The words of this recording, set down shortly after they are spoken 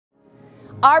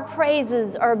Our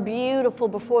praises are beautiful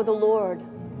before the Lord.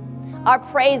 Our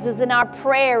praises and our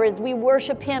prayer as we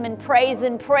worship Him in praise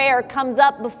and prayer comes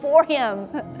up before Him.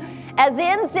 As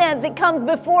incense, it comes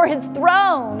before His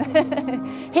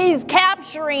throne. He's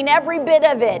capturing every bit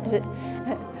of it.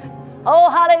 Oh,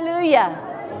 hallelujah.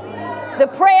 The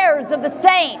prayers of the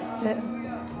saints.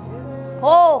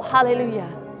 Oh,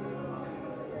 hallelujah.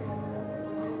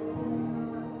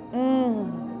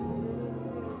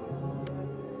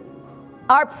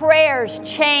 Our prayers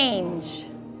change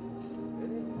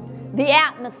the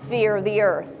atmosphere of the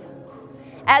earth.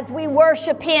 As we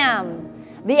worship Him,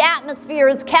 the atmosphere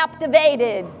is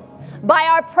captivated by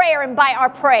our prayer and by our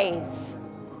praise.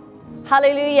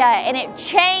 Hallelujah. And it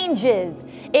changes.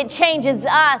 It changes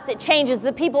us. It changes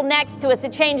the people next to us.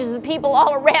 It changes the people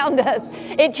all around us.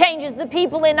 It changes the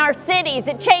people in our cities.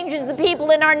 It changes the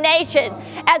people in our nation.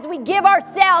 As we give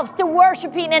ourselves to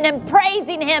worshiping and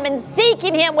praising Him and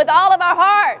seeking Him with all of our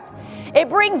heart, it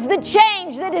brings the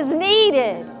change that is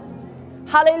needed.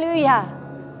 Hallelujah.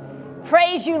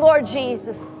 Praise you, Lord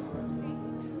Jesus.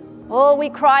 Oh, we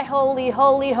cry, holy,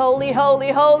 holy, holy,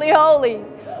 holy, holy, holy.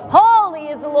 Holy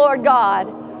is the Lord God.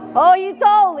 Oh, He's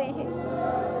holy.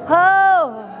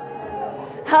 Oh,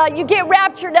 you get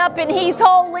raptured up and He's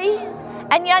holy,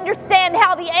 and you understand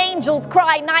how the angels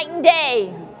cry night and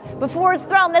day before His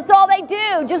throne. That's all they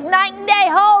do, just night and day.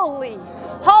 Holy,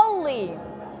 holy.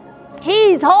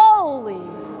 He's holy.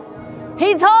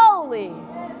 He's holy.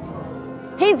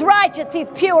 He's righteous. He's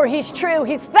pure. He's true.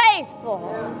 He's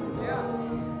faithful.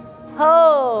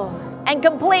 Oh, and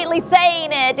completely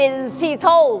saying it is He's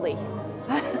holy.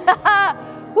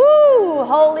 Woo!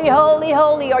 Holy, holy,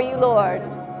 holy are you, Lord.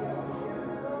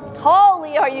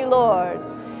 Holy are you, Lord.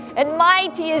 And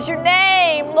mighty is your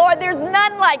name. Lord, there's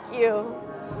none like you.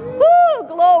 Woo!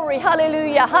 Glory.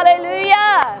 Hallelujah.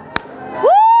 Hallelujah.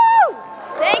 Woo!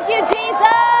 Thank you,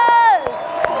 Jesus.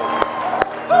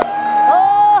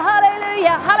 Oh,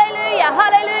 hallelujah. Hallelujah.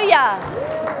 Hallelujah.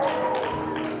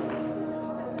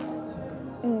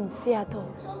 Siato.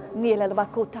 Niela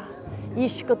bakota.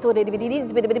 Ishkotore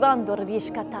dividis bidibandor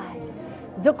dishkatai.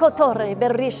 Zokotore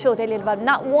berishote lilva.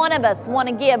 Not one of us want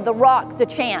to give the rocks a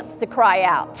chance to cry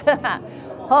out.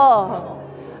 Oh,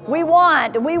 we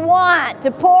want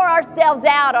to pour ourselves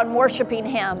out on worshiping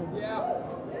Him.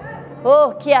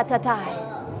 Oh,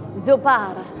 kiatatai.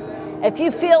 Zopara. If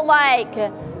you feel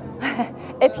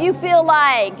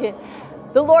like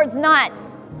the Lord's not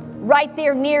right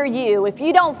there near you, if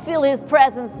you don't feel His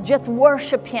presence, just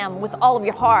worship Him with all of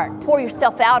your heart. Pour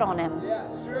yourself out on Him.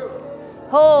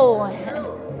 Oh,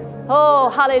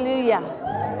 hallelujah.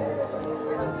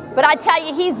 But I tell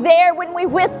you, He's there when we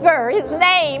whisper His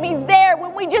name. He's there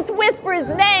when we just whisper His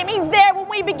name. He's there when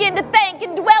we begin to think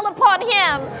and dwell upon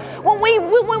Him. When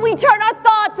we turn our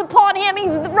thoughts upon Him,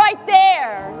 He's right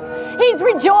there. He's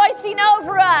rejoicing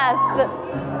over us.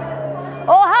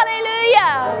 Oh,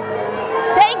 hallelujah.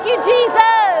 Thank you,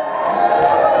 Jesus.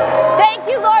 Thank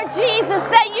you, Lord Jesus,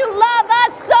 that you love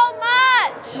us so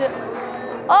much.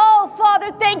 Oh,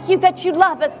 Father, thank you that you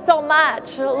love us so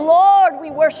much. Lord,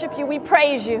 we worship you. We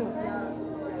praise you.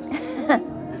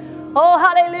 Oh,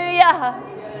 hallelujah.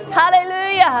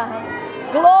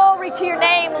 Hallelujah. Glory to your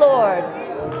name, Lord.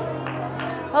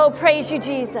 Oh, praise you,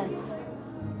 Jesus.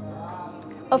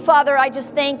 Oh, Father, I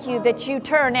just thank you that you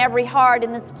turn every heart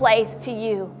in this place to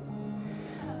you.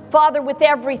 Father, with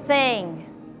everything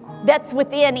that's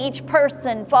within each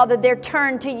person, Father, they're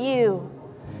turned to you.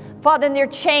 Father, and they're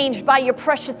changed by your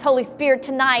precious Holy Spirit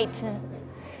tonight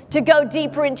to go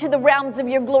deeper into the realms of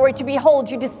your glory, to behold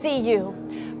you, to see you.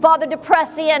 Father, to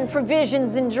press in for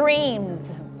visions and dreams,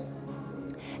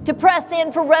 to press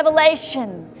in for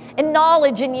revelation and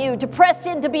knowledge in you, to press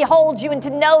in to behold you and to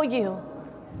know you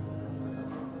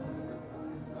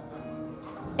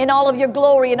in all of your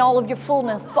glory and all of your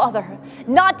fullness, Father.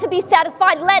 Not to be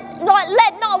satisfied. Let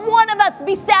not one of us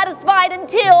be satisfied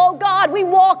until, oh God, we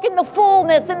walk in the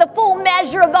fullness and the full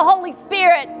measure of the Holy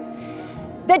Spirit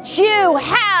that you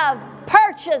have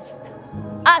purchased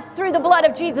us through the blood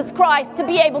of Jesus Christ to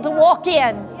be able to walk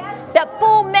in. That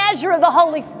full measure of the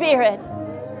Holy Spirit.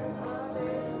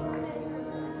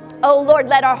 Oh Lord,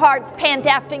 let our hearts pant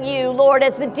after you, Lord,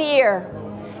 as the deer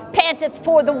panteth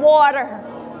for the water.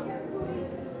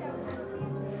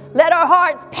 Let our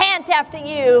hearts pant after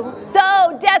you,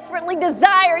 so desperately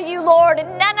desire you, Lord,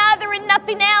 and none other and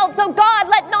nothing else. Oh God,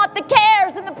 let not the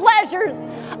cares and the pleasures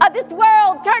of this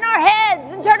world turn our heads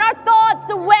and turn our thoughts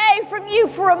away from you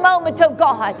for a moment, oh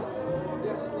God.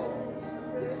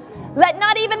 Let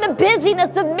not even the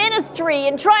busyness of ministry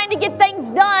and trying to get things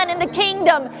done in the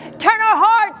kingdom turn our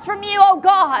hearts from you, oh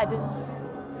God.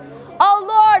 Oh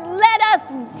Lord, let us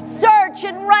search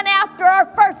and run after our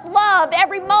first love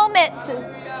every moment.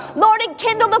 Lord, and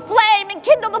kindle the flame and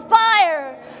kindle the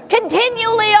fire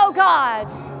continually, oh God.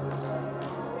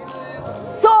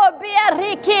 So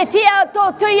biarikitia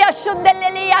to tuya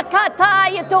shundelelia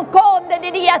katai to konde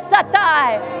dia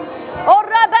satai.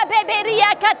 Oraba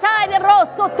beberia katai de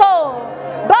rosoto.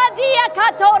 Badia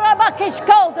katora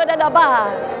bakishkoto de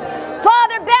laba.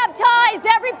 Father, baptize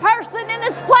every person in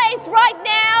this place right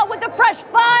now with the fresh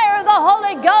fire of the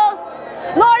Holy Ghost.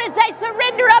 Lord, as they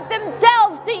surrender up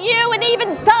themselves to you, and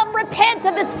even some repent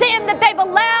of the sin that they've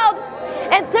allowed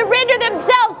and surrender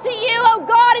themselves to you, oh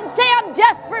God, and say, I'm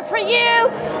desperate for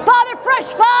you. Father, fresh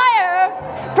fire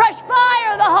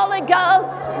of the Holy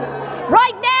Ghost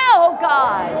right now, oh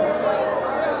God.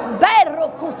 Berro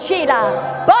cucila,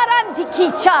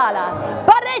 barantikichala,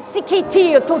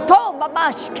 baresikitio tutoma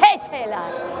mashketela,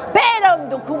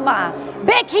 berondukuma,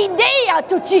 bekindia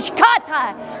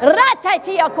tuchishkata,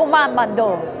 ratatia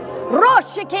kumamando,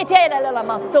 roshiketela la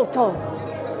masoto,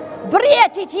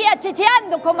 brietitia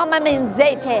titiando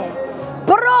kumamenzete,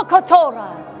 brokotora,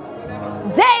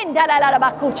 zendala la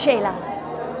bacucela,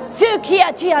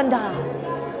 sukia tianda.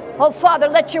 Oh, Father,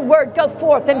 let your word go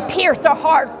forth and pierce our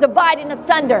hearts, dividing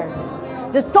asunder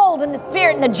the soul and the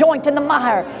spirit and the joint and the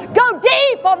mire. Go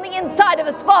deep on the inside of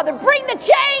us, Father. Bring the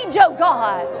change, oh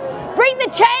God. Bring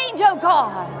the change, oh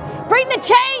God. Bring the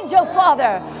change, oh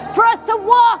Father, for us to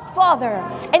walk, Father,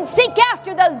 and seek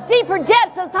after those deeper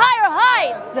depths, those higher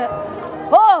heights.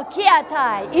 Oh,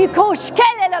 kiatai,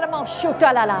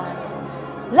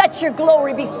 let your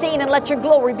glory be seen and let your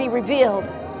glory be revealed.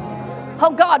 Oh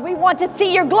God, we want to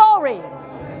see your glory.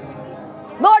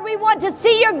 Lord, we want to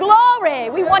see your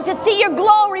glory. We want to see your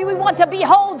glory. We want to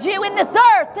behold you in this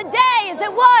earth today as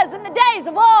it was in the days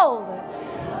of old.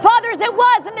 Father, as it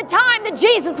was in the time that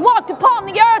Jesus walked upon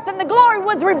the earth and the glory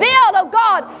was revealed, oh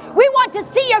God, we want to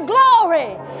see your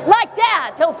glory like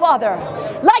that, oh Father,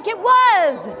 like it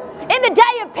was in the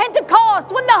day of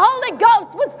Pentecost when the Holy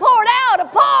Ghost was poured out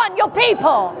upon your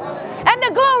people and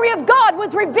the glory of God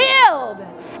was revealed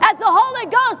as the Holy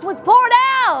Ghost was poured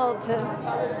out.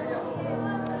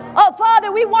 Oh,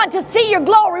 Father, we want to see your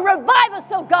glory. Revive us,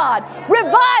 oh God.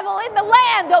 Revival in the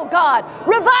land, oh God.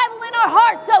 Revival in our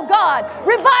hearts, oh God.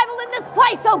 Revival in this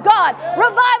place, oh God.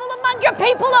 Revival among your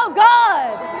people, oh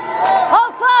God.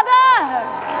 Oh, Father,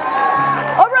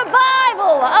 a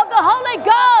revival of the Holy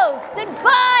Ghost and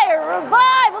fire.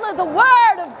 Revival of the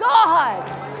Word of God.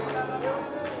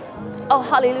 Oh,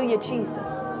 hallelujah, Jesus.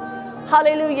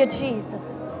 Hallelujah, Jesus.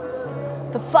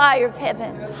 The fire of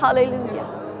heaven. Hallelujah.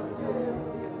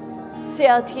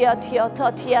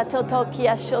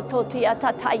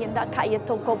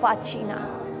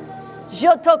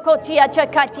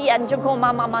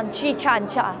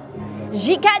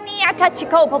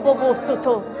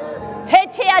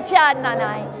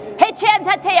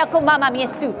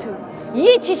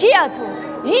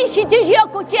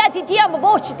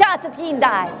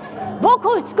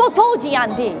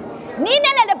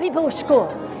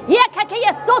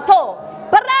 Soto,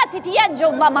 Paratiti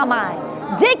Angel Mamamai,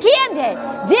 Zekiende,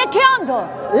 Zekiondo,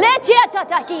 Lechiata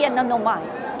Taki and Nomai,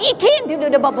 Ikindi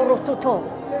the Baburosoto.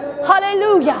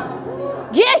 Hallelujah.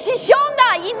 Yeshishonda,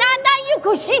 Inana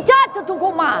Yukushita to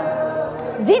Tukuma,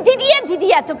 Zitidienti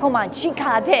Diatokuman,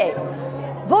 Chikate,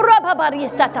 Burababari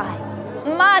Satai,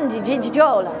 Mandi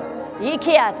Jijola,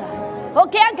 Ikiata,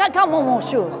 Okeanka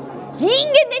Kamomoshu,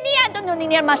 Yingin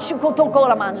near Mashuko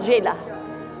Tokola Mangela.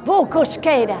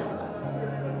 Vukoskeda,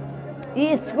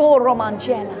 Isko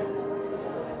Romangela,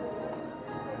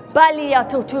 Balia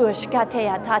Totush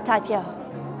Katea Tatatia,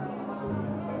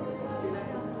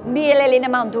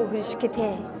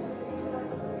 Mielelinemandushkete.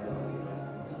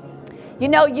 You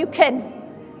know, you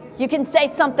can say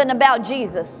something about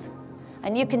Jesus,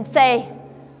 and you can say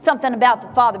something about the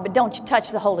Father, but don't you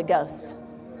touch the Holy Ghost.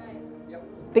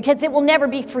 Because it will never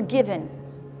be forgiven.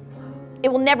 It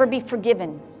will never be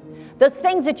forgiven. Those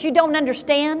things that you don't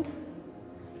understand,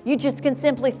 you just can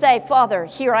simply say, Father,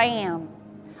 here I am.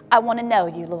 I want to know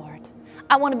you, Lord.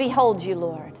 I want to behold you,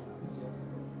 Lord.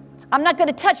 I'm not going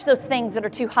to touch those things that are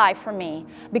too high for me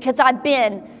because I've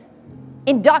been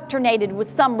indoctrinated with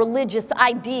some religious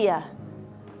idea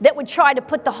that would try to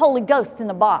put the Holy Ghost in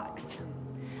the box,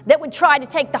 that would try to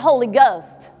take the Holy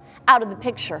Ghost out of the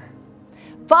picture.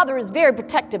 Father is very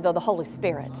protective of the Holy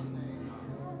Spirit.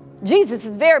 Jesus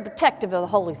is very protective of the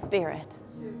Holy Spirit.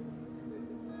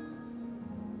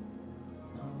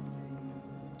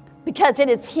 Because it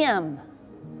is Him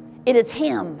that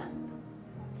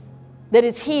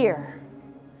is here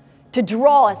to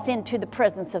draw us into the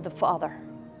presence of the Father.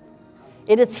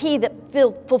 It is He that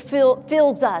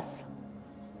fills us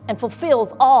and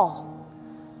fulfills all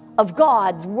of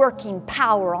God's working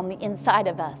power on the inside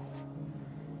of us.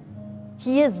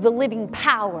 He is the living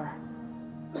power,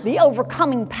 the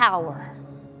overcoming power.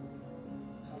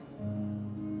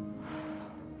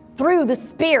 Through the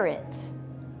Spirit,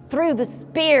 through the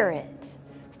Spirit,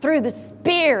 through the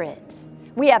Spirit,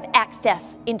 we have access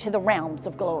into the realms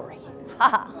of glory.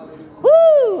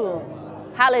 Woo!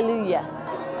 Hallelujah.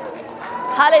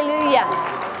 Hallelujah.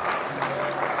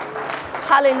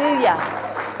 Hallelujah.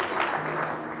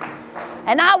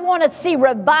 And I want to see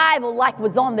revival like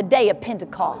was on the day of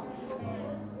Pentecost.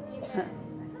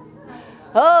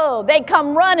 Oh, they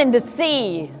come running to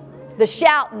see the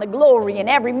shout and the glory and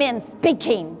every man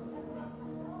speaking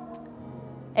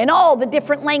in all the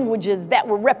different languages that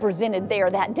were represented there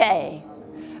that day.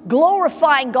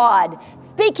 Glorifying God,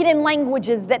 speaking in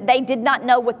languages that they did not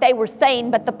know what they were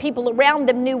saying, but the people around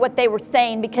them knew what they were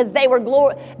saying because they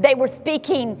were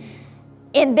speaking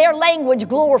in their language,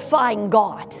 glorifying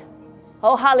God.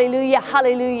 Oh, hallelujah,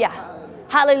 hallelujah,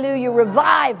 hallelujah.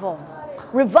 Revival,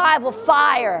 revival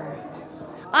fire.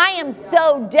 I am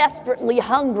so desperately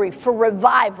hungry for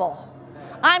revival.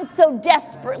 I'm so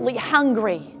desperately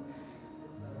hungry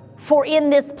for in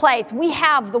this place. We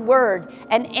have the word.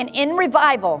 And in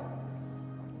revival,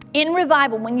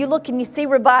 when you look and you see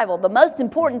revival, the most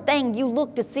important thing you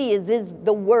look to see is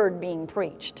the word being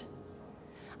preached.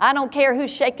 I don't care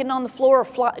who's shaking on the floor or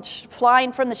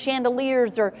flying from the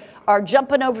chandeliers or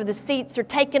jumping over the seats or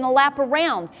taking a lap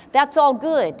around. That's all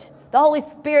good. The Holy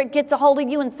Spirit gets a hold of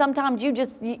you, and sometimes you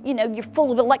just, you're full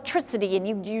of electricity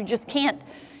and you just can't.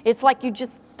 It's like you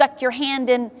just stuck your hand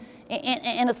in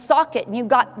a socket and you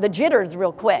got the jitters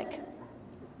real quick.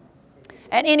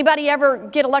 And anybody ever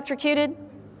get electrocuted?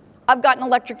 I've gotten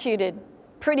electrocuted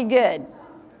pretty good.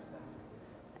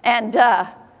 And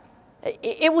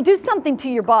it will do something to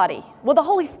your body. Well, the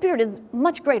Holy Spirit is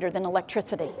much greater than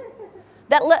electricity.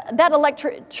 That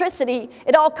electricity,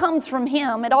 it all comes from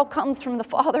Him. It all comes from the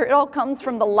Father. It all comes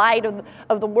from the light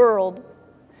of the world.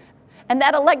 And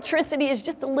that electricity is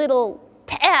just a little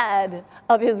tad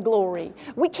of His glory.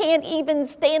 We can't even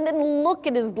stand and look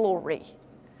at His glory.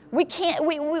 We can't,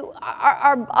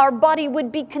 our body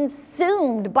would be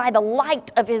consumed by the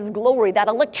light of His glory, that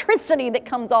electricity that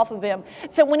comes off of Him.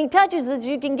 So when He touches us,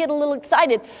 you can get a little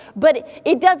excited. But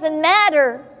it doesn't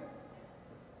matter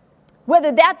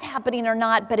whether that's happening or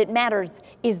not, but it matters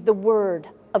is the Word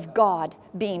of God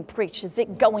being preached. Is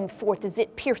it going forth? Is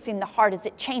it piercing the heart? Is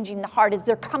it changing the heart? Is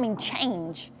there coming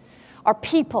change? Are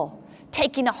people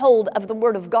taking a hold of the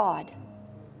Word of God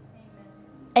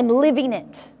and living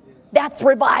it? That's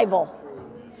revival.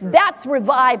 That's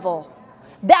revival.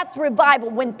 That's revival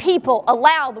when people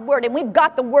allow the Word. And we've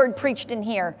got the Word preached in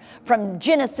here from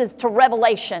Genesis to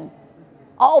Revelation,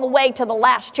 all the way to the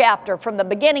last chapter, from the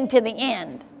beginning to the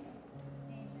end.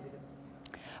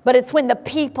 But it's when the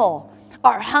people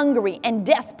are hungry and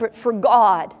desperate for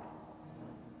God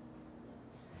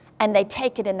and they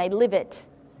take it and they live it.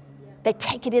 They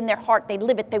take it in their heart, they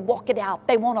live it, they walk it out.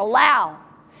 They won't allow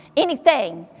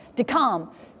anything to come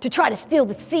to try to steal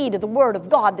the seed of the Word of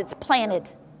God that's planted.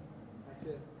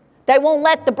 They won't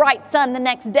let the bright sun the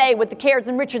next day with the cares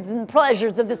and riches and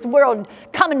pleasures of this world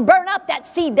come and burn up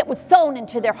that seed that was sown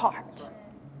into their heart.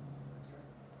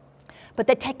 But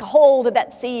they take a hold of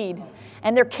that seed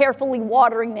and they're carefully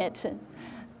watering it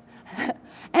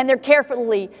and they're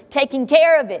carefully taking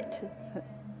care of it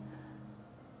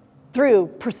through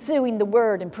pursuing the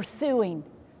Word and pursuing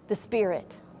the Spirit.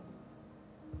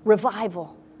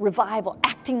 Revival, revival,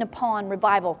 acting upon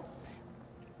revival.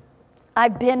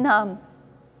 I've been,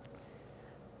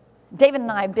 David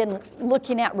and I have been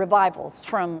looking at revivals,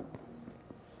 from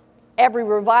every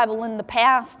revival in the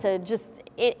past to just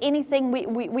anything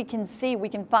we can see, we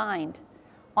can find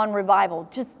on revival.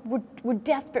 Just we're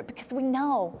desperate because we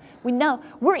know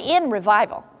we're in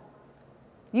revival.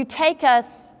 You take us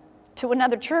to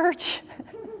another church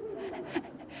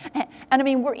and I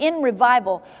mean, we're in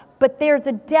revival, but there's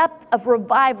a depth of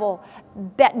revival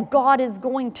that God is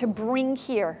going to bring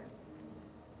here.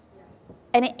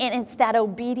 And it's that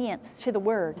obedience to the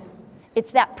Word.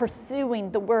 It's that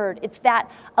pursuing the Word. It's that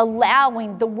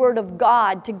allowing the Word of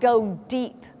God to go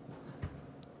deep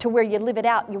to where you live it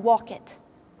out, you walk it.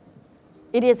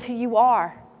 It is who you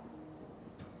are.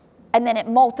 And then it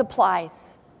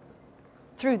multiplies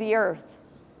through the earth.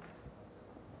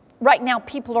 Right now,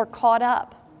 people are caught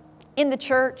up in the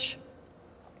church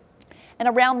and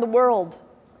around the world.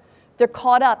 They're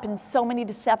caught up in so many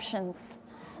deceptions.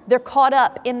 They're caught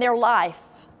up in their life.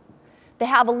 They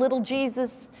have a little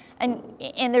Jesus, and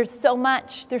there's so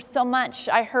much.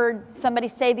 I heard somebody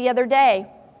say the other day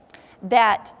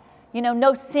that You know,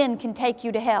 no sin can take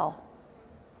you to hell.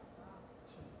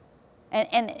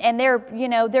 And they're, you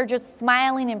know, they're just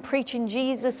smiling and preaching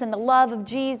Jesus and the love of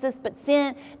Jesus, but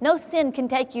no sin can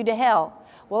take you to hell.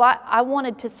 Well, I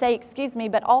wanted to say, excuse me,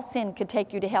 but all sin could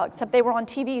take you to hell, except they were on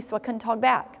TV, so I couldn't talk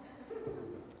back.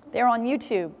 They were on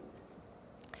YouTube,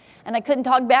 and I couldn't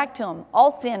talk back to them.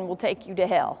 All sin will take you to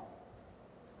hell.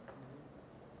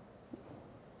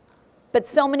 But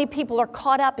so many people are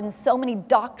caught up in so many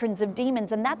doctrines of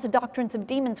demons, and that's a doctrines of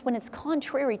demons when it's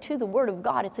contrary to the Word of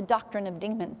God. It's a doctrine of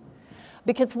demon.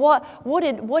 Because what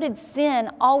did sin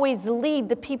always lead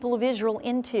the people of Israel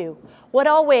into? What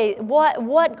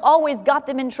always got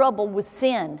them in trouble was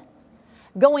sin.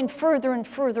 Going further and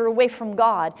further away from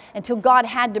God until God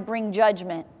had to bring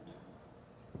judgment.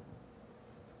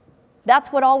 That's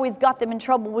what always got them in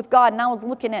trouble with God. And I was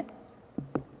looking at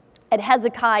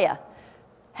Hezekiah.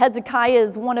 Hezekiah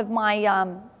is one of my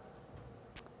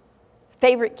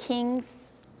favorite kings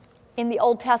in the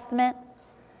Old Testament,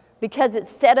 because it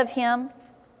said of him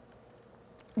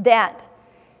that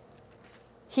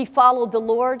he followed the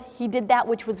Lord. He did that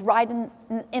which was right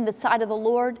in the sight of the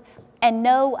Lord, and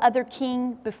no other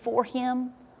king before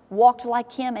him walked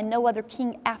like him, and no other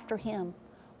king after him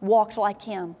walked like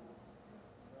him.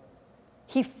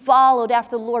 He followed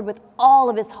after the Lord with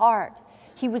all of his heart.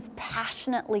 He was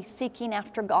passionately seeking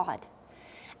after God.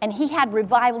 And he had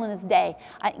revival in his day.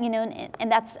 You know,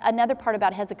 and that's another part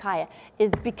about Hezekiah,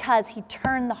 is because he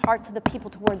turned the hearts of the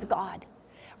people towards God.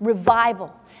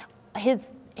 Revival.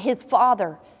 His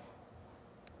father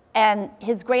and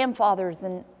his grandfathers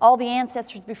and all the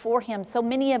ancestors before him, so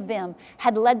many of them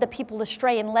had led the people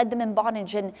astray and led them in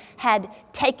bondage and had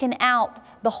taken out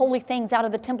the holy things out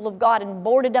of the temple of God and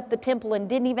boarded up the temple and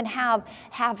didn't even have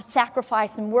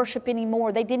sacrifice and worship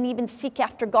anymore. They didn't even seek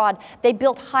after God. They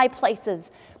built high places.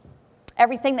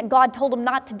 Everything that God told them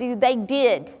not to do, they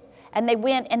did. And they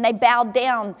went and they bowed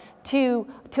down to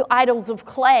idols of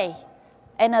clay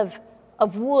and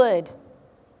of wood.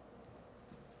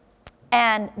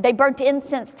 And they burnt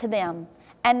incense to them.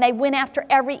 And they went after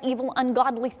every evil,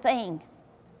 ungodly thing.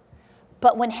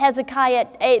 But when Hezekiah,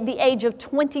 at the age of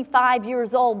 25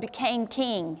 years old, became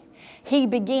king, he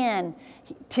began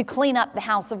to clean up the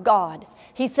house of God.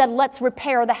 He said, let's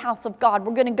repair the house of God.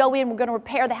 We're going to go in, we're going to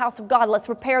repair the house of God. Let's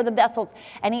repair the vessels.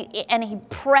 And he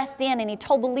pressed in and he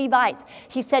told the Levites,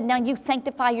 he said, now you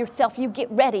sanctify yourself. You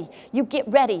get ready. You get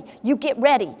ready. You get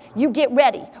ready. You get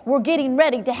ready. We're getting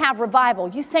ready to have revival.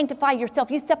 You sanctify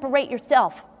yourself. You separate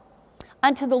yourself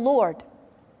unto the Lord.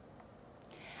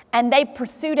 And they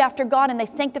pursued after God and they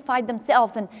sanctified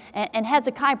themselves. And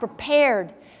Hezekiah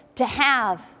prepared to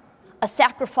have a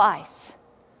sacrifice,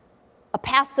 a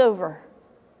Passover.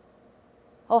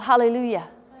 Oh, hallelujah.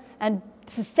 And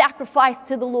to sacrifice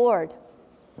to the Lord.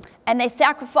 And they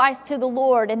sacrificed to the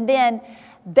Lord, and then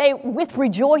they, with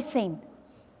rejoicing,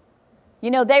 you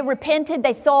know, they repented.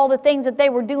 They saw the things that they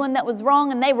were doing that was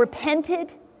wrong, and they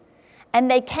repented.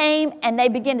 And they came and they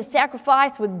began to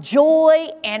sacrifice with joy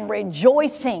and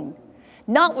rejoicing,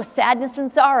 not with sadness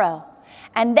and sorrow.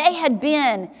 And they had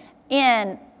been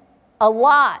in a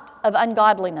lot of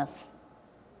ungodliness.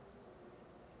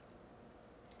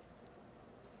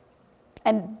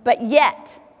 But yet,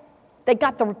 they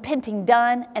got the repenting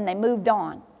done and they moved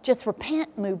on. Just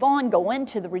repent, move on, go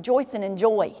into the rejoicing and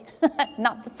joy,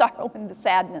 not the sorrow and the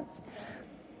sadness.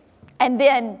 And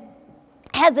then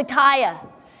Hezekiah,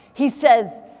 he says,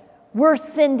 we're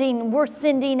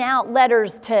sending out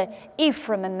letters to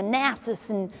Ephraim and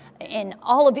Manasseh and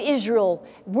all of Israel.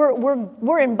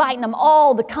 We're inviting them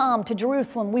all to come to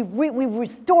Jerusalem. We've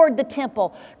restored the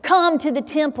temple. Come to the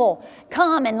temple.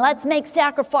 Come and let's make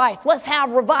sacrifice. Let's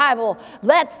have revival.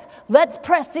 Let's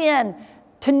press in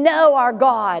to know our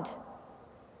God.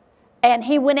 And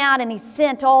he went out and he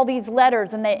sent all these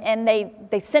letters, and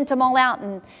they sent them all out,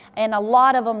 and a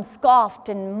lot of them scoffed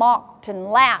and mocked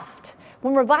and laughed.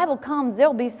 When revival comes,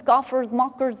 there'll be scoffers,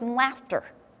 mockers, and laughter.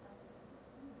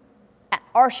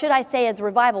 Or should I say, as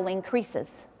revival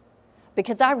increases.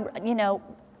 Because the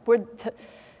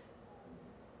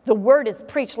word is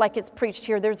preached like it's preached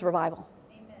here, there's revival.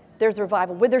 Amen. There's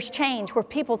revival. Where there's change, where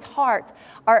people's hearts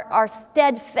are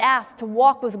steadfast to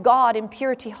walk with God in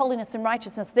purity, holiness, and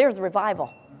righteousness, there's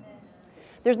revival. Amen.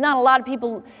 There's not a lot of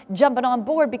people jumping on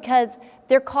board because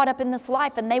they're caught up in this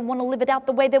life and they want to live it out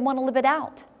the way they want to live it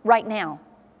out right now.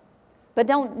 But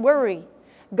don't worry.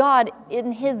 God,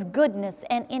 in His goodness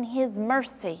and in His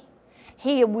mercy,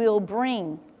 He will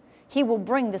bring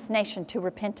this nation to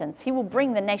repentance. He will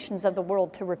bring the nations of the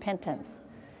world to repentance.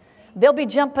 They'll be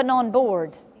jumping on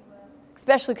board,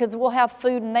 especially because we'll have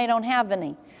food and they don't have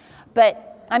any.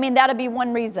 But, I mean, that'll be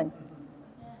one reason.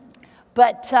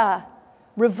 But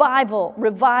revival,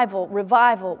 revival,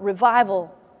 revival,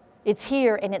 revival. It's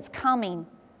here and it's coming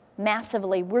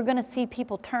massively. We're going to see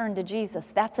people turn to Jesus.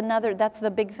 That's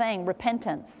the big thing,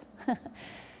 repentance.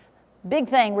 Big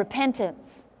thing,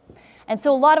 repentance. And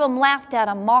so a lot of them laughed at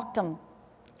him, mocked him.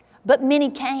 But many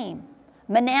came.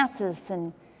 Manasseh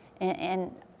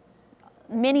and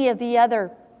many of the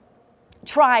other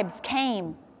tribes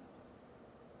came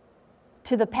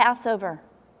to the Passover.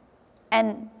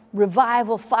 And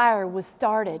revival fire was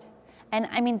started. And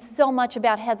I mean, so much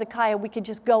about Hezekiah, we could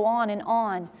just go on and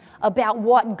on about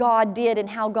what God did and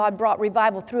how God brought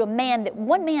revival through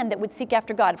one man that would seek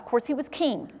after God. Of course, he was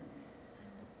king.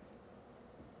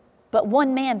 But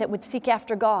one man that would seek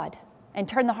after God and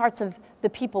turn the hearts of the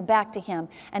people back to him.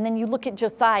 And then you look at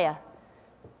Josiah.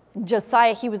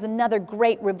 Josiah, he was another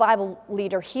great revival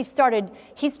leader. He started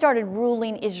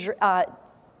ruling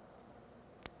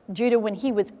Judah when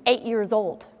he was 8 years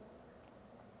old.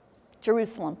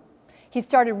 Jerusalem. He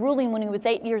started ruling when he was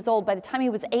 8 years old. By the time he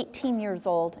was 18 years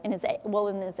old, in his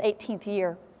 18th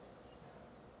year,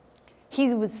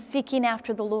 he was seeking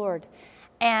after the Lord.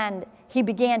 And he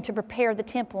began to prepare the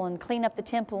temple and clean up the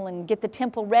temple and get the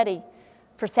temple ready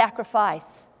for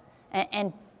sacrifice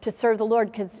and to serve the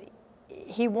Lord, because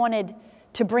he wanted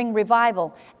to bring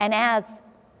revival. And as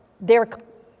they're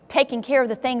taking care of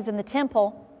the things in the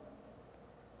temple,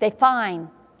 they find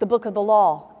the book of the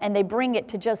law and they bring it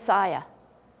to Josiah.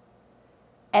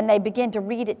 And they begin to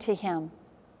read it to him.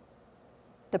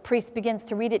 The priest begins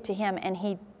to read it to him, and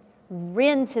he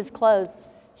rends his clothes,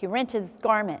 he rent his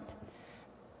garment,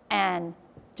 and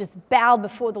just bowed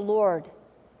before the Lord.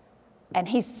 And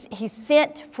he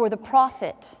sent for the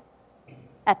prophet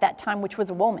at that time, which was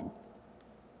a woman.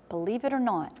 Believe it or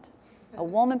not, a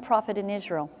woman prophet in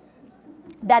Israel.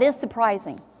 That is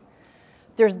surprising.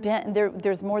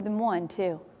 There's more than one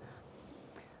too.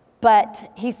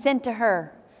 But he sent to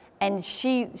her, and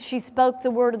she spoke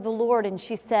the word of the Lord, and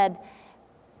she said,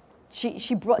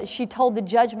 she told the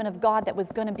judgment of God that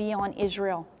was going to be on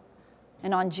Israel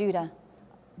and on Judah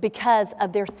because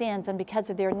of their sins and because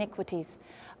of their iniquities.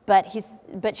 But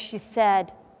she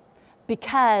said,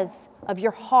 because of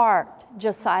your heart,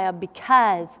 Josiah,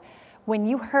 because when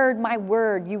you heard my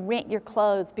word, you rent your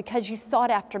clothes, because you sought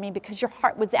after me, because your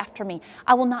heart was after me,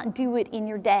 I will not do it in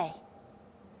your day.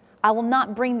 I will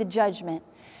not bring the judgment.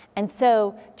 And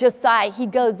so Josiah, he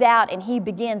goes out and he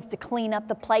begins to clean up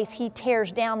the place. He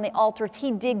tears down the altars.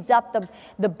 He digs up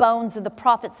the bones of the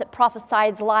prophets that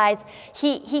prophesied lies.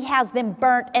 He has them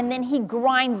burnt, and then he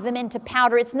grinds them into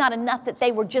powder. It's not enough that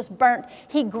they were just burnt.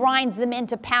 He grinds them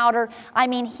into powder. I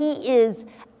mean, he is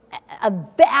a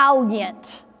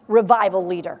valiant revival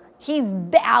leader. He's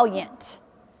valiant.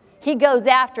 He goes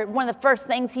after it. One of the first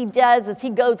things he does is he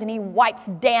goes and he wipes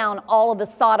down all of the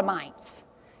sodomites.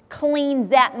 Cleans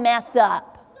that mess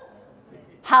up.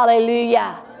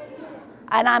 Hallelujah.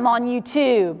 And I'm on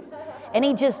YouTube. And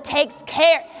he just takes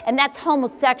care. And that's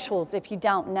homosexuals, if you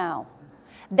don't know.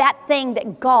 That thing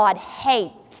that God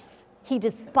hates, he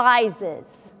despises.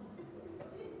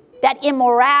 That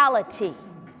immorality.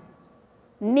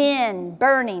 Men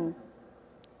burning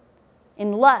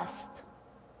in lust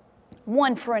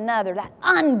one for another. That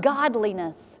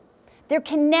ungodliness. There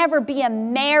can never be a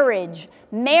marriage.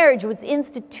 Marriage was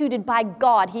instituted by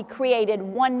God. He created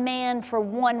one man for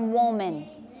one woman.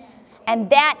 And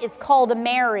that is called a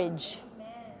marriage.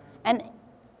 And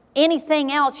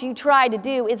anything else you try to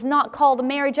do is not called a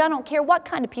marriage. I don't care what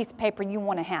kind of piece of paper you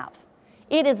want to have.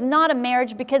 It is not a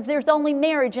marriage, because there's only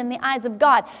marriage in the eyes of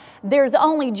God. There's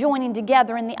only joining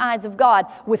together in the eyes of God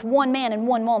with one man and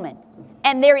one woman.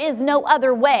 And there is no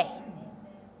other way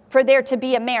for there to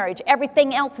be a marriage.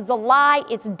 Everything else is a lie.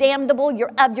 It's damnable.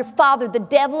 You're of your father, the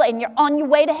devil, and you're on your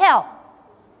way to hell.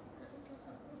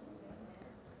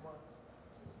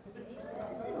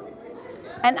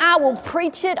 And I will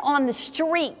preach it on the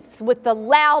streets with the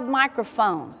loud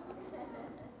microphone,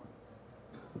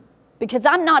 because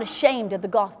I'm not ashamed of the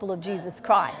gospel of Jesus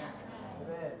Christ.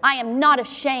 I am not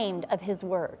ashamed of his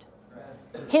word.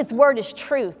 His word is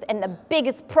truth, and the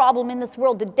biggest problem in this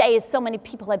world today is so many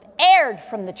people have erred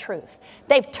from the truth.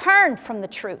 They've turned from the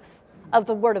truth of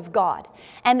the word of God,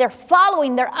 and they're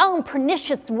following their own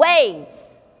pernicious ways.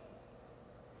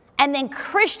 And then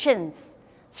Christians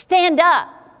stand up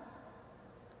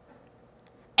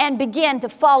and begin to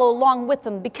follow along with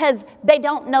them because they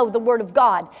don't know the word of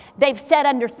God. They've sat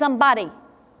under somebody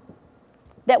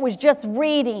that was just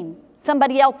reading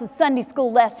somebody else's Sunday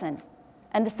school lesson.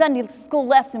 And the Sunday school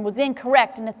lesson was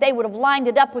incorrect. And if they would have lined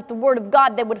it up with the Word of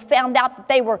God, they would have found out that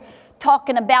they were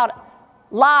talking about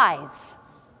lies.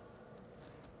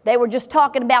 They were just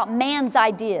talking about man's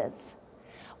ideas.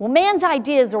 Well, man's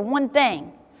ideas are one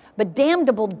thing, but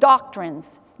damnable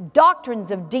doctrines,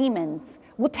 doctrines of demons,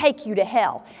 will take you to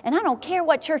hell. And I don't care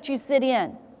what church you sit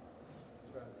in.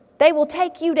 They will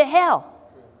take you to hell.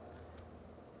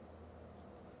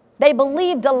 They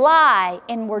believed a lie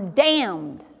and were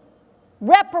damned.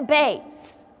 Reprobates.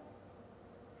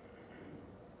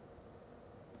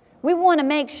 We want to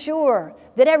make sure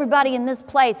that everybody in this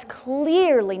place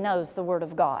clearly knows the Word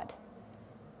of God.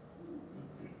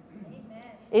 Amen.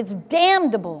 It's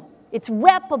damnable. It's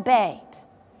reprobate.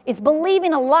 It's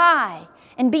believing a lie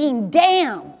and being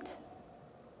damned.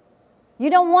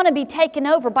 You don't want to be taken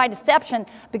over by deception,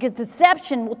 because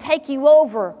deception will take you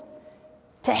over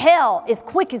to hell as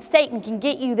quick as Satan can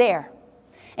get you there.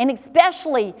 And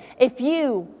especially if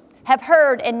you have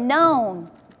heard and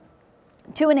known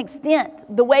to an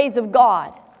extent the ways of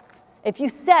God. If you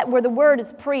sit where the word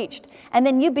is preached and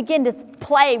then you begin to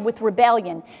play with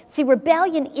rebellion. See,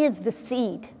 rebellion is the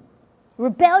seed.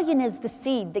 Rebellion is the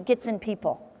seed that gets in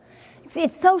people. See,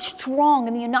 it's so strong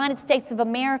in the United States of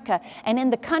America and in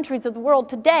the countries of the world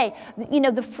today. You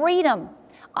know, the freedom.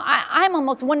 I'm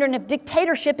almost wondering if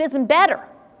dictatorship isn't better,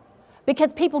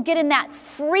 because people get in that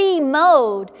free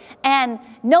mode and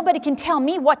nobody can tell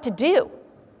me what to do.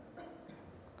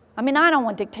 I mean, I don't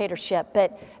want dictatorship,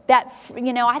 but that,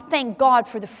 you know, I thank God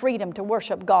for the freedom to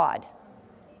worship God.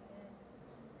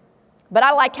 But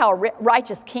I like how a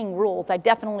righteous king rules. I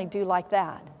definitely do like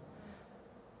that.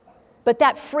 But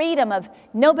that freedom of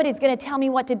nobody's going to tell me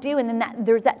what to do, and then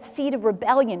there's that seed of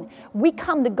rebellion. We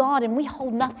come to God and we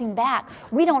hold nothing back.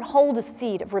 We don't hold a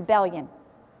seed of rebellion.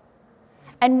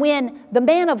 And when the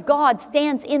man of God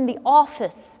stands in the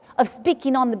office of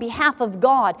speaking on the behalf of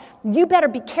God, you better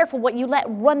be careful what you let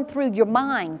run through your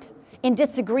mind in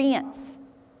disagreements.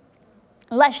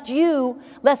 Lest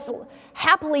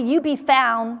happily you be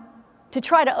found to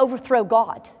try to overthrow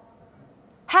God.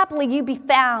 Happily you be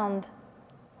found,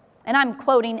 and I'm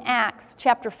quoting Acts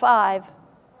chapter 5,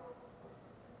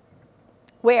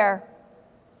 where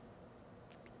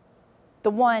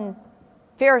the one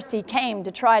Pharisee came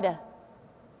to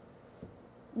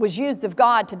was used of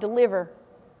God to deliver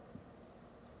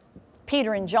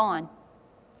Peter and John.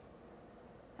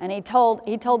 And he told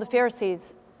the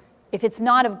Pharisees, if it's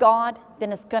not of God,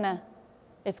 then it's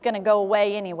gonna go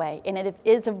away anyway. And if it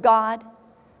is of God,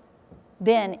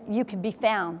 then you can be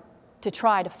found to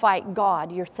try to fight God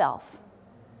yourself.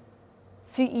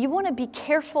 So you want to be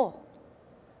careful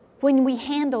when we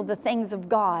handle the things of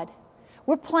God.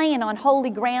 We're playing on holy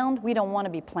ground. We don't want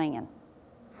to be playing.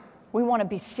 We want to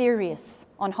be serious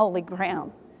on holy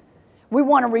ground. We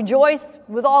want to rejoice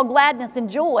with all gladness and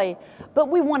joy, but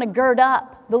we want to gird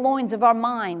up the loins of our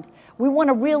mind. We want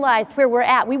to realize where we're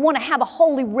at. We want to have a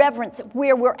holy reverence of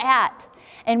where we're at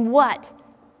and what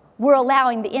we're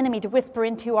allowing the enemy to whisper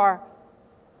into our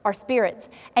spirits.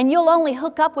 And you'll only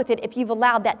hook up with it if you've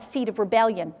allowed that seed of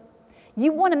rebellion.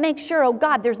 You want to make sure, oh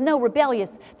God, there's no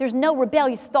rebellious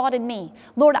thought in me.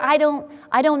 Lord, I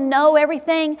don't know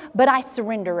everything, but I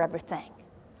surrender everything.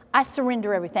 I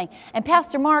surrender everything. And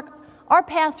Pastor Mark, our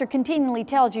pastor continually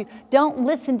tells you, don't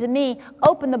listen to me,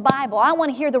 open the Bible. I want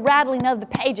to hear the rattling of the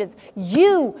pages.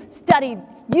 You study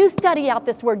out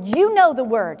this word. You know the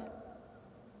word.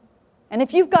 And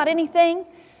if you've got anything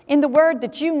in the word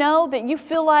that you know, that you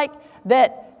feel like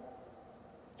that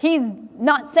he's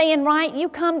not saying right, you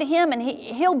come to him and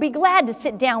he'll be glad to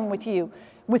sit down with you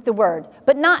with the word,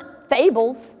 but not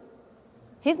fables.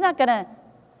 He's not going to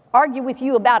argue with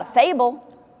you about a fable.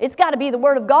 It's got to be the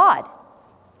word of God,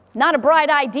 not a bright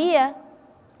idea.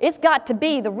 It's got to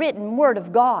be the written word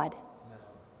of God.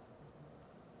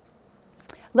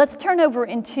 Let's turn over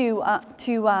into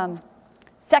 2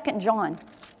 John.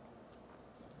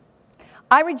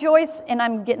 I rejoice, and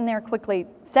I'm getting there quickly,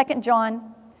 2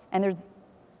 John, and there's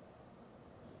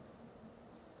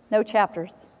no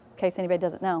chapters, in case anybody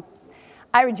doesn't know.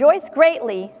 I rejoice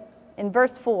greatly, in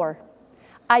verse 4,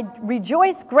 I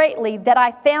rejoice greatly that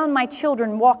I found my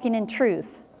children walking in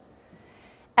truth,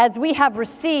 as we have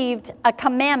received a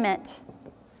commandment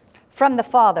from the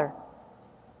Father.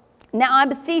 Now I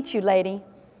beseech you, lady,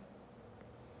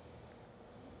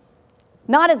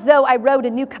 not as though I wrote a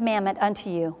new commandment unto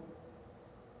you,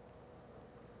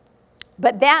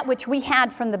 but that which we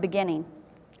had from the beginning,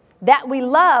 that we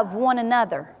love one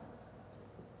another.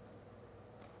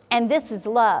 And this is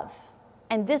love.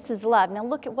 And this is love. Now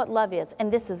look at what love is.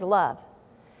 And this is love.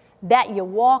 That you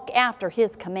walk after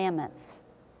his commandments.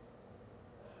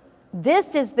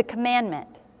 This is the commandment,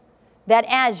 that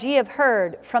as ye have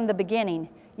heard from the beginning,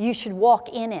 you should walk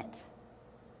in it.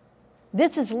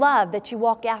 This is love, that you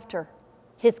walk after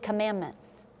his commandments.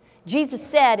 Jesus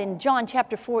said in John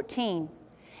chapter 14,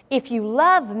 if you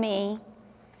love me,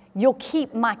 you'll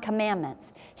keep my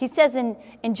commandments. He says in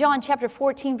John chapter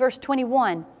 14, verse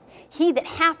 21, he that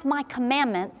hath my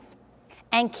commandments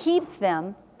and keeps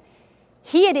them,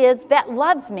 he it is that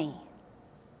loves me.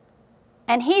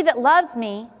 And he that loves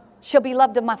me shall be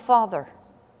loved of my Father.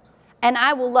 And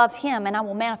I will love him, and I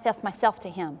will manifest myself to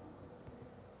him.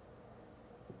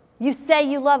 You say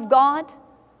you love God?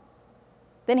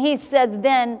 Then he says,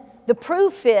 then the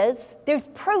proof is, there's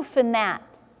proof in that.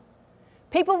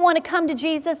 People want to come to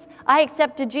Jesus. I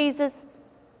accepted Jesus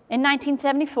in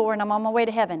 1974, and I'm on my way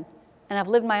to heaven. And I've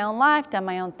lived my own life, done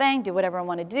my own thing, do whatever I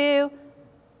want to do.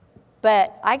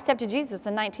 But I accepted Jesus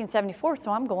in 1974,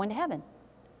 so I'm going to heaven.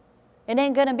 It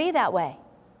ain't going to be that way.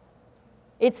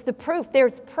 It's the proof.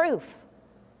 There's proof.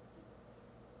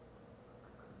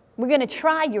 We're going to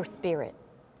try your spirit.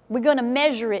 We're going to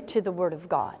measure it to the Word of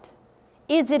God.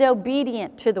 Is it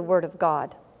obedient to the Word of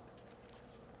God?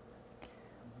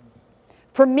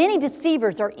 For many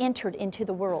deceivers are entered into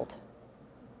the world.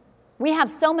 We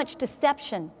have so much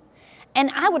deception.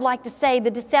 And I would like to say the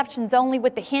deception's only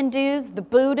with the Hindus, the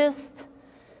Buddhists,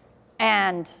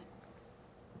 and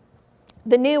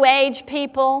the New Age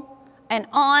people, and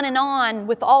on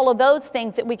with all of those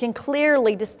things that we can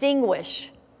clearly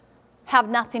distinguish have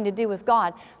nothing to do with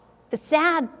God. The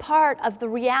sad part of the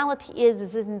reality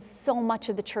is in so much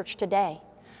of the church today,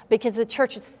 because the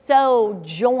church is so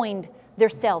joined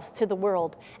themselves to the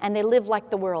world, and they live like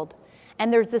the world.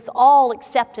 And there's this all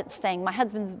acceptance thing. My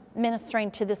husband's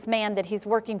ministering to this man that he's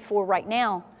working for right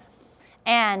now,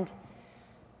 and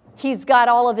he's got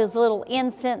all of his little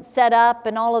incense set up,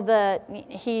 and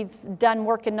he's done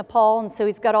work in Nepal, and so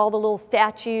he's got all the little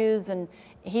statues, and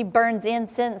he burns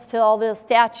incense to all the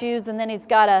statues, and then he's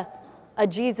got a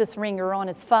Jesus ringer on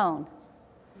his phone.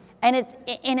 And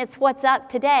it's what's up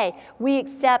today. We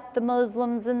accept the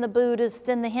Muslims and the Buddhists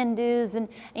and the Hindus and,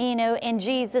 and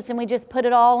Jesus, and we just put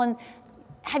it all in.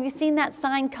 Have you seen that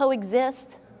sign,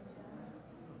 coexist?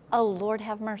 Oh, Lord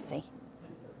have mercy.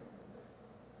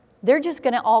 They're just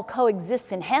going to all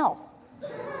coexist in hell.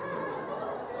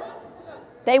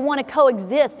 They want to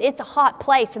coexist. It's a hot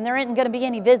place, and there isn't going to be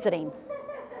any visiting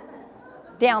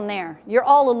down there. You're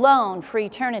all alone for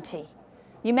eternity.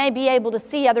 You may be able to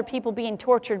see other people being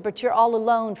tortured, but you're all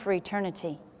alone for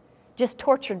eternity, just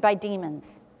tortured by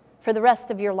demons for the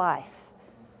rest of your life,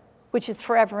 which is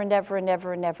forever and ever and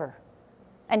ever and ever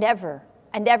and ever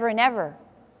and ever and ever.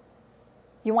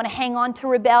 You want to hang on to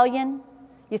rebellion?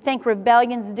 You think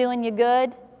rebellion's doing you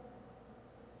good?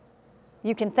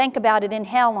 You can think about it in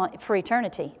hell for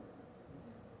eternity.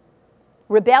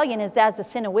 Rebellion is as a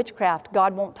sin of witchcraft.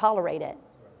 God won't tolerate it.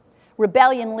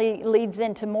 Rebellion leads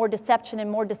into more deception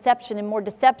and more deception and more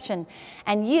deception.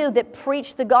 And you that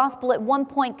preach the gospel at one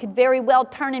point could very well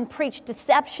turn and preach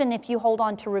deception if you hold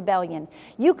on to rebellion.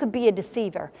 You could be a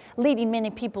deceiver, leading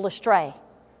many people astray.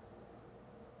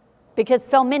 Because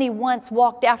so many once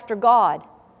walked after God,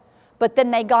 but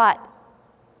then they got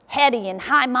heady and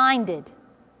high-minded,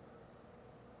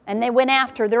 and they went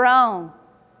after their own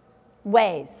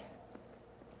ways.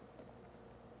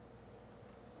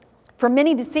 For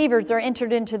many deceivers are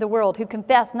entered into the world who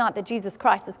confess not that Jesus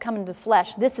Christ is come into the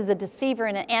flesh. This is a deceiver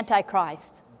and an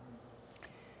antichrist.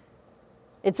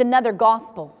 It's another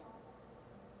gospel.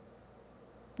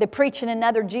 They're preaching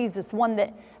another Jesus, one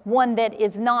that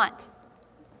is not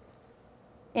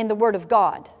in the Word of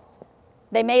God.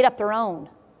 They made up their own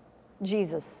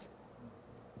Jesus,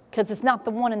 because it's not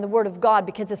the one in the Word of God,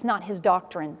 because it's not His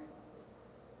doctrine.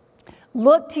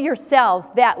 Look to yourselves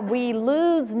that we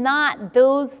lose not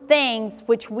those things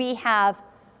which we have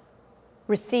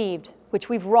received, which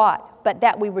we've wrought, but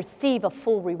that we receive a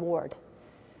full reward.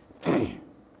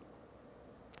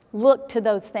 Look to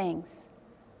those things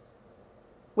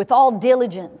with all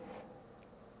diligence.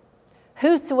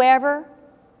 Whosoever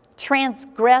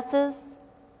transgresses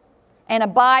and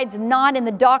abides not in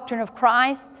the doctrine of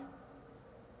Christ,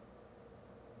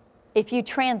 if you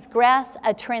transgress,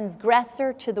 a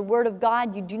transgressor to the Word of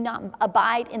God, you do not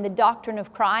abide in the doctrine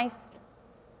of Christ.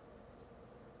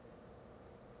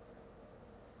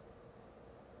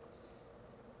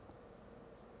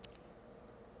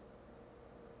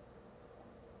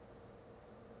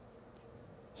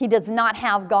 He does not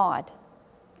have God.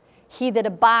 He that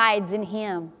abides in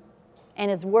Him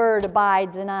and His Word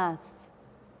abides in us,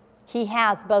 He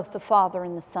has both the Father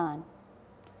and the Son.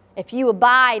 If you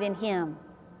abide in Him,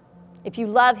 if you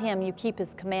love Him, you keep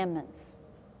His commandments.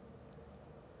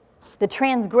 The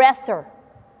transgressor,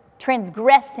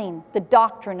 transgressing the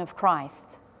doctrine of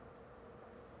Christ.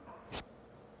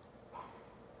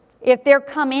 If there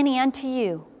come any unto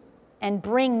you and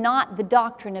bring not the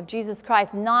doctrine of Jesus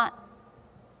Christ, not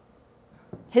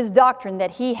His doctrine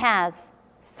that He has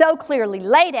so clearly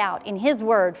laid out in His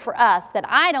Word for us that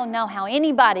I don't know how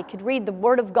anybody could read the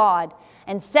Word of God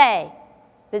and say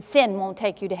that sin won't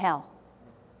take you to hell.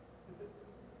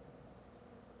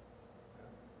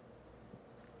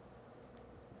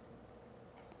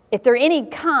 If there any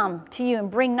come to you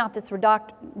and bring not this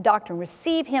doctrine,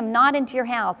 receive him not into your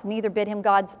house, neither bid him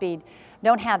Godspeed.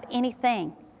 Don't have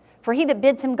anything. For he that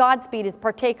bids him Godspeed is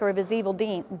partaker of his evil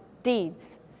deeds.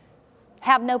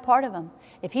 Have no part of him.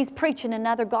 If he's preaching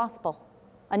another gospel,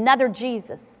 another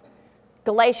Jesus,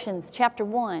 Galatians chapter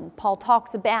 1, Paul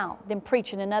talks about them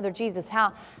preaching another Jesus,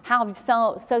 how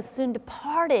so soon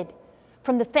departed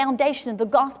from the foundation of the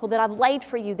gospel that I've laid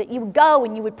for you, that you would go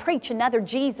and you would preach another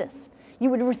Jesus. You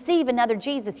would receive another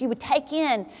Jesus. You would take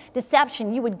in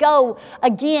deception. You would go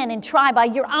again and try by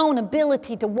your own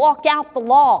ability to walk out the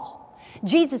law.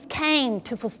 Jesus came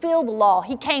to fulfill the law.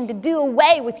 He came to do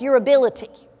away with your ability.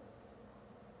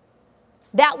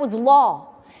 That was law.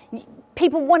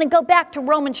 People want to go back to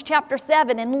Romans chapter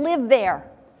 7 and live there.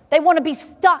 They want to be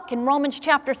stuck in Romans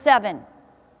chapter 7.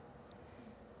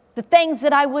 The things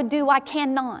that I would do, I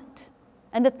cannot.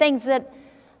 And the things that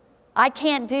I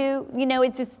can't do,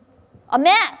 it's just a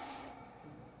mess.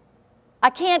 I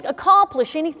can't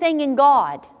accomplish anything in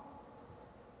God.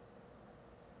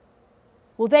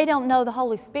 Well, they don't know the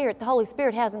Holy Spirit. The Holy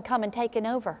Spirit hasn't come and taken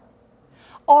over.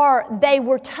 Or they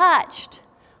were touched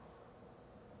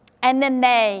and then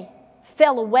they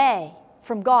fell away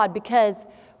from God, because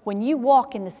when you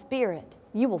walk in the Spirit,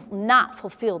 you will not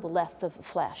fulfill the lusts of the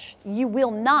flesh. You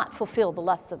will not fulfill the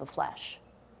lusts of the flesh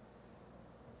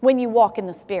when you walk in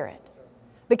the Spirit.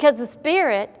 Because the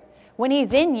Spirit, when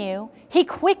He's in you, He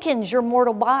quickens your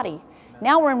mortal body.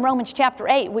 Now we're in Romans chapter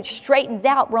 8, which straightens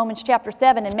out Romans chapter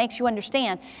 7 and makes you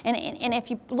understand. And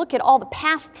if you look at all the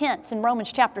past tense in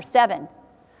Romans chapter 7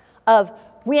 of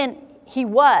when He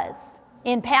was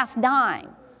in past time,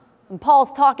 and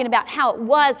Paul's talking about how it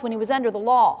was when He was under the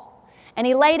law. And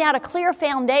he laid out a clear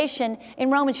foundation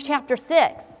in Romans chapter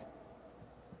 6.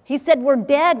 He said we're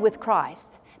dead with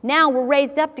Christ. Now we're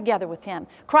raised up together with Him.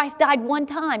 Christ died one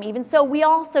time. Even so, we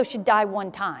also should die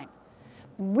one time.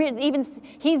 We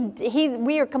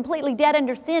are completely dead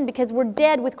under sin because we're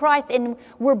dead with Christ and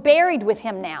we're buried with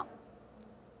Him now.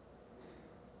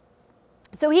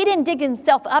 So He didn't dig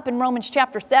Himself up in Romans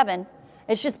chapter 7.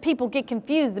 It's just people get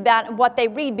confused about what they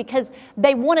read because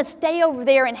they want to stay over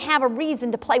there and have a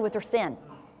reason to play with their sin.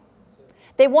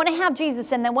 They want to have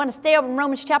Jesus and they want to stay over in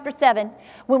Romans chapter 7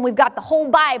 when we've got the whole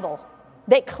Bible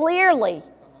that clearly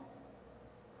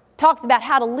talks about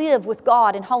how to live with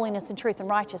God in holiness and truth and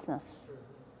righteousness.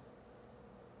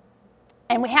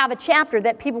 And we have a chapter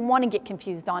that people want to get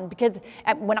confused on, because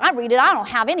when I read it, I don't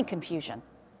have any confusion.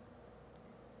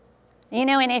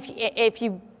 And if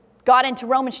you got into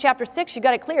Romans chapter 6, you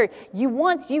got it clear.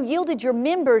 You yielded your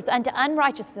members unto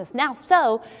unrighteousness. Now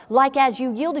so, like as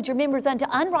you yielded your members unto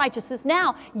unrighteousness,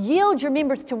 now yield your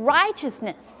members to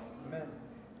righteousness. Amen.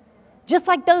 Just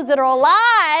like those that are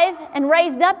alive and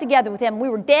raised up together with Him. We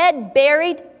were dead,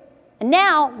 buried, and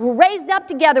now we're raised up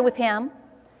together with Him.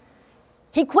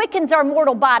 He quickens our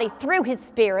mortal body through His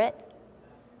Spirit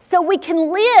so we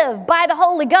can live by the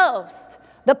Holy Ghost.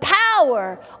 The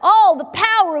power, all the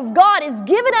power of God is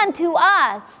given unto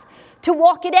us to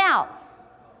walk it out.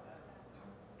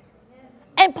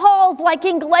 And Paul's like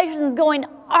in Galatians going,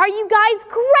 are you guys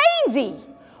crazy?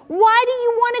 Why do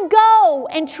you want to go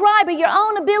and try by your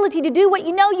own ability to do what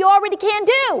you know you already can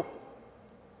do?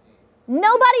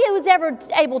 Nobody was ever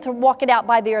able to walk it out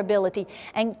by their ability.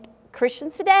 And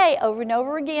Christians today, over and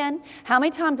over again, how many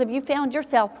times have you found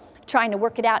yourself trying to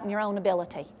work it out in your own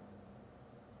ability?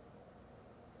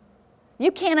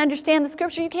 You can't understand the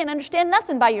Scripture. You can't understand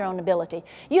nothing by your own ability.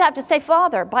 You have to say,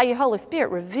 Father, by your Holy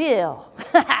Spirit, reveal.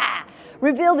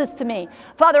 Reveal this to me.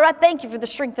 Father, I thank you for the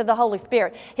strength of the Holy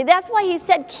Spirit. That's why He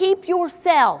said, keep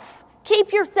yourself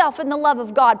in the love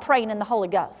of God, praying in the Holy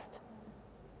Ghost.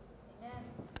 Amen.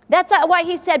 That's why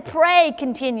He said, pray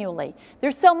continually.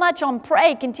 There's so much on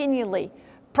pray continually.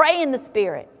 Pray in the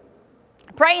Spirit.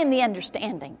 Pray in the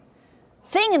understanding.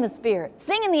 Sing in the Spirit,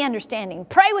 sing in the understanding,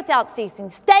 pray without ceasing,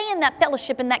 stay in that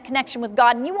fellowship and that connection with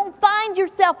God, and you won't find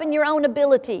yourself in your own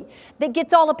ability that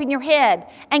gets all up in your head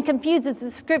and confuses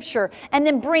the Scripture and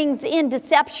then brings in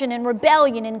deception and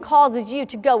rebellion and causes you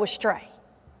to go astray.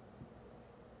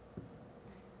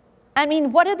 I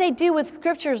mean, what do they do with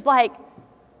Scriptures like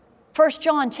 1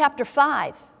 John chapter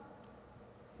 5?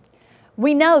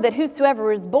 We know that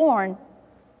whosoever is born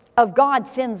of God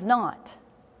sins not.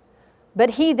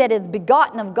 But he that is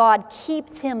begotten of God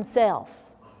keeps himself.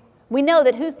 We know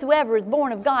that whosoever is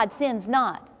born of God sins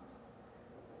not.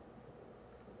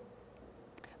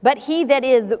 But he that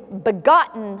is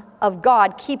begotten of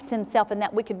God keeps himself, and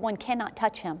that wicked one cannot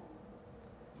touch him.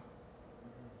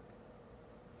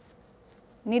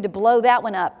 You need to blow that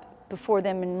one up before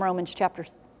them in Romans chapter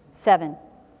 7.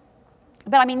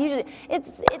 But I mean,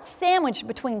 it's sandwiched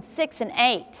between 6 and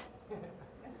 8.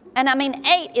 And I mean,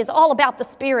 8 is all about the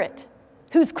Spirit,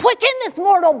 who's quick in this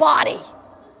mortal body.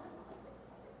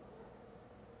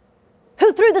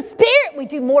 Who through the Spirit we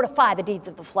do mortify the deeds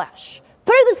of the flesh.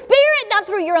 Through the Spirit, not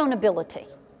through your own ability.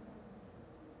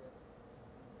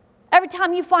 Every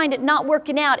time you find it not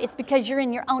working out, it's because you're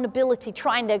in your own ability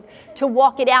trying to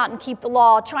walk it out and keep the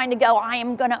law, trying to go, I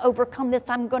am going to overcome this,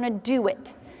 I'm going to do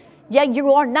it. Yeah,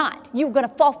 you are not. You're going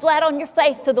to fall flat on your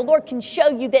face so the Lord can show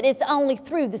you that it's only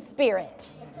through the Spirit.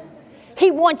 He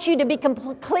wants you to be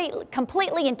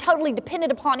completely and totally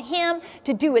dependent upon Him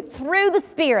to do it through the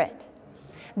Spirit.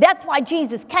 That's why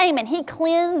Jesus came and He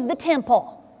cleansed the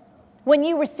temple. When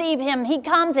you receive Him, He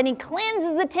comes and He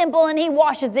cleanses the temple and He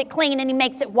washes it clean and He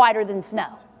makes it whiter than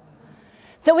snow.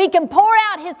 So He can pour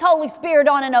out His Holy Spirit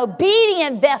on an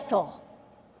obedient vessel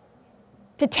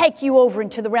to take you over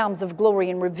into the realms of glory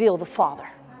and reveal the Father,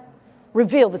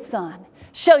 reveal the Son,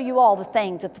 show you all the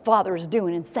things that the Father is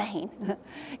doing and saying,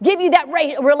 give you that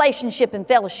relationship and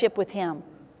fellowship with Him.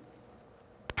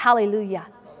 Hallelujah.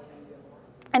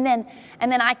 And then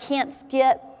I can't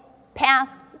skip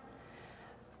past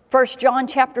 1 John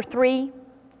chapter 3,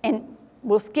 and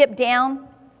we'll skip down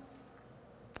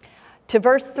to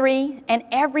verse 3. And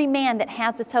every man that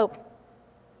has this hope,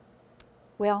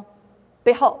 well,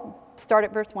 behold, start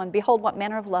at verse 1. Behold, what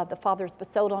manner of love the Father has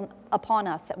bestowed upon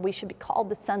us, that we should be called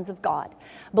the sons of God.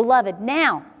 Beloved,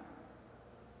 now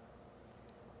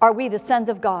are we the sons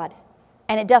of God,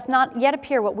 and it doth not yet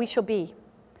appear what we shall be.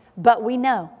 But we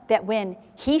know that when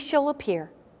He shall appear,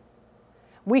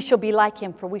 we shall be like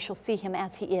Him, for we shall see Him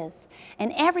as He is.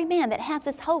 And every man that has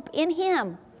this hope in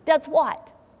Him does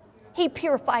what? He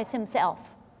purifies himself.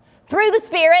 Through the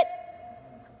Spirit.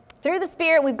 Through the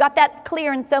Spirit. We've got that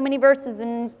clear in so many verses,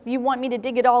 and if you want me to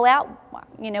dig it all out,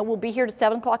 you know, we'll be here to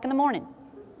 7 o'clock in the morning.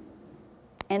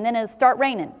 And then it'll start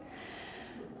raining.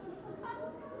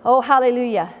 Oh,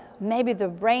 hallelujah. Maybe the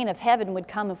rain of heaven would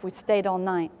come if we stayed all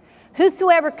night.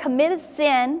 Whosoever committeth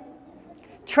sin,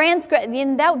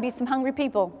 and that would be some hungry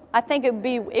people. I think it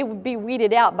would be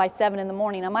weeded out by 7 in the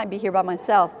morning. I might be here by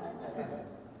myself.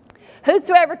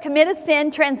 Whosoever committeth sin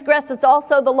transgresseth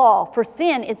also the law, for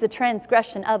sin is the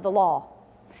transgression of the law.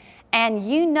 And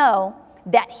you know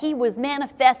that He was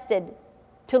manifested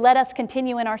to let us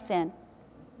continue in our sin.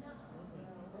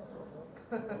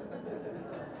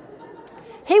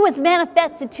 He was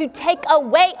manifested to take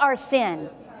away our sin.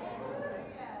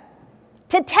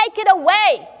 To take it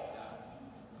away.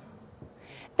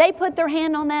 They put their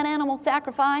hand on that animal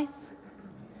sacrifice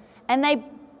and they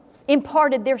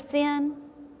imparted their sin.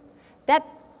 That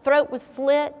throat was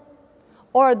slit,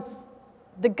 or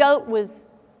the goat was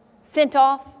sent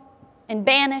off and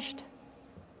banished,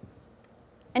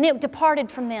 and it departed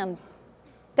from them.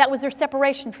 That was their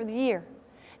separation for the year.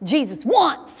 Jesus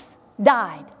once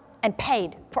died and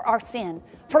paid for our sin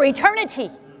for eternity.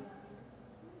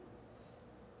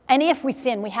 And if we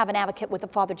sin, we have an advocate with the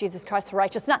Father, Jesus Christ the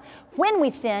righteous. Not when we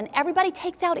sin, everybody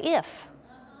takes out if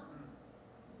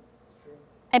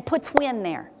and puts when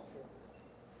there.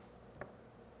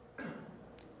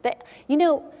 You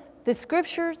know, the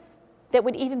scriptures that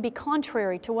would even be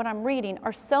contrary to what I'm reading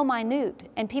are so minute,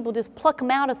 and people just pluck them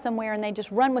out of somewhere and they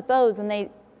just run with those, and they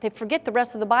forget the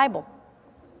rest of the Bible.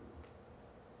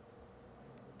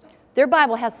 Their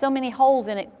Bible has so many holes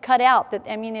in it cut out that,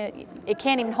 I mean, it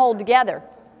can't even hold together.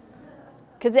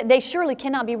 Because they surely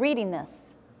cannot be reading this.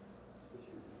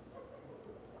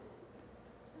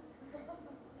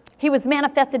 He was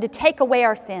manifested to take away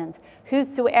our sins.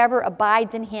 Whosoever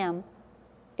abides in Him,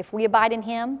 if we abide in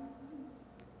Him,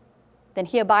 then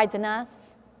He abides in us.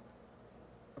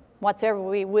 Whatsoever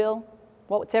we will,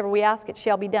 whatsoever we ask, it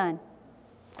shall be done.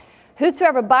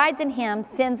 Whosoever abides in Him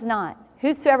sins not.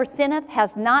 Whosoever sinneth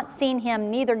has not seen Him,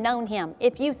 neither known Him.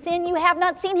 If you sin, you have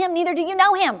not seen Him, neither do you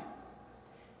know Him.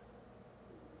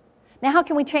 Now, how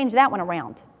can we change that one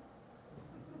around?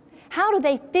 How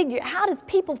does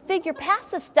people figure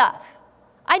past this stuff?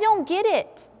 I don't get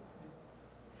it.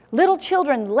 Little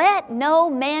children, let no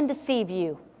man deceive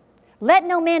you. Let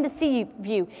no man deceive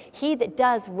you. He that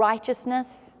does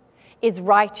righteousness is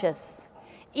righteous,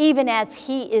 even as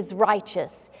He is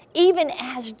righteous, even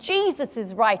as Jesus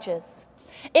is righteous.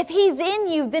 If He's in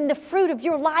you, then the fruit of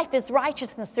your life is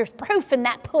righteousness. There's proof in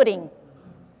that pudding.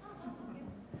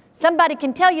 Somebody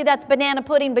can tell you that's banana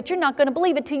pudding, but you're not going to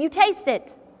believe it till you taste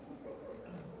it.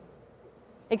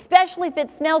 Especially if it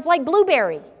smells like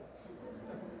blueberry.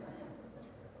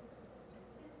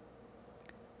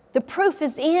 The proof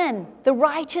is in the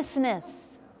righteousness.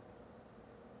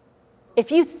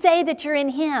 If you say that you're in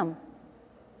Him,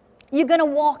 you're going to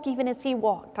walk even as He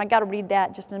walked. I got to read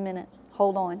that just in a minute.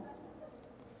 Hold on.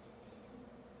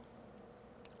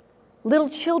 Little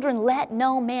children, let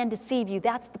no man deceive you.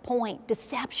 That's the point.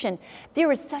 Deception.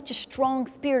 There is such a strong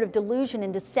spirit of delusion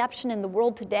and deception in the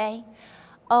world today.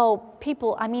 Oh,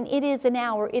 people, I mean, it is an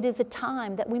hour, it is a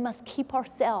time that we must keep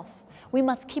ourselves. We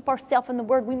must keep ourselves in the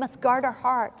Word. We must guard our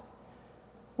heart.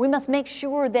 We must make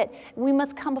sure that we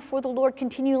must come before the Lord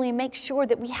continually and make sure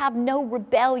that we have no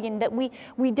rebellion, that we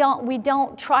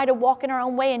don't try to walk in our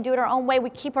own way and do it our own way. We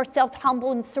keep ourselves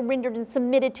humble and surrendered and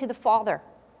submitted to the Father.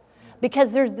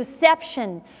 Because there's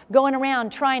deception going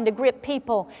around trying to grip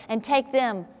people and take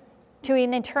them to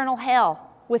an eternal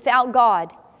hell without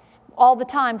God, all the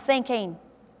time thinking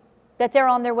that they're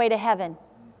on their way to heaven.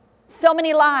 So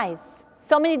many lies,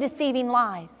 so many deceiving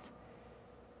lies.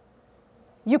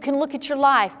 You can look at your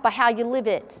life by how you live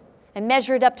it and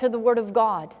measure it up to the Word of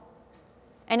God.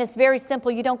 And it's very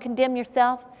simple. You don't condemn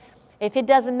yourself. If it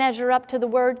doesn't measure up to the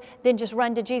Word, then just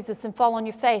run to Jesus and fall on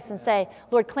your face and say,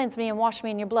 Lord, cleanse me and wash me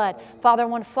in your blood. Father, I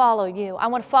want to follow you. I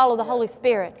want to follow the Holy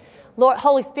Spirit. Lord,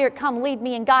 Holy Spirit, come lead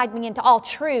me and guide me into all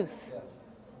truth.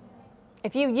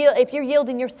 If you're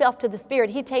yielding yourself to the Spirit,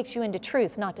 He takes you into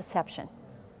truth, not deception.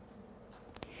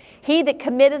 He that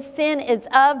committeth sin is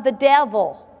of the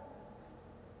devil.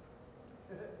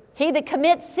 He that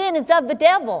commits sin is of the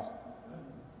devil.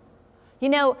 You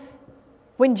know,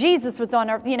 when Jesus was on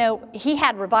earth, you know, He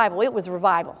had revival. It was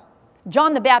revival.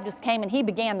 John the Baptist came and he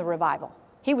began the revival.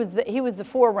 He was the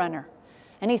forerunner.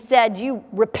 And he said, you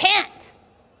repent.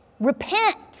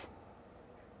 Repent.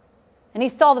 And he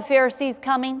saw the Pharisees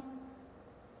coming.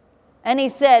 And he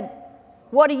said,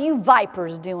 what are you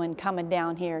vipers doing coming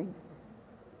down here?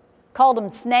 Called them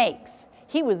snakes.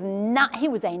 He was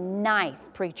a nice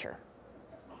preacher.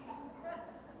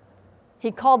 He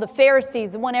called the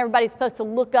Pharisees, the one everybody's supposed to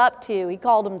look up to, he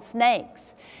called them snakes.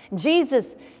 Jesus,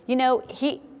 you know,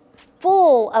 He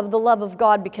full of the love of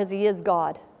God because He is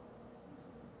God.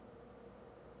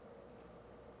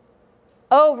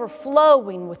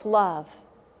 Overflowing with love.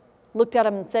 Looked at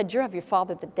him and said, you're of your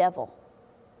father the devil.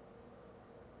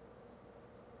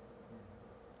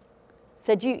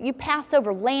 Said, you pass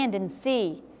over land and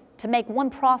sea to make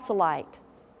one proselyte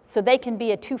so they can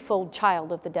be a twofold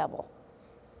child of the devil.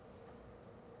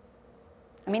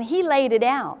 I mean, He laid it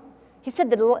out. He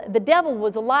said that the devil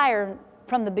was a liar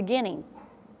from the beginning.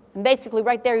 And basically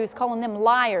right there He was calling them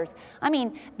liars. I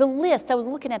mean, I was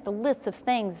looking at the list of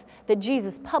things that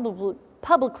Jesus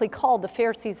publicly called the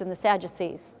Pharisees and the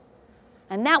Sadducees.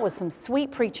 And that was some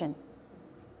sweet preaching.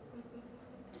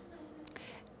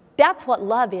 That's what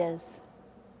love is.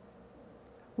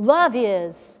 Love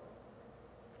is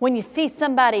when you see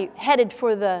somebody headed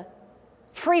for the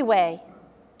freeway,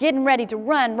 getting ready to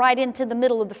run right into the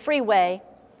middle of the freeway,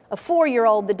 a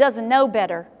 4-year-old that doesn't know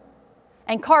better,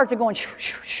 and cars are going shoo,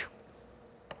 shoo, shoo.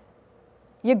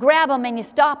 You grab them and you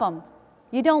stop them.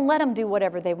 You don't let them do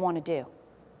whatever they want to do.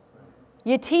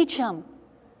 You teach them.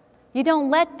 You don't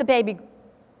let the baby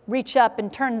reach up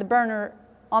and turn the burner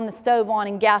on the stove on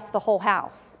and gas the whole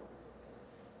house.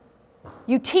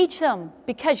 You teach them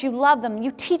because you love them.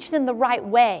 You teach them the right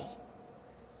way.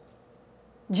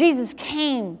 Jesus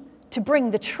came to bring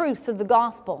the truth of the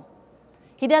gospel.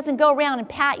 He doesn't go around and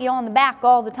pat you on the back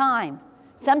all the time.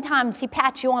 Sometimes He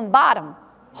pats you on the bottom,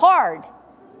 hard,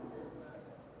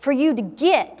 for you to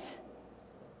get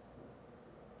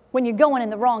when you're going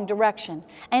in the wrong direction.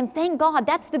 And thank God,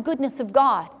 that's the goodness of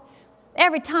God.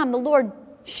 Every time the Lord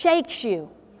shakes you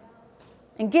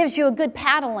and gives you a good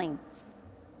paddling,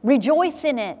 rejoice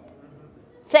in it.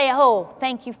 Say, oh,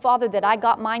 thank you, Father, that I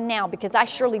got mine now, because I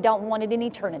surely don't want it in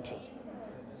eternity.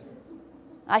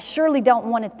 I surely don't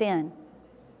want it then.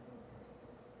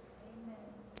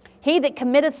 He that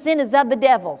committeth sin is of the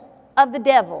devil, of the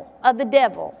devil, of the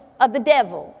devil, of the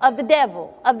devil, of the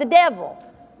devil, of the devil.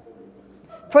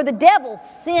 For the devil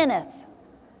sinneth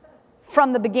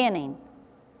from the beginning.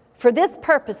 For this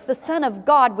purpose the Son of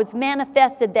God was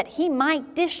manifested, that He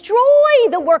might destroy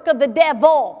the work of the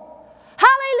devil.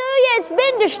 Hallelujah, it's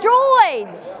been destroyed.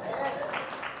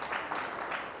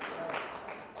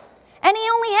 And He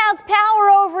only has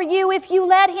power over you if you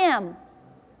let Him.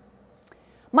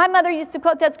 My mother used to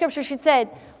quote that scripture. She said,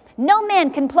 no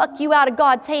man can pluck you out of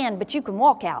God's hand, but you can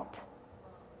walk out.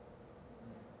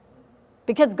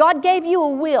 Because God gave you a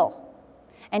will,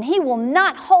 and He will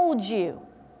not hold you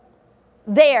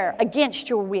there against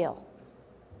your will.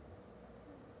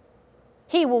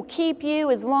 He will keep you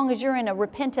as long as you're in a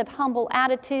repentant, humble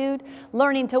attitude,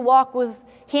 learning to walk with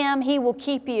Him. He will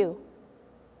keep you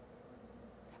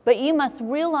But you must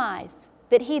realize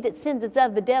that he that sins is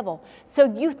of the devil. So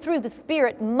you, through the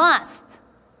Spirit, must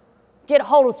get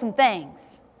hold of some things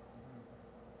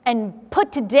and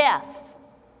put to death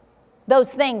those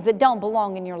things that don't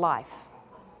belong in your life.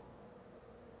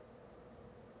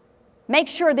 Make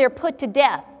sure they're put to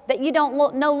death, that you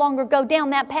don't no longer go down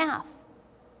that path.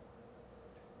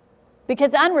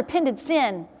 Because unrepented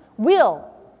sin will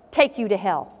take you to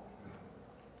hell.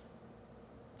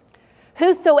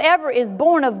 Whosoever is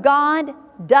born of God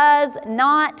does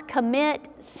not commit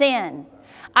sin.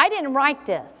 I didn't write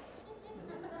this.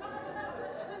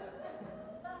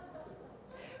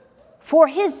 For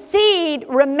his seed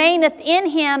remaineth in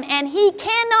him, and he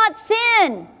cannot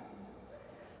sin,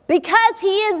 because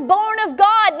he is born of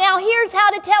God. Now here's how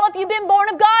to tell if you've been born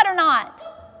of God or not.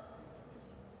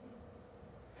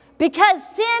 Because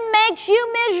sin makes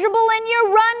you miserable and you're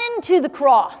running to the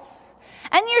cross.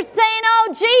 And you're saying,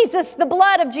 oh, Jesus, the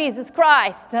blood of Jesus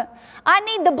Christ. I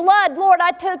need the blood. Lord,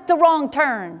 I took the wrong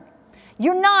turn.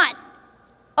 You're not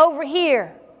over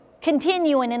here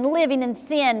continuing and living in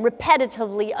sin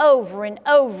repetitively over and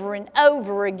over and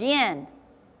over again.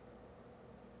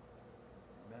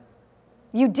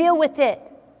 You deal with it.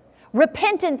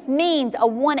 Repentance means a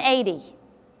 180,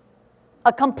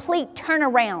 a complete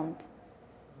turnaround.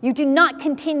 You do not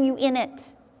continue in it.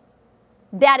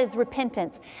 That is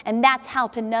repentance. And that's how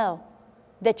to know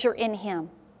that you're in him.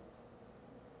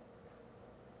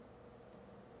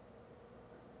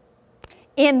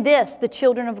 In this, the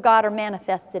children of God are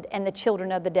manifested and the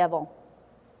children of the devil.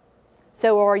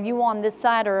 So are you on this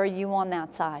side or are you on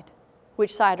that side?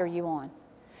 Which side are you on?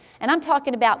 And I'm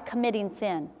talking about committing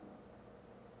sin.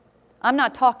 I'm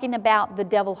not talking about the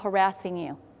devil harassing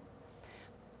you.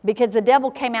 Because the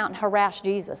devil came out and harassed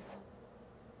Jesus.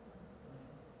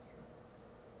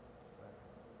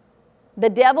 The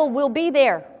devil will be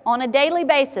there on a daily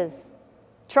basis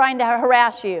trying to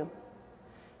harass you.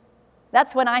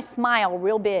 That's when I smile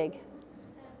real big.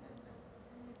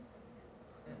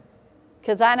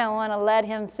 Because I don't want to let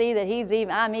him see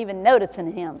that I'm even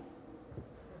noticing him.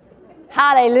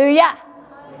 Hallelujah.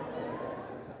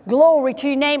 Glory to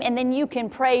your name. And then you can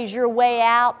praise your way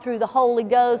out through the Holy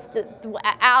Ghost,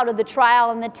 out of the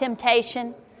trial and the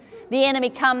temptation. The enemy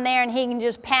come there and he can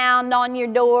just pound on your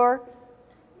door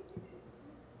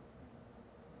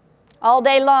all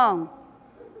day long.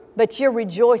 But you're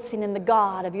rejoicing in the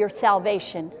God of your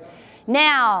salvation.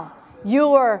 Now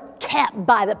you're kept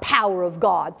by the power of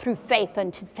God through faith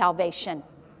unto salvation.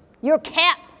 You're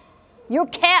kept. You're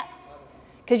kept.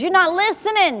 Because you're not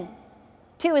listening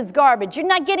to his garbage. You're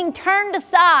not getting turned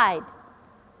aside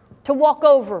to walk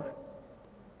over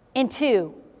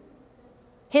into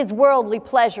his worldly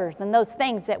pleasures and those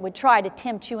things that would try to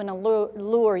tempt you and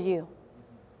allure you.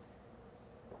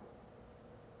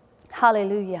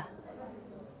 Hallelujah.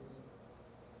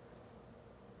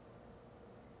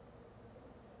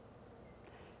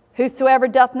 Whosoever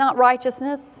doth not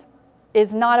righteousness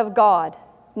is not of God,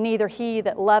 neither he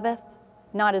that loveth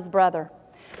not his brother.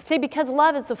 See, because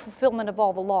love is the fulfillment of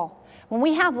all the law. When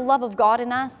we have the love of God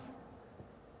in us,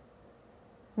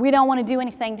 we don't want to do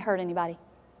anything to hurt anybody.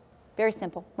 Very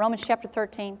simple. Romans chapter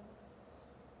 13.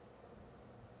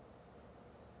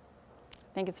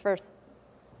 I think it's verse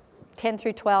 10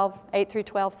 through 12, 8 through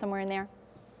 12, somewhere in there.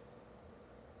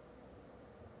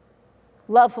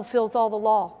 Love fulfills all the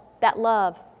law. That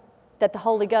love that the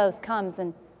Holy Ghost comes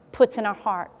and puts in our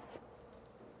hearts.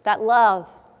 That love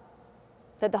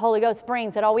that the Holy Ghost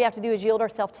brings, that all we have to do is yield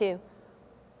ourselves to.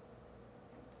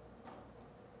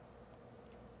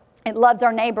 It loves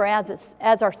our neighbor as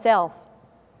ourselves.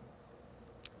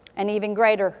 And even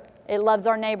greater, it loves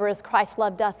our neighbor as Christ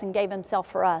loved us and gave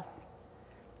himself for us.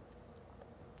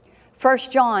 1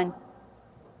 John.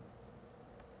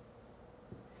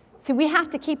 See, we have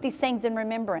to keep these things in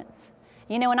remembrance.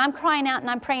 You know, and I'm crying out and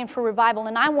I'm praying for revival,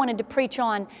 and I wanted to preach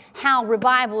on how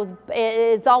revival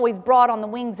is always brought on the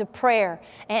wings of prayer.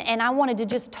 And I wanted to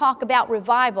just talk about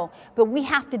revival. But we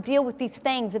have to deal with these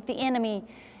things that the enemy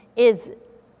is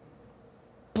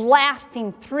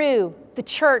blasting through the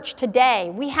church today.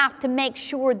 We have to make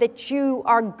sure that you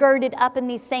are girded up in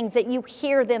these things, that you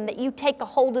hear them, that you take a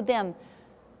hold of them,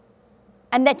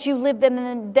 and that you live them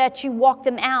and that you walk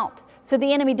them out. So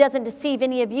the enemy doesn't deceive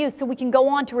any of you, so we can go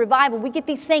on to revival. We get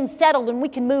these things settled and we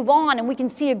can move on and we can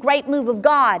see a great move of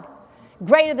God.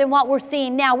 Greater than what we're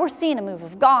seeing now. We're seeing a move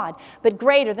of God, but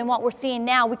greater than what we're seeing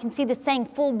now. We can see this thing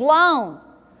full blown.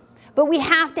 But we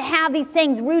have to have these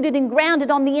things rooted and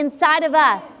grounded on the inside of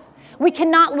us. We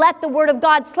cannot let the Word of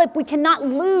God slip. We cannot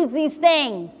lose these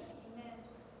things.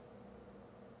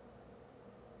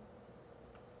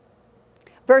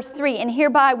 Verse 3, and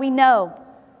hereby we know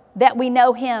that we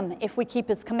know him if we keep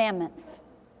his commandments.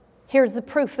 Here's the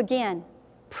proof again.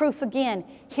 Proof again.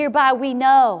 Hereby we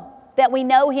know that we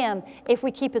know him if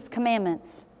we keep his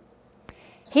commandments.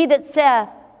 He that saith,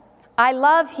 I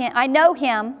love him, I know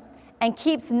him, and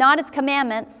keeps not his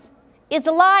commandments, is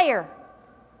a liar.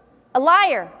 A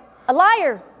liar. A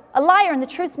liar. A liar, and the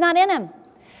truth's not in him.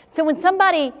 So when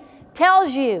somebody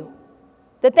tells you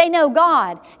that they know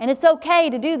God, and it's okay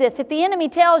to do this, if the enemy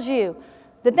tells you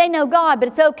that they know God, but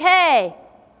it's okay,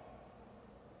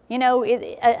 you know,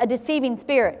 a deceiving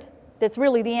spirit that's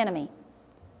really the enemy,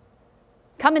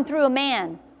 coming through a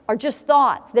man, or just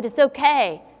thoughts that it's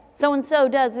okay, so-and-so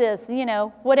does this, you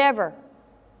know, whatever.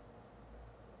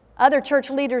 Other church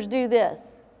leaders do this,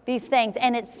 these things,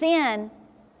 and it's sin.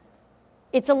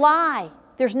 It's a lie.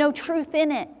 There's no truth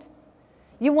in it.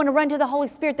 You want to run to the Holy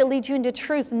Spirit that leads you into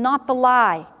truth, not the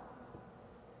lie.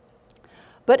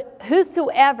 But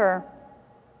whosoever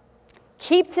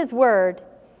keeps his word,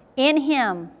 in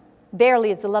him verily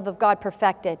is the love of God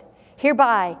perfected.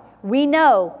 Hereby we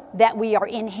know that we are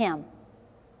in him.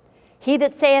 He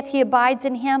that saith he abides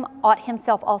in him ought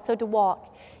himself also to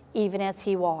walk, even as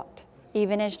he walked,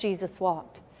 even as Jesus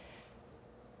walked.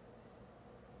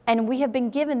 And we have been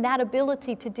given that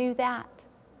ability to do that.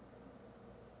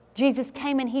 Jesus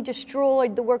came and he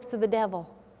destroyed the works of the devil.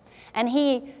 And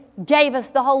he gave us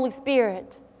the Holy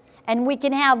Spirit. And we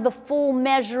can have the full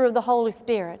measure of the Holy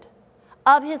Spirit.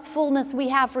 Of his fullness we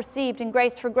have received in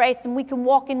grace for grace, and we can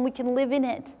walk and we can live in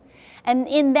it. And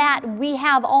in that we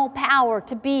have all power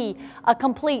to be a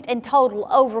complete and total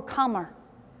overcomer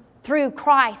through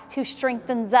Christ who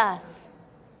strengthens us,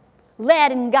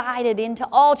 led and guided into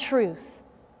all truth.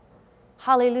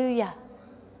 Hallelujah.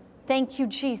 Thank you,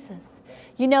 Jesus.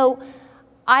 You know,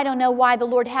 I don't know why the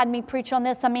Lord had me preach on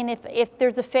this. I mean, if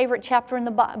there's a favorite chapter in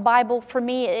the Bible for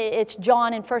me, it's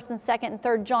John in 1st and 2nd and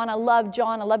 3rd John. I love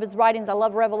John. I love his writings. I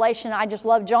love Revelation. I just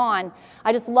love John.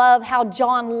 I just love how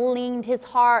John leaned his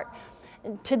heart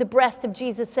to the breast of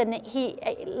Jesus, and he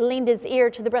leaned his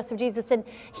ear to the breast of Jesus, and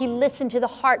he listened to the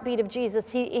heartbeat of Jesus.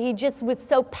 He just was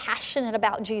so passionate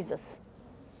about Jesus.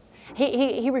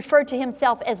 He referred to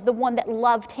himself as the one that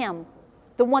loved him,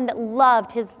 the one that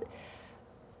loved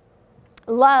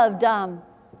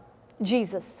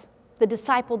Jesus, the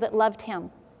disciple that loved him.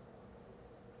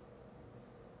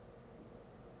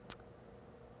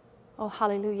 Oh,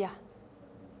 hallelujah.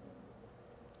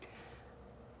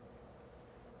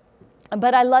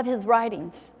 But I love his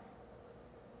writings.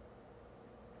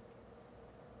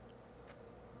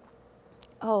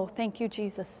 Oh, thank you,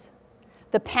 Jesus.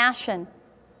 The passion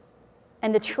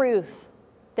and the truth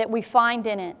that we find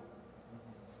in it.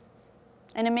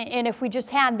 And, I mean, and if we just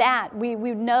had that, we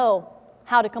would know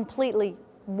how to completely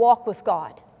walk with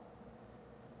God.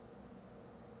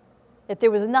 If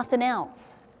there was nothing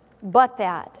else but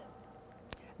that.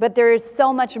 But there is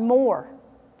so much more.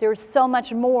 There is so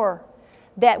much more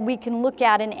that we can look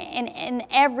at in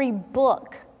every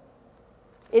book.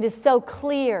 It is so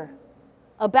clear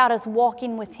about us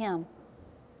walking with him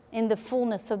in the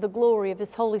fullness of the glory of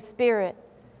his Holy Spirit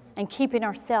and keeping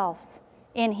ourselves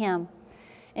in him.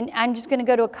 And I'm just going to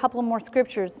go to a couple more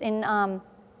scriptures. In 2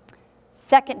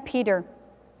 Peter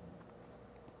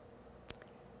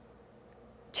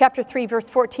chapter 3, verse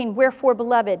 14, wherefore,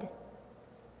 beloved,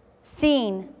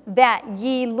 seeing that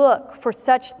ye look for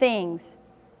such things,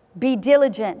 be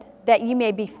diligent that ye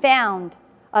may be found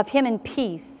of him in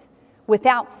peace,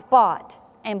 without spot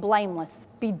and blameless.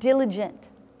 Be diligent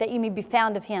that you may be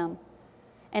found of him.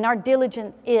 And our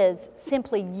diligence is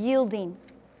simply yielding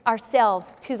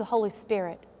ourselves to the Holy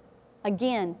Spirit.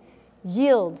 Again,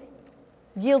 yielding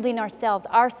ourselves,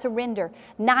 our surrender,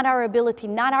 not our ability,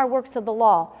 not our works of the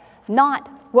law, not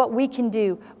what we can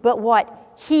do, but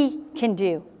what he can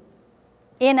do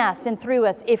in us and through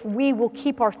us if we will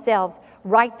keep ourselves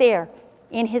right there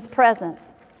in his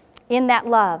presence, in that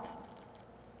love.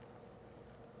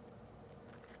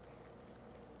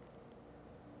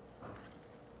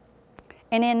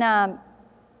 And in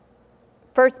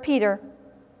 1 Peter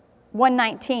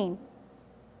 1:19,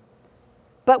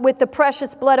 but with the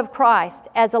precious blood of Christ,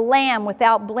 as a lamb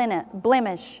without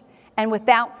blemish and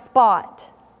without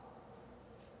spot,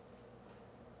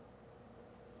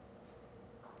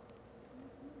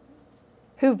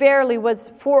 who verily was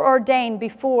foreordained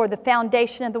before the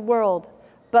foundation of the world,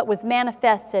 but was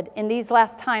manifested in these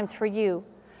last times for you,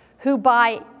 who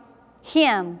by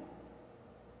him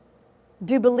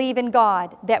do believe in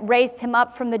God, that raised him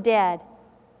up from the dead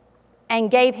and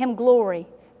gave him glory,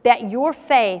 that your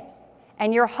faith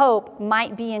and your hope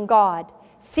might be in God,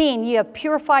 seeing ye have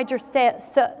purified your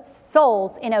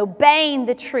souls in obeying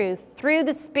the truth through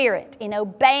the Spirit,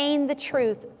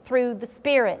 through the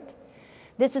Spirit.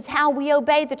 This is how we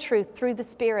obey the truth, through the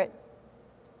Spirit.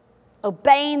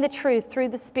 Obeying the truth through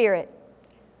the Spirit.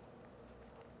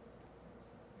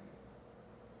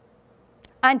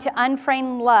 Unto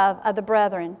unfeigned love of the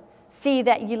brethren, see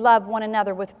that ye love one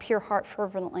another with a pure heart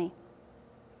fervently.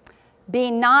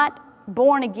 Being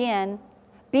born again,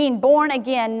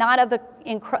 not of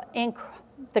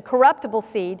the corruptible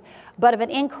seed, but of an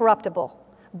incorruptible,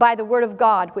 by the word of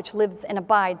God, which lives and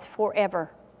abides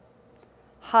forever.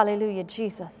 Hallelujah,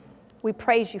 Jesus. We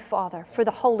praise you, Father, for the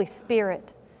Holy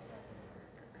Spirit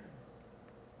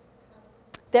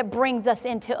that brings us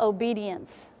into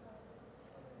obedience,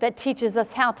 that teaches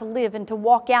us how to live and to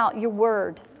walk out your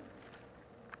word.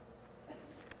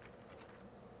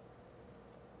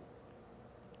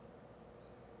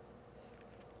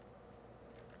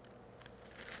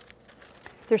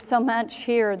 There's so much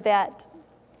here that,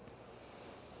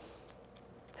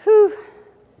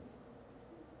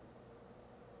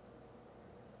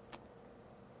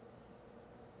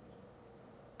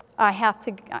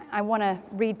 I want to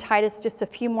read Titus, just a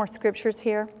few more scriptures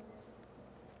here.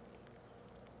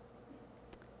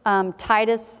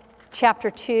 Titus chapter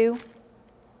 2,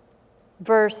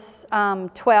 verse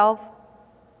 12.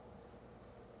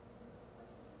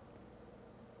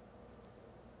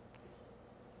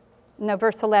 No,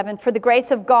 verse 11. For the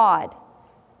grace of God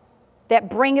that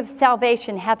bringeth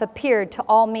salvation hath appeared to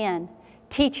all men,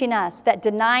 teaching us that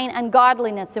denying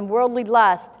ungodliness and worldly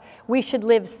lust, we should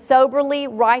live soberly,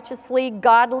 righteously,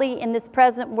 godly in this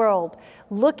present world,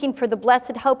 looking for the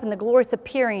blessed hope and the glorious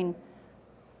appearing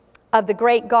of the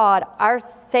great God, our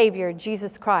Savior,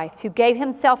 Jesus Christ, who gave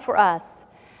himself for us,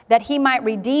 that he might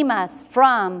redeem us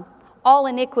from all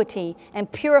iniquity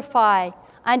and purify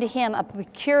unto him a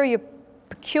peculiar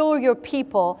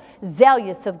people,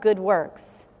 zealous of good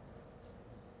works.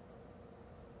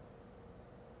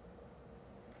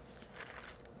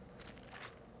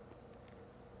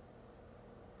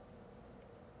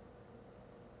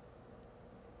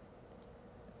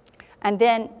 And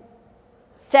then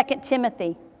 2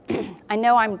 Timothy. I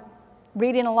know I'm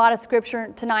reading a lot of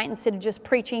scripture tonight instead of just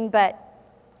preaching, but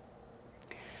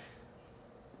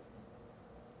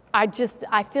I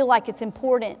feel like it's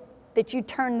important that you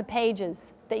turn the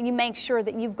pages, that you make sure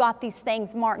that you've got these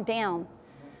things marked down,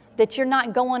 that you're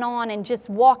not going on and just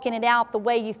walking it out the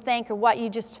way you think or what you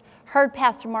just heard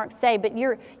Pastor Mark say, but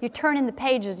you're turning the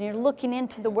pages and you're looking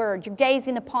into the Word. You're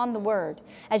gazing upon the Word.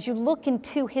 As you look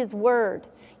into His Word,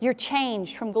 you're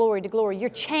changed from glory to glory. You're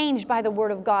changed by the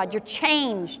Word of God. You're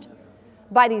changed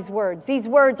by these words. These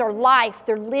words are life.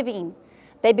 They're living.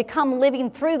 They become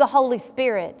living through the Holy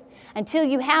Spirit. Until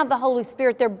you have the Holy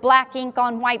Spirit, they're black ink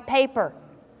on white paper.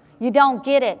 You don't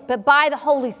get it. But by the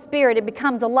Holy Spirit, it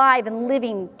becomes alive and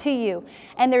living to you.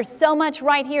 And there's so much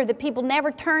right here that people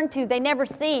never turn to. They never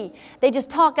see. They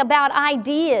just talk about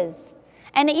ideas.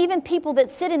 And even people that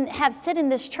have sit in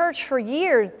this church for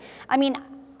years, I mean,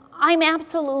 I'm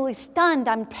absolutely stunned.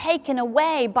 I'm taken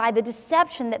away by the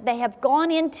deception that they have gone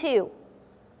into.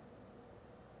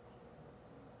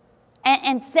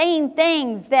 And saying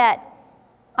things that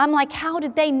I'm like, how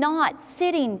did they not,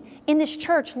 sitting in this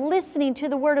church, listening to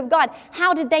the Word of God,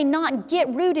 how did they not get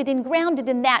rooted and grounded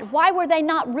in that? Why were they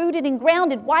not rooted and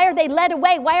grounded? Why are they led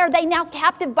away? Why are they now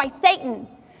captive by Satan?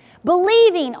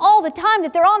 Believing all the time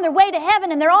that they're on their way to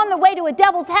heaven and they're on their way to a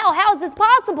devil's hell. How is this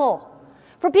possible?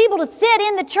 For people to sit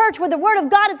in the church where the Word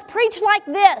of God is preached like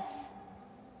this.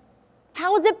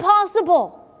 How is it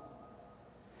possible?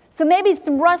 So maybe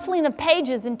some rustling of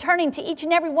pages and turning to each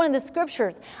and every one of the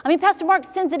scriptures. I mean, Pastor Mark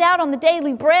sends it out on the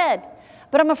daily bread,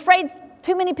 but I'm afraid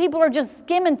too many people are just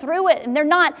skimming through it and they're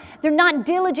not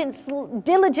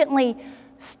diligently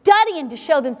studying to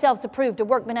show themselves approved, a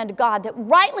workman unto God that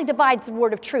rightly divides the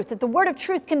word of truth. That the word of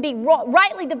truth can be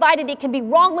rightly divided, it can be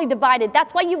wrongly divided.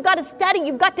 That's why you've got to study.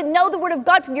 You've got to know the word of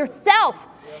God for yourself.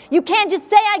 You can't just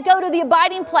say, I go to the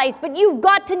abiding place, but you've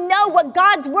got to know what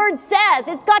God's word says.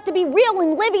 It's got to be real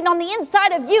and living on the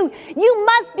inside of you. You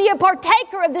must be a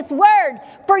partaker of this word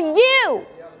for you.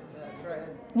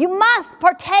 You must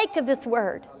partake of this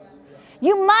word.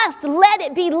 You must let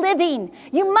it be living.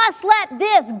 You must let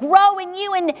this grow in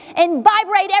you and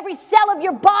vibrate every cell of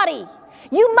your body.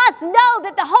 You must know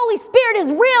that the Holy Spirit is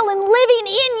real and living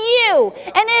in you.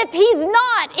 And if He's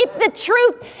not, if the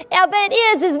truth of it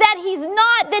is that He's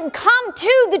not, then come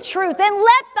to the truth and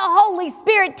let the Holy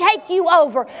Spirit take you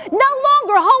over. No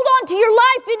longer hold on to your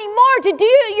life anymore to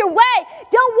do it your way.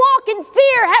 Don't walk in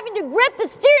fear, having to grip the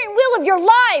steering wheel of your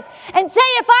life and say,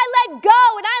 if I let go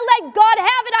and I let God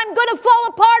have it, I'm going to fall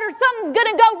apart or something's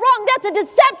going to go wrong. That's a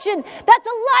deception. That's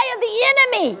a lie of the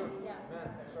enemy.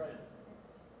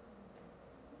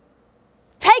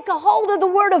 Take a hold of the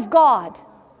Word of God.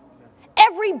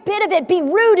 Every bit of it be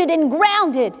rooted and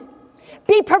grounded.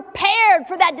 Be prepared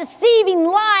for that deceiving,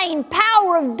 lying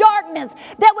power of darkness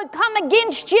that would come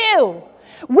against you.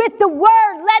 With the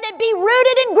Word, let it be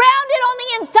rooted and grounded on the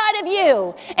inside of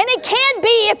you. And it can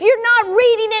be if you're not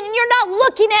reading it and you're not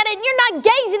looking at it and you're not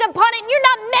gazing upon it and you're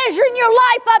not measuring your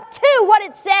life up to what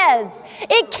it says.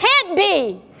 It can't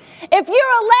be. If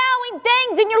you're allowing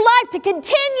things in your life to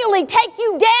continually take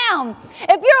you down,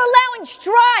 if you're allowing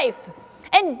strife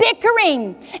and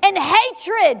bickering and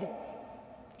hatred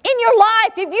in your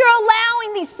life, if you're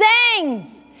allowing these things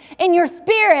in your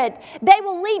spirit, they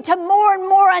will lead to more and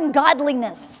more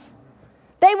ungodliness.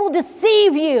 They will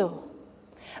deceive you.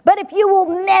 But if you will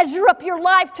measure up your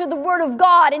life to the Word of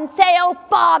God and say, oh,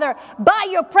 Father, by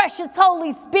your precious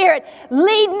Holy Spirit,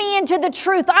 lead me into the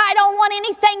truth. I don't want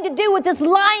anything to do with this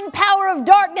lying power of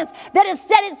darkness that has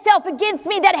set itself against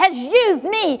me, that has used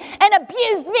me and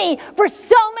abused me for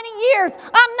so many years.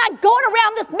 I'm not going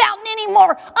around this mountain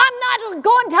anymore. I'm not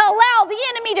going to allow the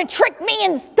enemy to trick me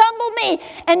and stumble me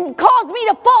and cause me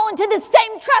to fall into the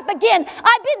same trap again.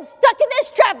 I've been stuck in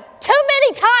this trap too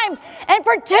many times, and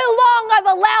for too long I've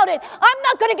allowed it. I'm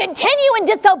not going to continue in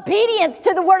disobedience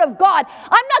to the Word of God.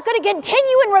 I'm not going to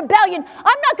continue in rebellion.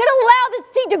 I'm not going to allow this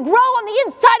seed to grow on the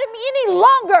inside of me any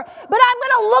longer, but I'm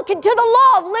going to look into the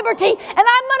law of liberty, and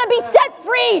I'm going to be set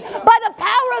free by the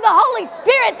power of the Holy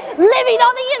Spirit living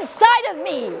on the inside of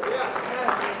me.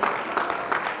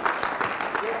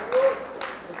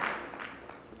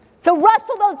 So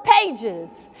rustle those pages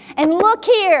and look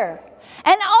here.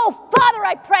 And oh, Father,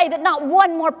 I pray that not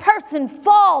one more person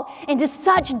fall into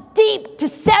such deep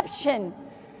deception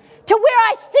to where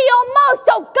I see almost,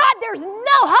 oh God, there's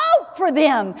no hope for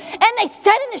them. And they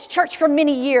said in this church for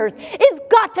many years, it's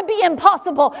got to be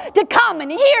impossible to come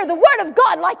and hear the Word of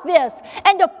God like this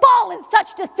and to fall in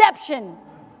such deception.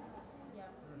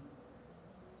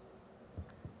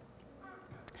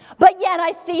 But yet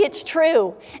I see it's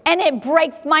true, and it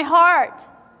breaks my heart.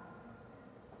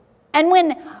 And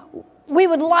when we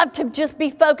would love to just be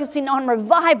focusing on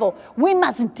revival, we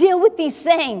must deal with these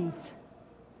things.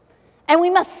 And we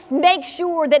must make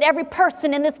sure that every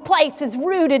person in this place is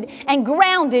rooted and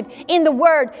grounded in the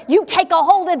Word. You take a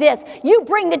hold of this. You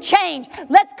bring the change.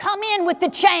 Let's come in with the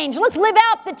change. Let's live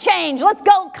out the change. Let's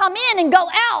come in and go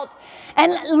out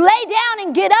and lay down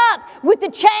and get up with the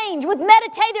change, with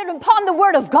meditating upon the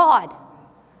Word of God,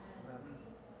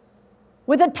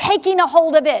 with a taking a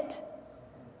hold of it.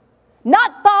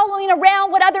 Not following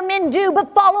around what other men do,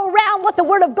 but follow around what the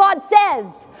Word of God says.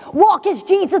 Walk as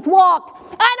Jesus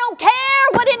walked. I don't care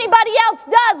what anybody else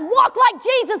does. Walk like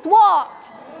Jesus walked.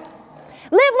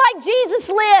 Live like Jesus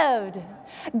lived.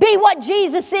 Be what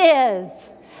Jesus is.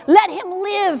 Let Him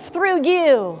live through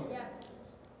you.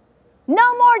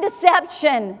 No more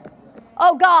deception.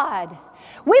 Oh God.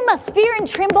 We must fear and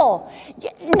tremble.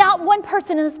 Not one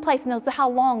person in this place knows how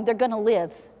long they're going to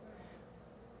live.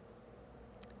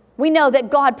 We know that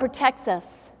God protects us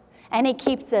and He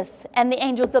keeps us, and the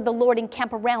angels of the Lord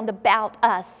encamp around about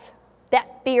us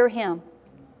that fear Him.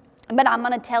 But I'm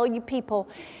going to tell you people,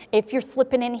 if you're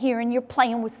slipping in here and you're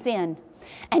playing with sin,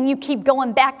 and you keep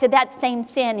going back to that same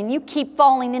sin, and you keep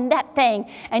falling in that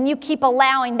thing, and you keep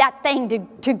allowing that thing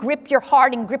to grip your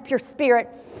heart and grip your spirit,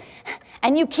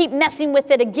 and you keep messing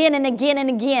with it again and again and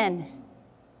again,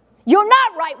 you're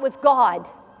not right with God.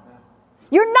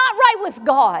 You're not right with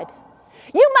God.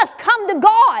 You must come to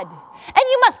God, and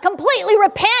you must completely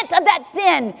repent of that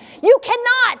sin. You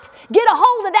cannot get a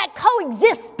hold of that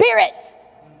coexist spirit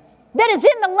that is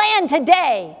in the land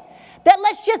today, that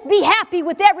let's just be happy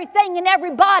with everything and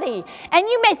everybody. And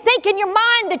you may think in your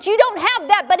mind that you don't have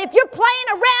that, but if you're playing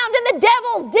around in the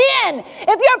devil's den,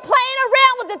 if you're playing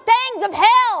around with the things of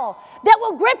hell that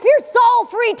will grip your soul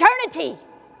for eternity,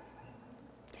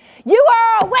 you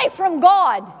are away from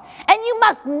God, and you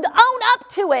must own up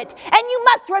to it, and you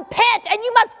must repent, and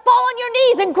you must fall on your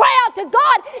knees and cry out to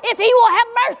God if He will have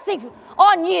mercy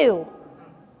on you.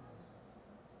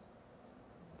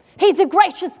 He's a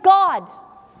gracious God.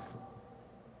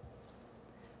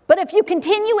 But if you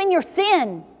continue in your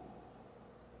sin,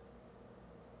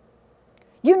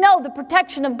 you know the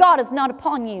protection of God is not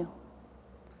upon you.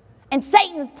 And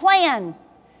Satan's plan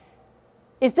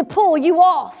is to pull you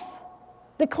off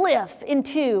the cliff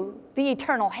into the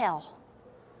eternal hell.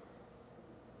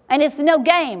 And it's no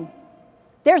game.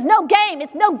 There's no game.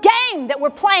 It's no game that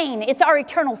we're playing. It's our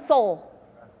eternal soul.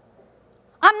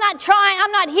 I'm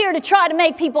not here to try to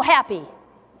make people happy.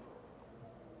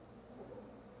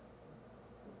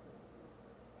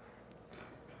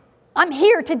 I'm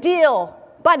here to deal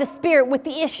by the Spirit with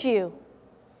the issue.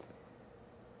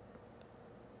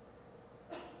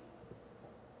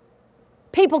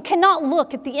 People cannot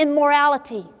look at the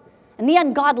immorality and the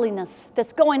ungodliness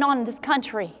that's going on in this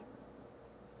country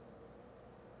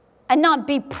and not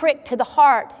be pricked to the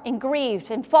heart and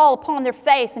grieved and fall upon their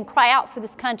face and cry out for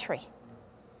this country.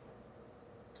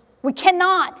 We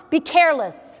cannot be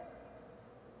careless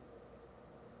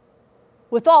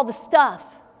with all the stuff,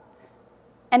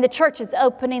 and the church is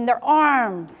opening their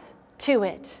arms to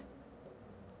it.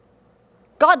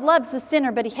 God loves the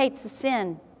sinner, but he hates the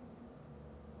sin.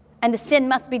 And the sin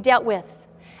must be dealt with.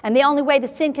 And the only way the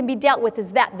sin can be dealt with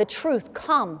is that the truth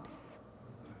comes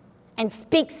and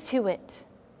speaks to it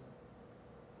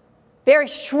very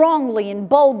strongly and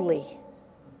boldly.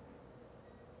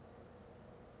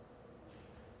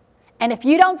 And if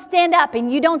you don't stand up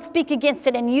and you don't speak against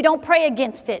it and you don't pray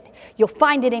against it, you'll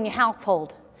find it in your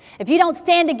household. If you don't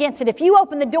stand against it, if you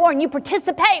open the door and you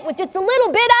participate with just a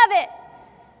little bit of it,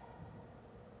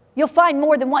 you'll find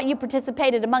more than what you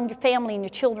participated among your family and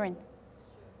your children.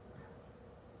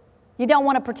 You don't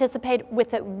want to participate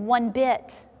with it one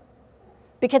bit,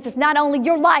 because it's not only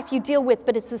your life you deal with,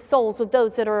 but it's the souls of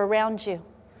those that are around you.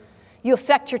 You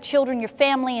affect your children, your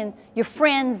family, and your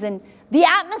friends, and the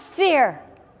atmosphere.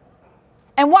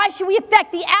 And why should we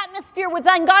affect the atmosphere with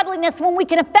ungodliness when we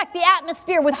can affect the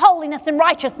atmosphere with holiness and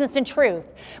righteousness and truth?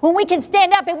 When we can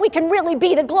stand up and we can really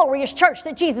be the glorious church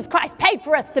that Jesus Christ paid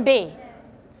for us to be.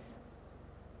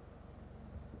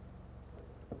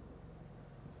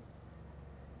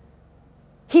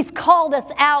 He's called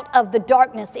us out of the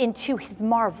darkness into his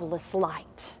marvelous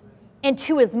light,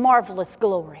 into his marvelous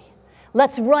glory.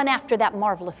 Let's run after that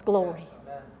marvelous glory.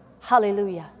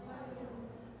 Hallelujah.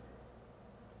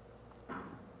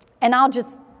 And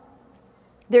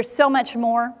there's so much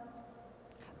more,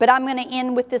 but I'm going to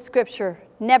end with this scripture.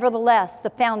 Nevertheless, the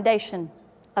foundation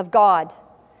of God.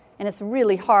 And it's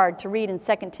really hard to read in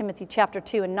 2 Timothy chapter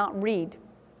 2 and not read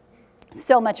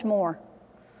so much more.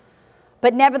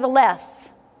 But nevertheless,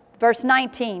 verse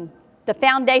 19, the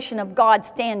foundation of God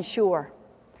stands sure,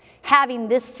 having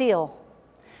this seal: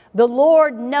 the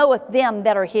Lord knoweth them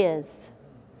that are his.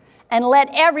 And let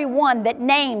everyone that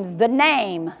names the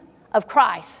name of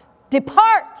Christ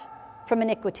depart from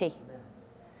iniquity.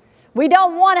 We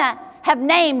don't want to have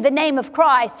named the name of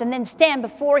Christ and then stand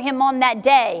before him on that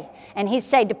day and he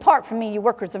say, depart from me, you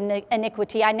workers of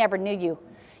iniquity, I never knew you.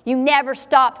 You never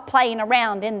stopped playing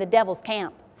around in the devil's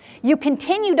camp. You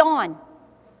continued on,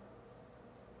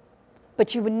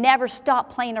 but you would never stop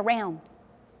playing around.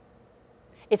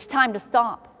 It's time to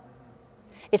stop.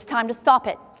 It's time to stop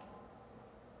it.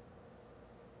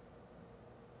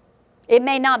 It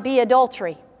may not be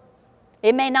adultery.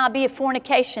 It may not be a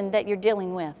fornication that you're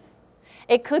dealing with.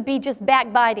 It could be just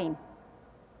backbiting.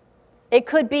 It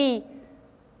could be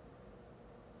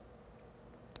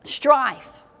strife,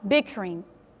 bickering.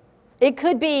 It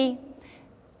could be,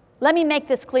 let me make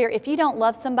this clear, if you don't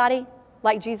love somebody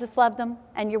like Jesus loved them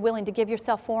and you're willing to give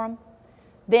yourself for them,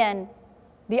 then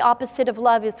the opposite of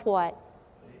love is what?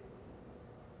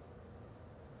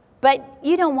 But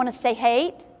you don't want to say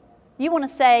hate. You want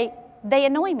to say, they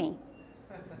annoy me.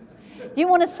 You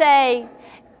want to say,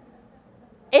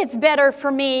 it's better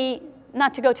for me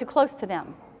not to go too close to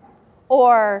them.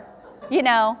 Or, you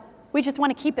know, we just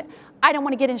want to keep it. I don't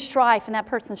want to get in strife and that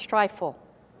person's strifeful.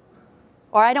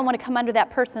 Or I don't want to come under that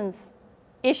person's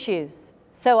issues.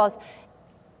 So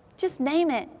just name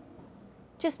it.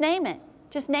 Just name it.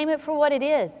 Just name it for what it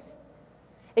is.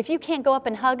 If you can't go up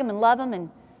and hug them and love them and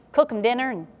cook them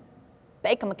dinner and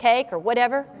bake them a cake or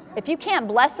whatever, if you can't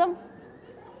bless them,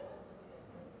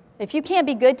 if you can't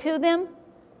be good to them,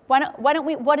 why don't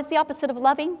we, what is the opposite of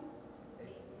loving?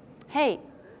 Hate.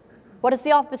 What is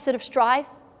the opposite of strife?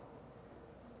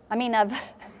 I mean, of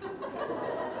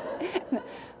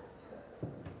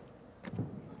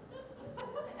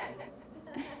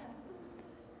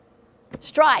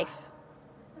strife.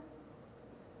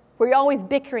 Where you're always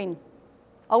bickering,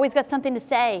 always got something to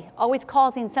say, always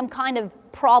causing some kind of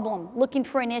problem, looking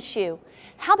for an issue.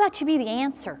 How about you be the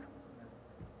answer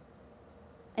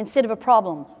instead of a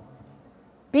problem?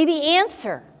 Be the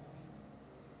answer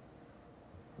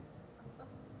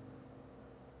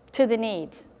to the need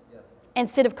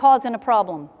instead of causing a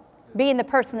problem, being the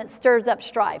person that stirs up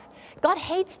strife. God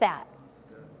hates that.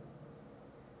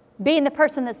 Being the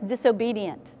person that's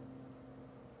disobedient.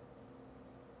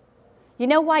 You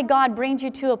know why God brings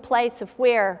you to a place of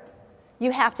where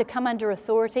you have to come under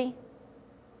authority?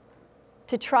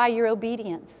 To try your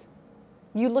obedience.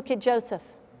 You look at Joseph.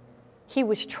 He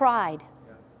was tried.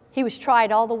 He was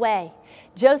tried all the way.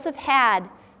 Joseph had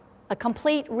a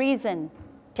complete reason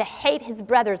to hate his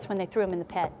brothers when they threw him in the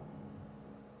pit.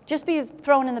 Just be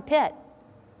thrown in the pit.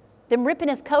 Them ripping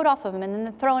his coat off of him and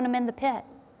then throwing him in the pit.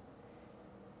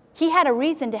 He had a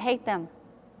reason to hate them.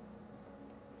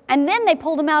 And then they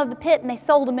pulled him out of the pit and they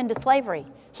sold him into slavery.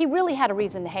 He really had a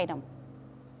reason to hate them.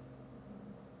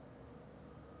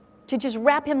 To just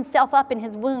wrap himself up in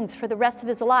his wounds for the rest of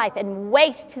his life and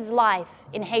waste his life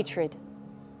in hatred.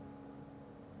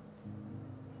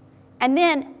 And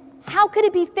then, how could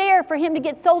it be fair for him to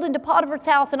get sold into Potiphar's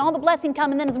house and all the blessing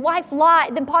come, and then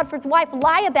then Potiphar's wife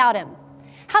lie about him?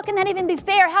 How can that even be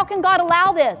fair? How can God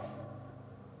allow this?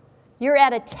 You're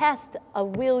at a test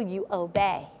of will you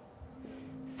obey,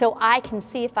 so I can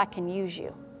see if I can use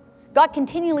you. God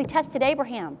continually tested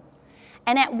Abraham.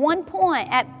 And at one point,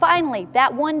 finally,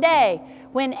 that one day,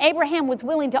 when Abraham was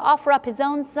willing to offer up his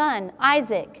own son,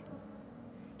 Isaac,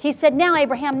 he said, now,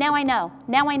 Abraham, now I know,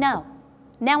 now I know,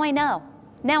 now I know,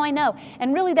 now I know.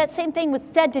 And really that same thing was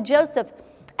said to Joseph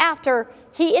after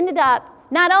he ended up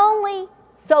not only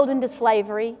sold into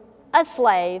slavery, a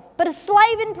slave, but a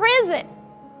slave in prison.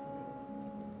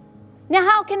 Now,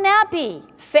 how can that be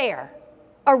fair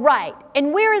or right?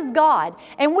 And where is God?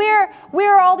 And where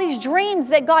are all these dreams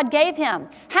that God gave him?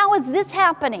 How is this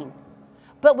happening?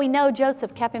 But we know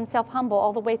Joseph kept himself humble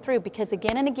all the way through, because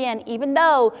again and again, even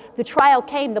though the trial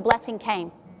came, the blessing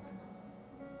came.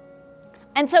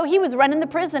 And so he was running the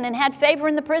prison and had favor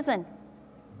in the prison.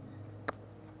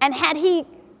 And had he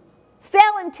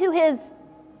fell into his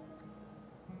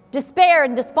despair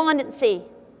and despondency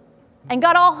and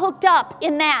got all hooked up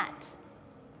in that,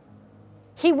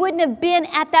 he wouldn't have been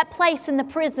at that place in the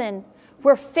prison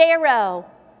where Pharaoh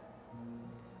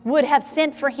would have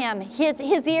sent for him. His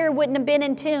ear wouldn't have been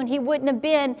in tune. He wouldn't have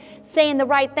been saying the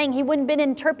right thing. He wouldn't have been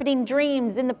interpreting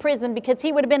dreams in the prison, because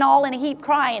he would have been all in a heap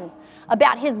crying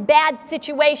about his bad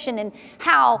situation and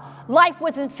how life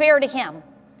wasn't fair to him.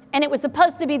 And it was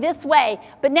supposed to be this way,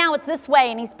 but now it's this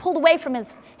way. And he's pulled away from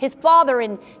his father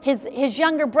and his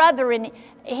younger brother, and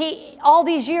he all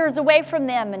these years away from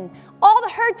them, and all the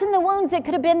hurts and the wounds that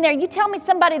could have been there. You tell me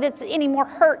somebody that's any more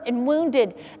hurt and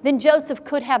wounded than Joseph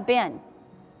could have been.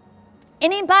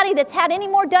 Anybody that's had any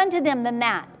more done to them than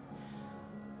that.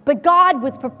 But God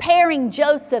was preparing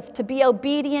Joseph to be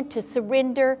obedient, to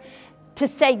surrender, to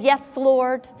say, yes,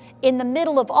 Lord, in the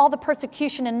middle of all the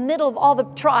persecution, in the middle of all the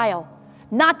trial.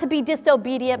 Not to be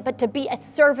disobedient, but to be a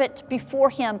servant before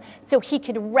him so he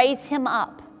could raise him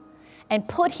up and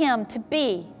put him to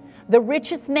be the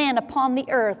richest man upon the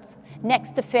earth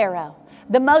next to Pharaoh,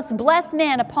 the most blessed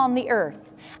man upon the earth.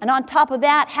 And on top of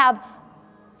that, have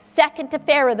second to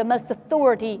Pharaoh, the most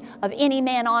authority of any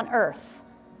man on earth.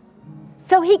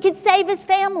 So he could save his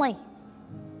family.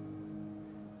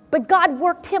 But God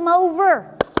worked him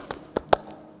over.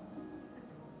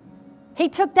 He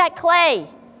took that clay.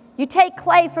 You take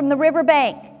clay from the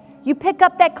riverbank. You pick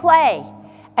up that clay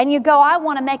and you go, I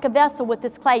want to make a vessel with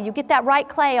this clay. You get that right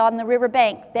clay on the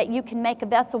riverbank that you can make a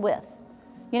vessel with.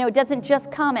 You know, it doesn't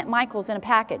just come at Michael's in a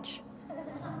package.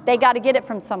 They got to get it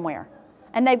from somewhere.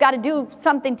 And they've got to do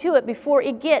something to it before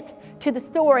it gets to the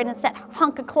store, and it's that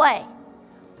hunk of clay.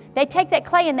 They take that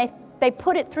clay and they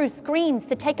put it through screens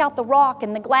to take out the rock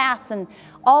and the glass and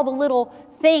all the little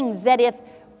things that if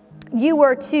you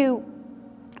were to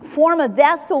form a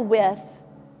vessel with,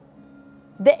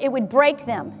 that it would break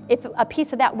them if a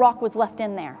piece of that rock was left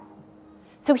in there.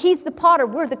 So he's the potter,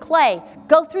 we're the clay.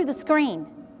 Go through the screen.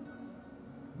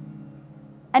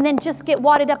 And then just get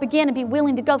wadded up again and be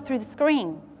willing to go through the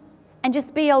screen. And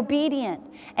just be obedient.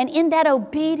 And in that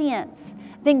obedience,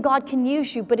 then God can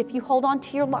use you. But if you hold on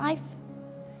to your life,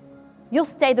 you'll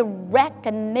stay the wreck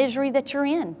and misery that you're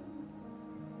in.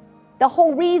 The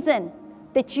whole reason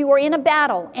that you are in a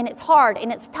battle and it's hard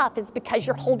and it's tough is because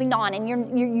you're holding on and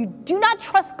you do not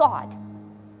trust God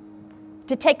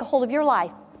to take a hold of your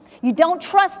life. You don't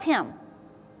trust Him.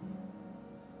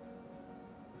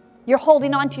 You're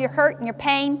holding on to your hurt and your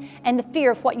pain and the fear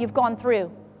of what you've gone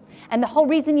through. And the whole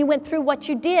reason you went through what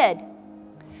you did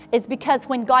is because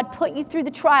when God put you through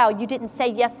the trial, you didn't say,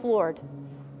 yes, Lord.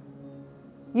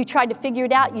 You tried to figure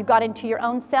it out. You got into your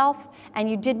own self, and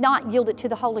you did not yield it to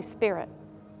the Holy Spirit.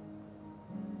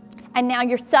 And now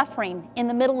you're suffering in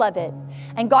the middle of it.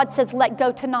 And God says, let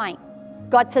go tonight.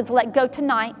 God says, let go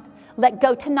tonight. Let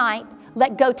go tonight.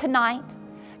 Let go tonight.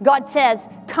 God says,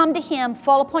 come to Him,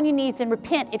 fall upon your knees, and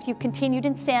repent if you continued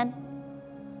in sin.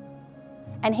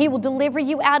 And He will deliver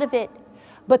you out of it.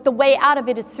 But the way out of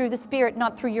it is through the Spirit,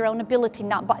 not through your own ability,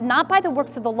 not by the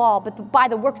works of the law, but by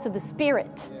the works of the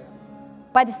Spirit,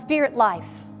 by the Spirit life.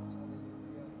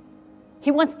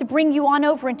 He wants to bring you on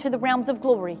over into the realms of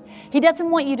glory. He doesn't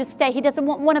want you to stay. He doesn't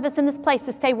want one of us in this place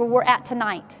to stay where we're at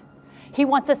tonight. He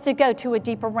wants us to go to a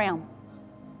deeper realm.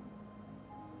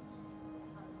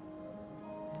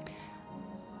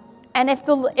 And if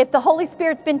the Holy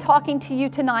Spirit's been talking to you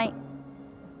tonight,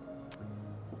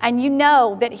 and you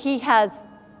know that He has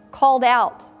called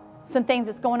out some things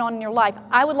that's going on in your life,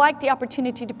 I would like the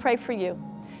opportunity to pray for you.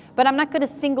 But I'm not going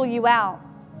to single you out.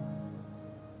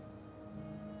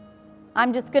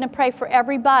 I'm just going to pray for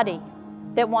everybody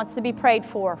that wants to be prayed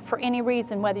for any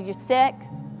reason, whether you're sick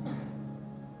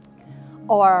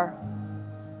or,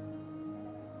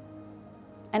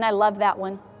 and I love that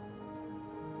one,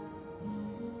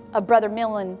 of Brother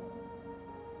Millen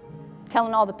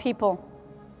telling all the people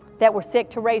that were sick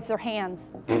to raise their hands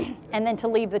and then to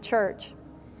leave the church.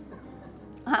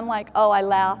 I'm like, oh, I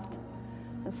laughed.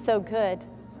 It's so good.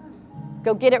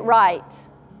 Go get it right.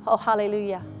 Oh,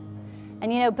 hallelujah.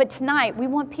 And you know, but tonight we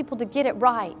want people to get it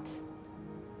right.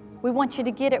 We want you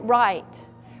to get it right.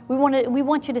 We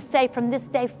want you to say from this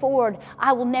day forward,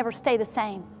 I will never stay the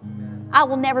same. I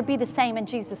will never be the same in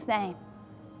Jesus' name.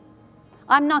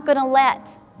 I'm not going to let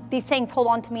these things hold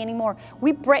on to me anymore.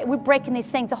 We're breaking these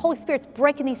things. The Holy Spirit's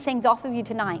breaking these things off of you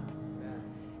tonight.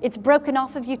 It's broken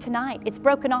off of you tonight. It's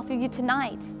broken off of you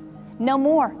tonight. No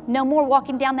more. No more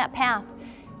walking down that path.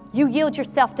 You yield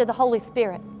yourself to the Holy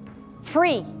Spirit.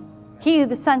 Free. He who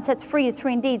the Son sets free is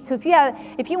free indeed. So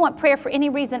if you want prayer for any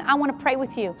reason, I want to pray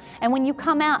with you. And when you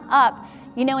come up,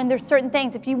 you know, and there's certain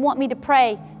things, if you want me to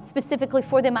pray specifically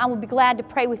for them, I will be glad to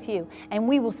pray with you. And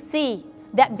we will see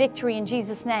that victory in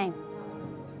Jesus' name.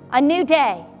 A new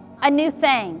day, a new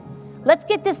thing. Let's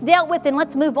get this dealt with and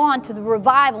let's move on to the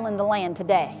revival in the land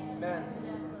today. Amen.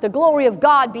 The glory of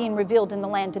God being revealed in the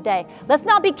land today. Let's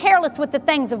not be careless with the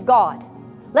things of God.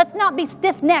 Let's not be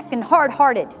stiff-necked and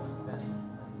hard-hearted,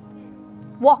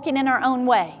 walking in our own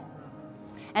way.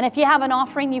 And if you have an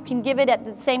offering, you can give it at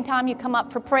the same time you come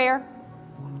up for prayer.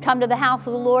 Come to the house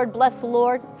of the Lord. Bless the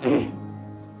Lord.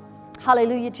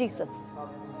 Hallelujah, Jesus.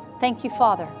 Thank you,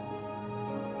 Father.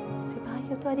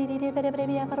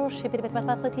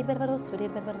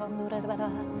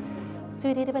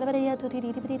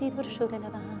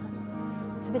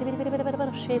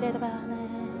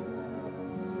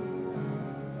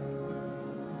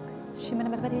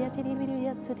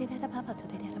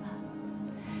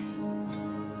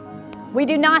 We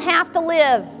do not have to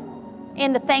live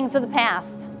in the things of the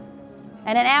past.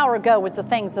 And an hour ago was the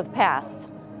things of the past.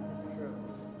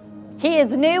 He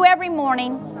is new every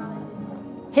morning.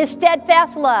 His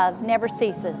steadfast love never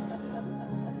ceases.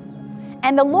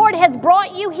 And the Lord has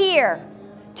brought you here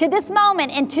to this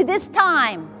moment and to this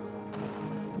time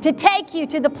to take you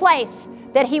to the place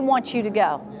that He wants you to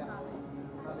go.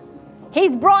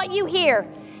 He's brought you here.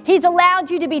 He's allowed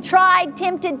you to be tried,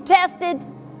 tempted, tested,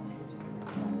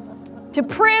 to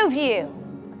prove you,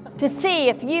 to see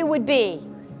if you would be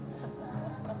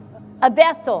a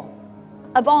vessel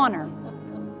of honor.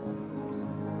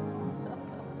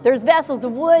 There's vessels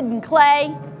of wood and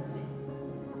clay,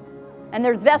 and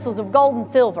there's vessels of gold and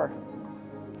silver.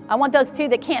 I want those two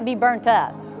that can't be burnt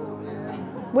up.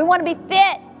 We want to be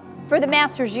fit for the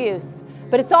Master's use,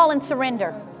 but it's all in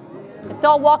surrender. It's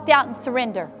all walked out in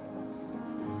surrender.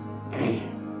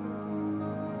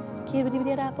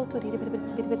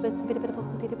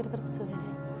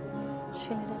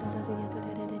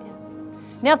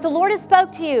 Now, if the Lord has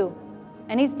spoke to you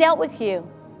and He's dealt with you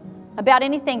about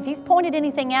anything, if He's pointed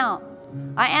anything out,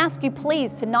 I ask you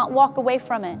please to not walk away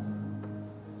from it.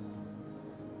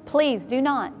 Please do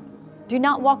not. Do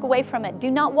not walk away from it. Do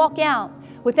not walk out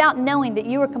without knowing that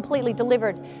you are completely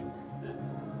delivered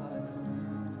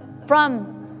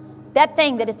from that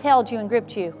thing that has held you and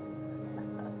gripped you.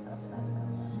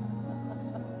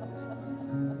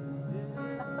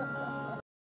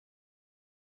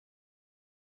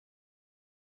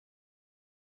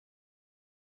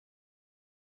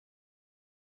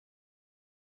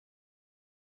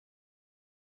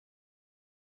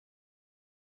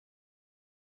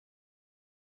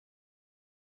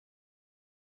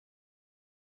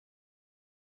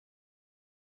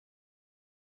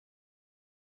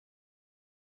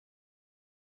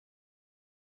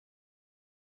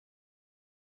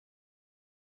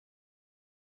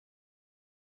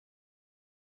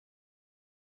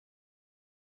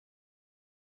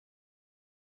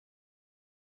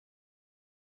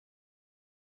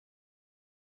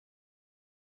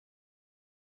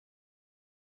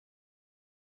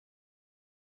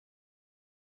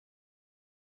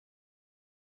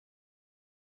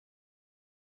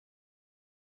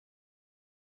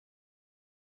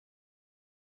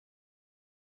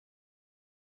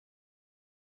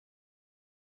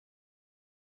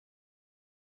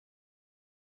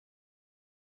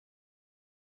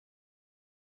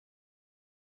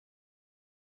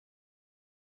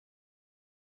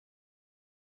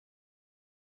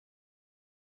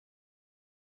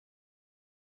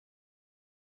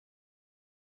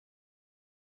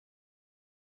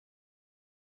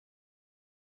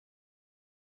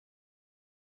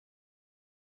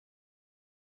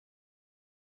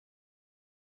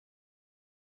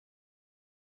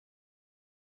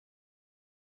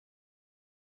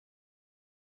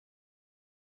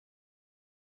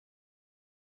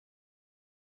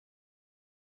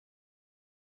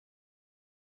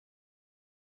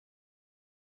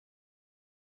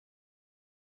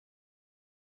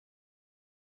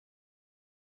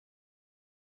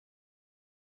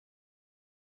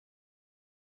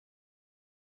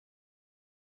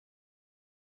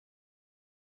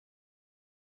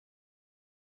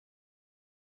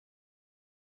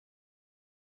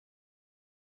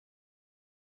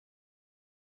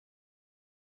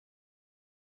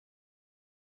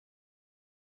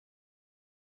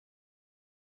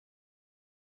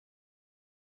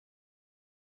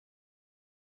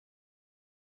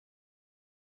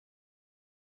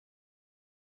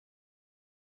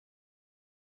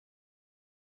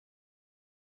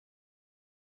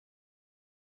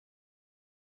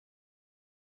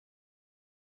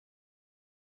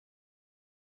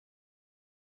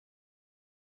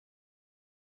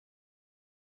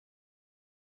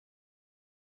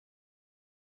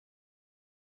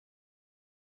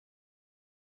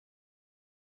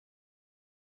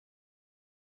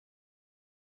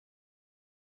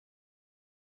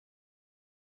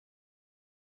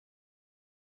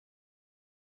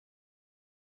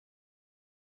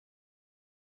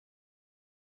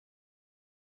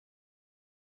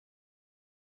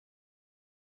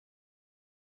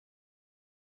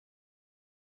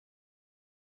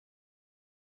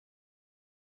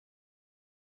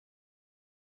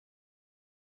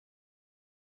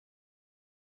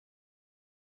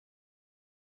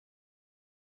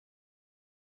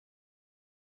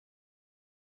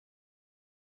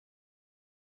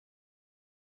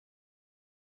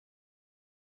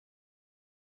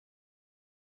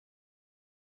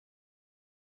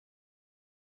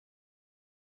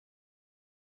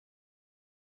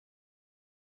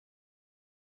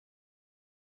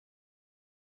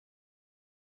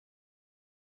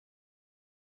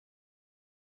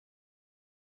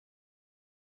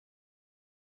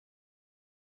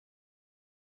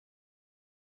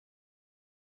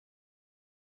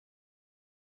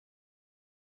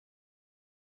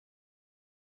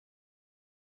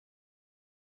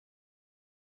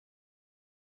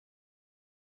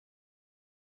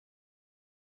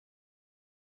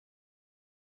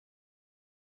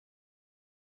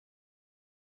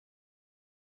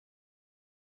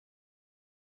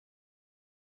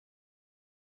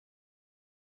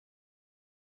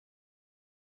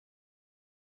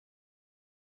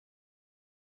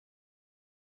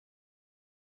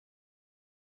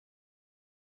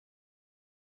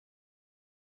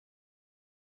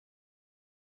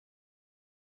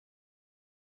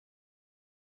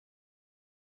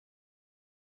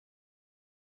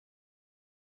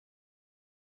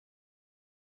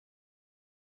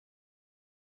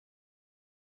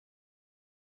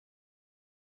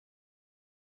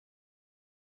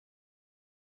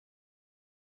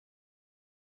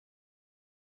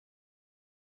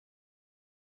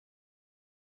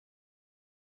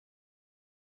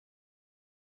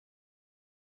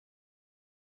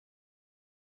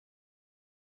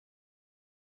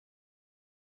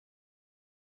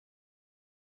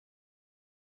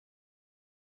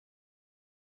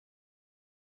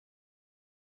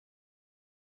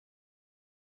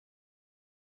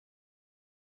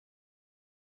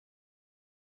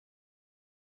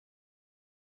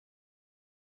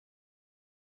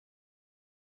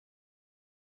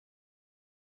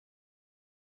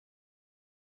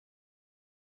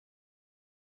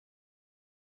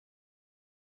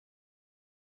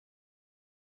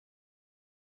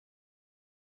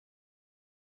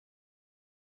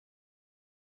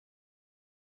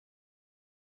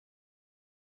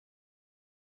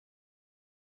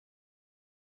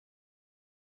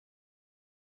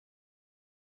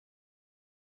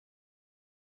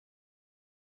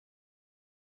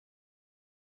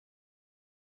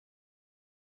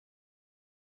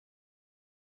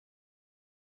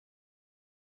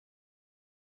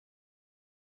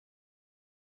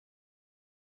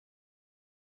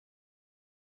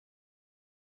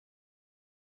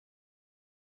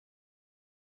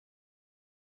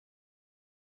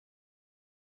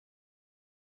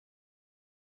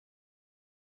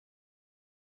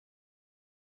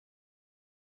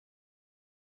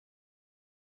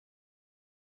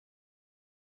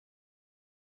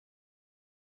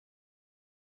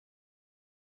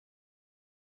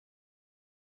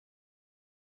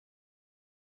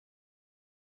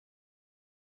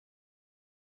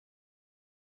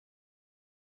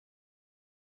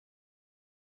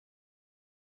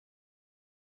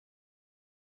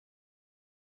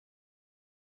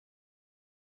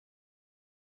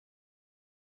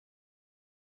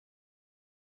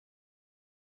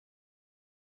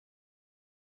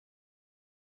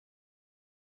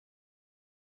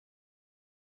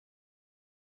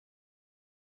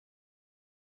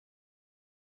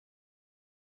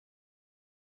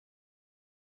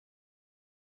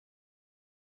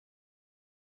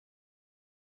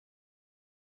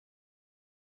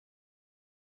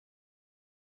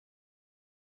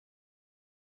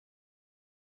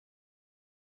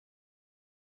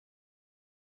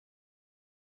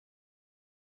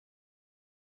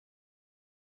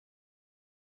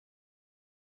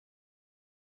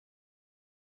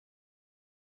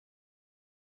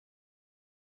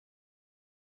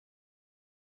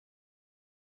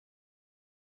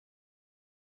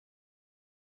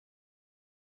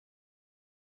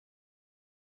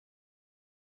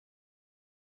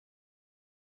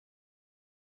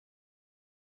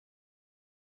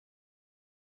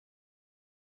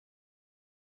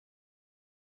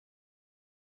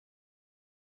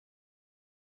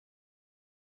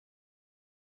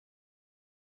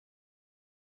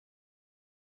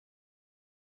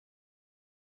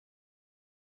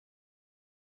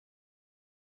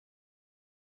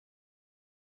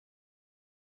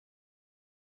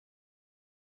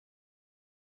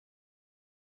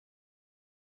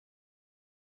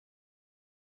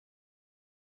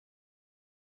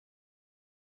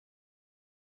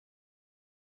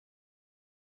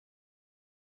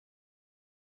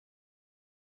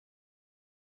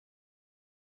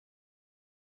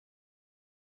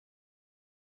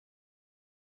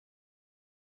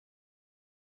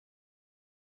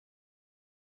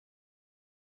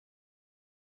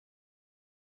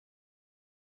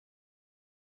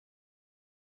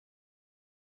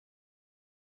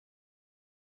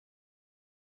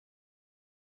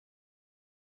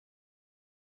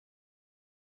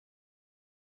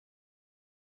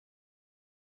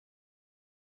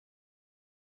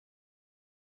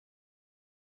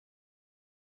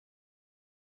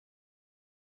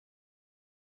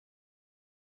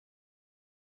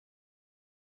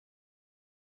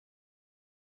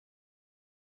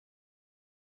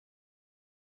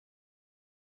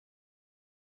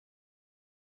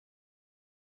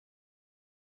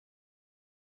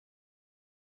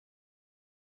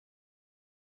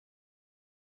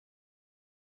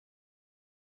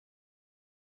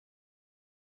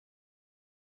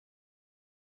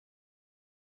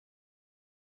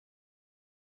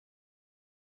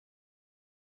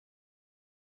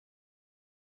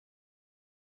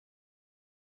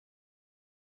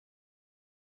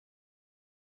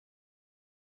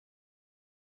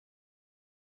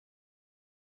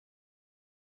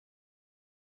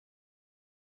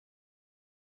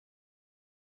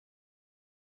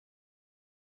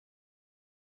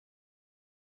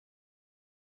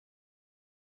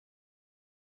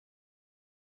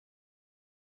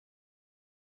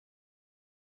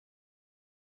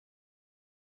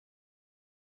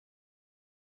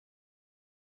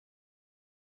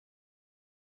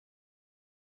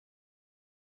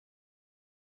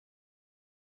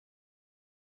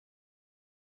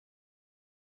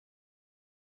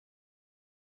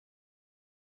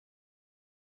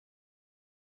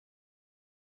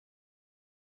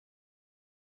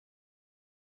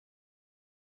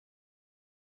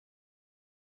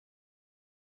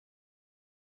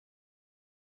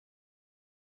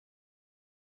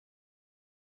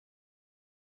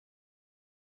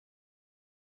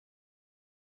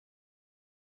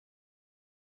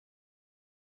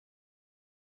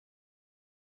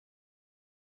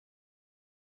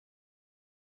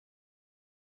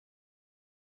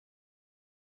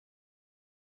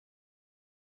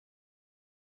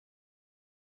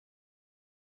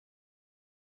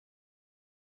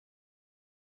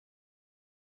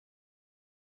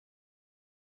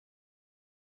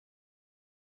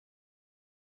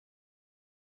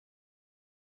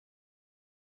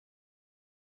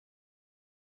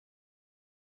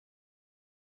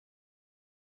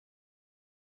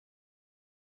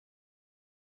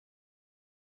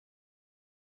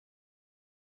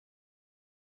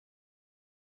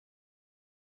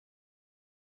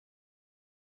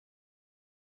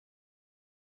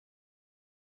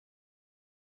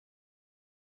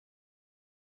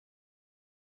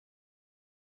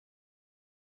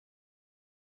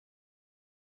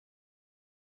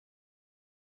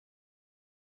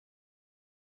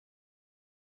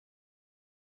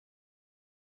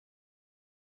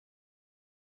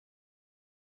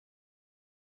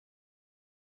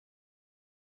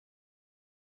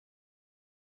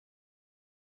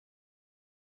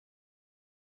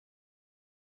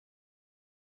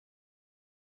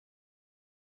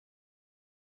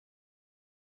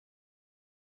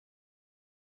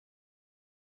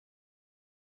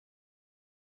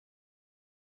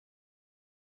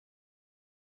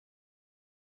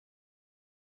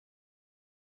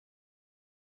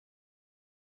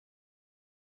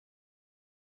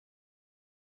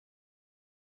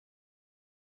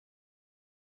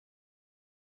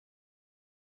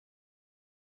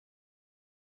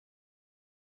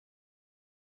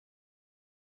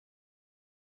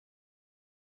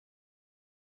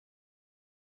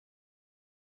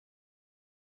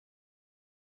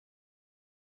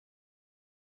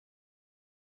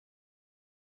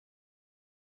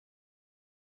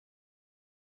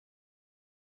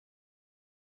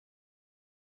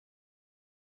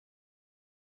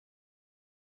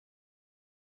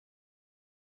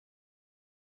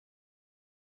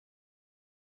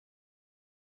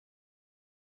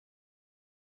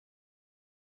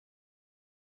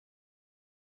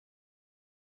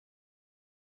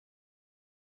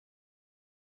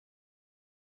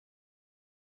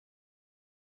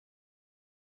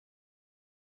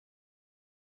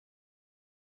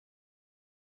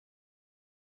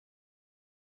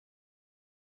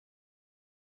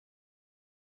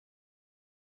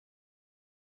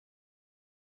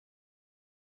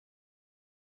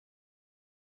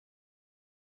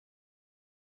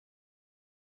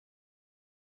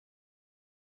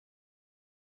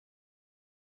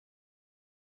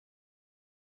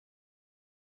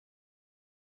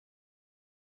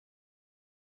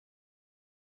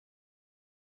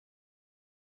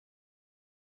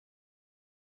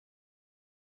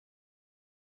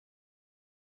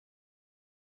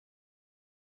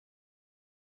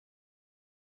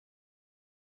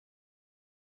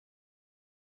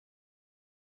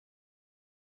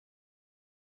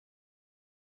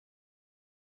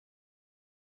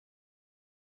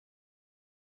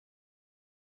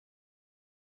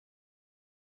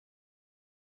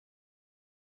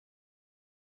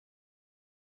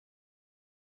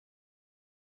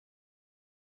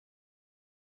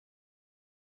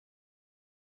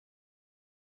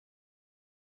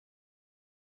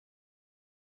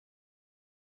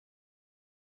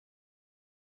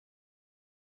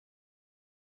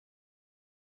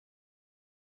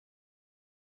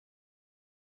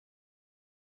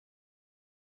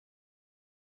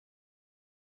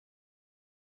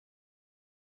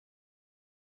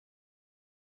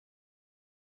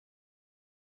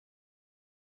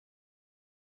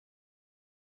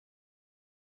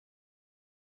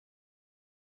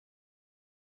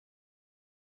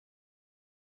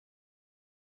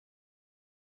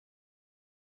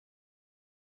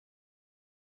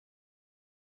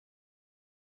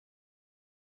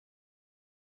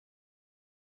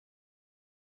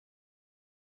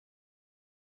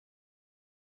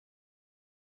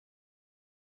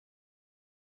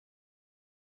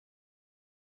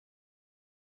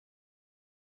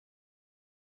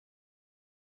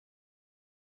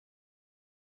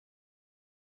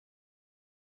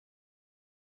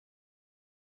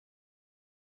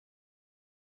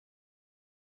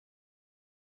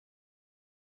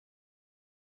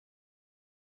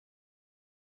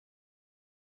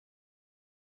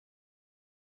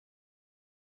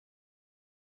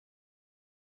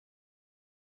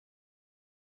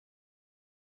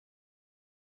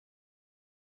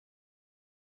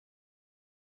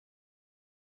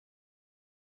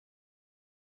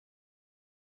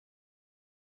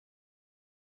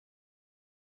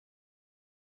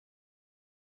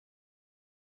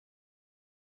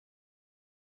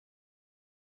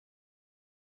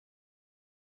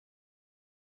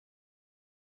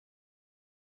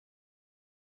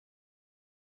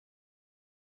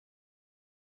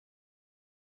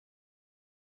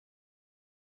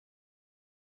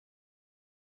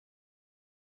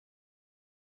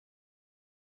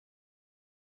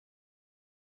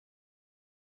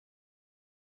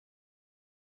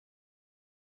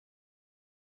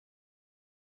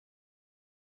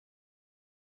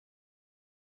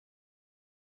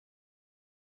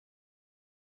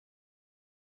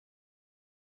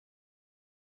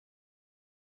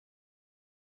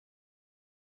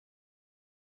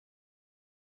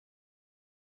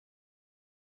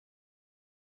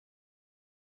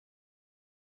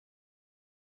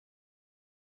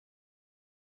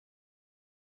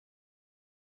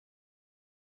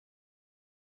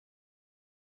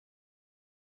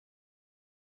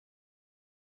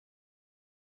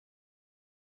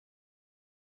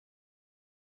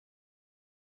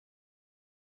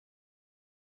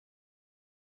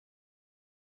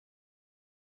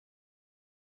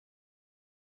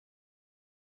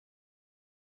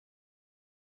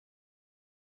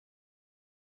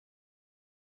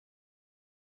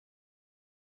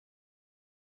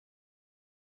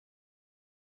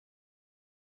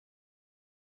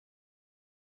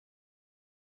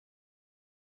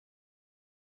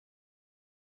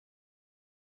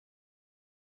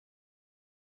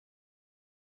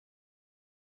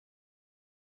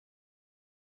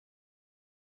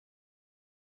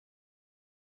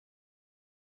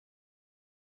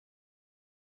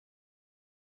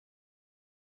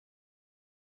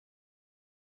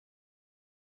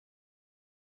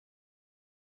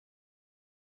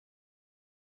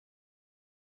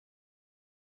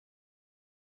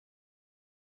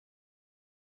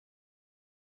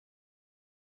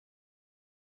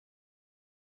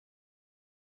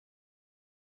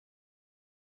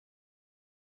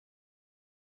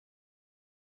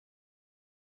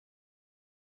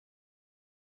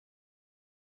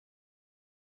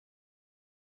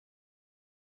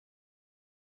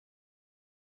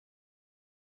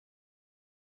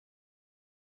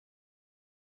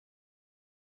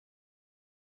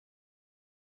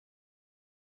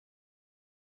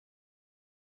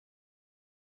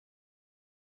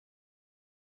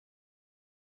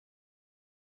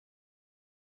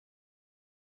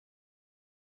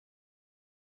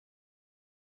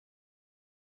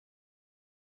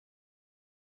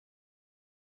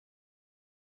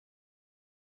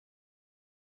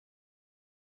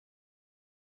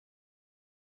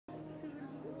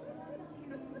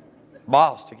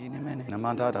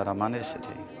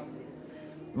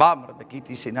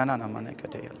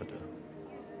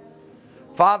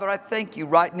 Father, I thank you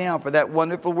right now for that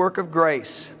wonderful work of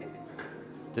grace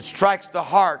that strikes the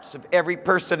hearts of every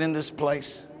person in this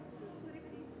place.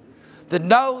 That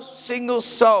no single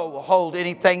soul will hold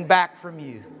anything back from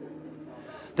you.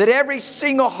 That every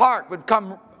single heart would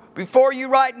come before you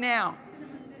right now.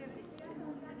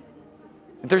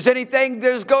 If there's anything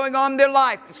that is going on in their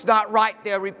life that's not right,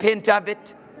 they'll repent of it.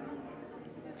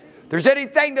 If there's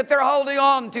anything that they're holding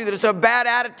on to that is a bad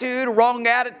attitude, a wrong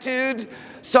attitude,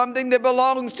 something that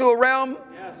belongs to a realm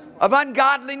of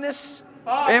ungodliness,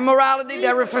 immorality,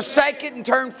 they will forsake it and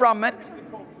turn from it.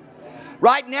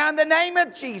 Right now, in the name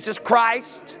of Jesus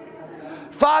Christ,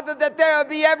 Father, that there will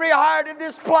be every heart in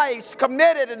this place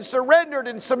committed and surrendered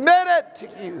and submitted to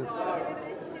you.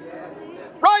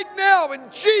 Right now, in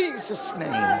Jesus'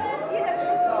 name.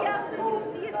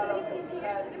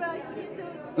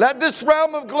 Let this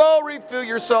realm of glory fill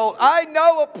your soul. I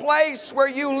know a place where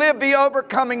you live the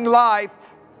overcoming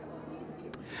life.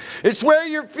 It's where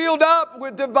you're filled up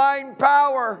with divine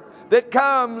power that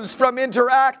comes from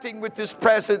interacting with His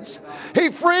presence.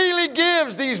 He freely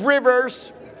gives these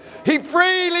rivers. He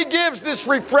freely gives this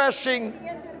refreshing.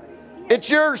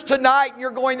 It's yours tonight, and you're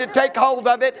going to take hold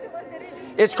of it.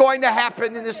 It's going to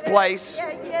happen in this place.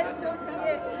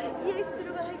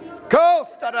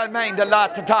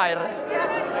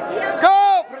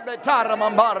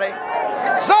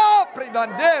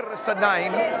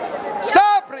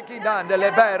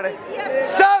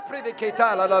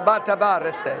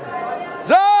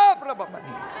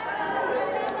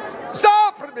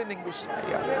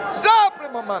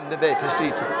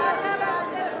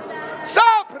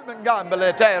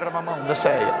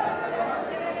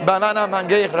 Banana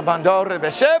mangueira bandore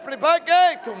besepri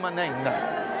pagetu manenda.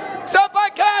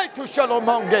 Sapagetu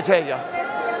shalomon geteya.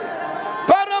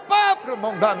 Para bafro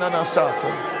mongana nasato.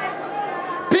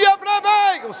 Pia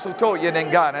brabego sutoye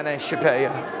nengana ne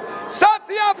shipeya.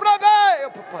 Satya brabeo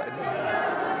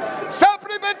papaya.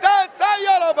 Sapri beta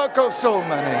sayala bakoso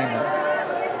manena.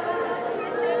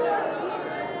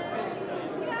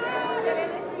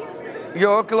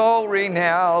 Your glory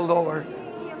now, Lord.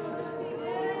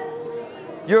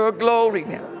 Your glory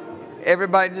now.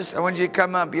 Everybody, I want you to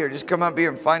come up here. Just come up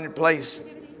here and find a place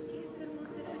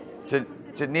to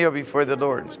kneel before the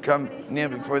Lord. Just come kneel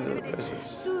before the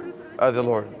presence of the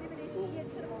Lord.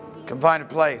 Come find a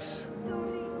place.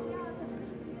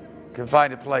 Come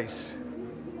find a place.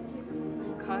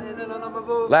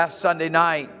 Last Sunday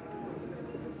night,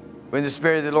 when the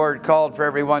Spirit of the Lord called for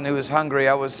everyone who was hungry,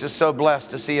 I was just so blessed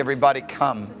to see everybody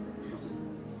come.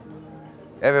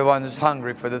 Everyone is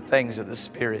hungry for the things of the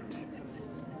Spirit.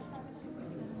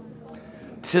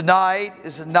 Tonight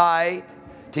is a night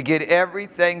to get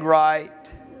everything right.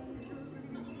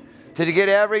 To get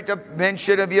every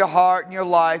dimension of your heart and your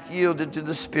life yielded to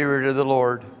the Spirit of the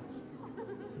Lord.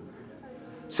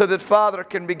 So that Father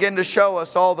can begin to show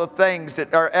us all the things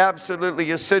that are absolutely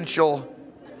essential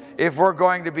if we're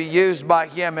going to be used by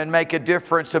Him and make a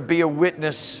difference and be a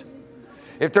witness.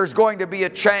 If there's going to be a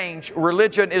change,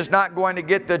 religion is not going to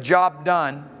get the job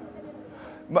done.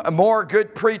 More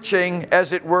good preaching,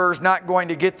 as it were, is not going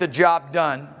to get the job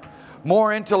done.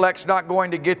 More intellect's not going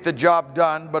to get the job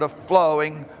done, but a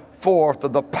flowing forth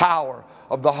of the power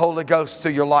of the Holy Ghost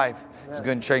through your life is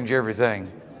going to change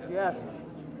everything. Yes.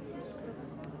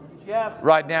 Yes.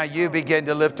 Right now, you begin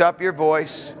to lift up your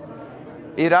voice.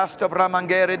 Just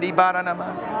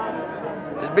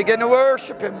begin to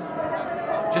worship Him.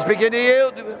 Just begin to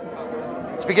yield to Him.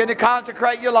 Just begin to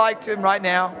consecrate your life to Him right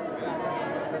now.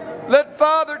 Let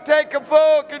Father take a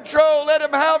full control. Let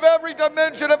Him have every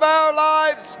dimension of our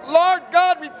lives. Lord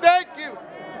God, we thank You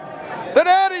that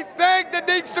anything that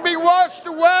needs to be washed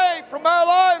away from our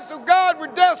lives, oh God, we're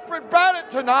desperate about it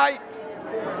tonight.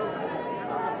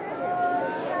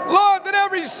 Lord, that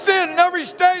every sin, every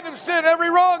stain of sin, every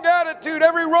wrong attitude,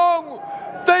 every wrong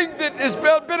thing that has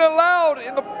been allowed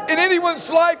in anyone's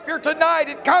life here tonight,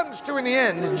 it comes to an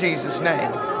end in Jesus'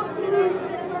 name.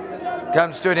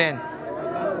 Comes to an end.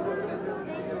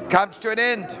 Comes to an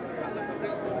end.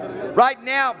 Right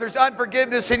now, if there's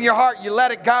unforgiveness in your heart, you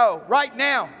let it go. Right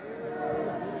now.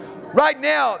 Right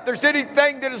now, if there's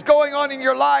anything that is going on in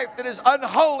your life that is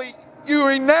unholy, you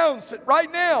renounce it.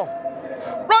 Right now.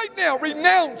 Right now,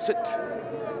 renounce it.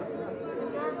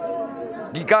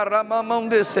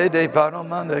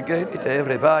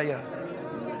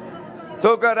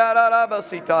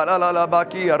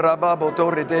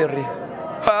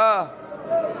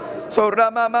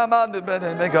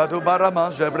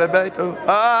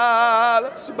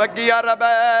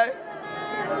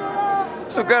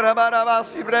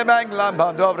 Sukarabasi bremangla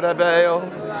mandovrebeo.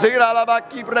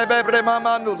 Siralabaki brebebre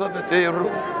mamandulaveteru.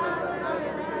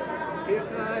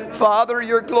 Father,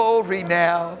 your glory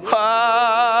now.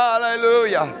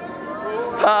 Hallelujah.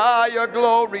 Ah, your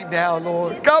glory now,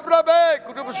 Lord.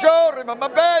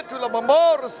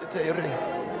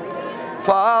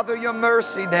 Father, your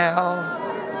mercy now.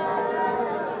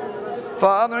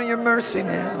 Father, your mercy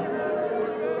now.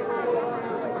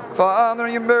 Father,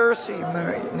 your mercy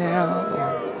now,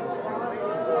 Lord.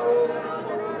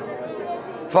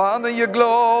 Father, your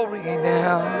glory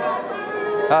now.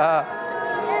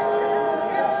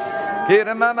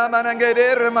 Sura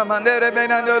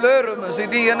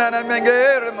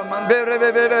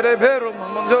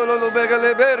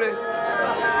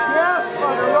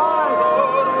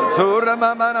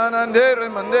mama nandere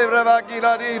mandera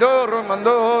vakila di doro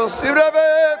mando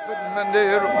sirave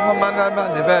mandero mama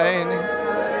mandebeni.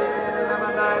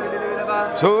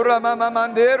 Sura mama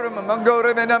mandere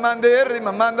mangore vena mandere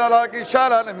mandala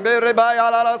kishala nembere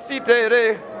bayala la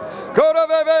sitere.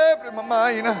 Korave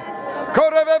mamaina,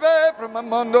 korave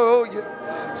mamondo.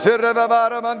 Sirave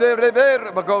bara mandere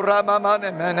ver bagora mama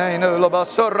nemenaino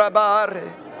lobasora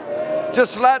bare.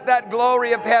 Just let that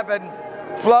glory of heaven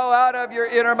flow out of your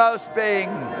innermost being.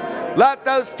 Let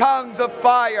those tongues of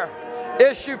fire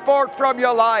issue forth from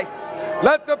your life.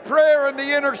 Let the prayer and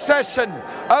the intercession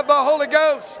of the Holy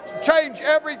Ghost change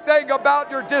everything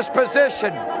about your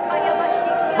disposition.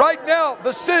 Right now,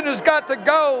 the sin has got to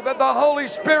go that the Holy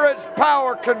Spirit's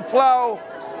power can flow.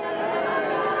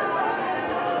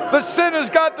 The sin has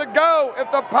got to go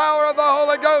if the power of the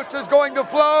Holy Ghost is going to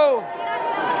flow.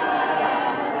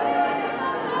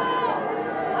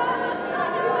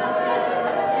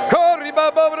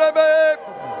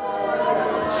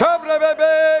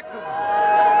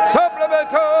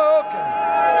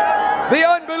 The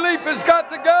unbelief has got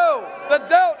to go. The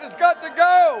doubt has got to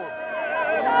go.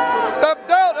 The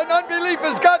doubt and unbelief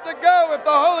has got to go if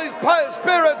the Holy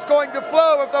Spirit's going to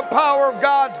flow, if the power of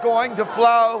God's going to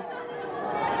flow.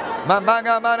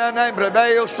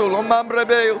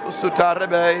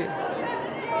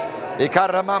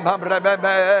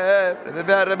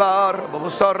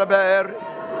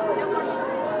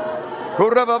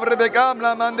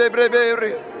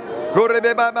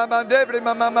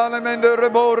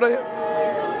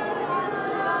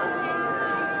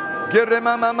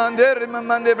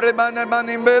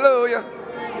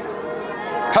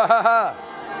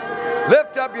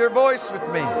 Lift up your voice with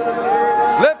me.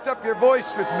 Lift up your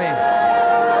voice with me.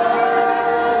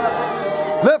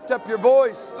 Lift up your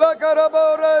voice.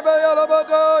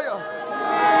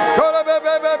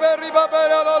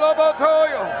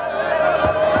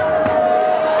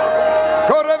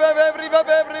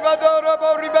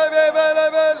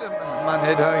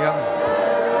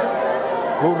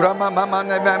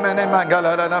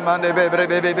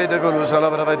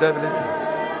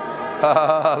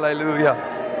 Hallelujah.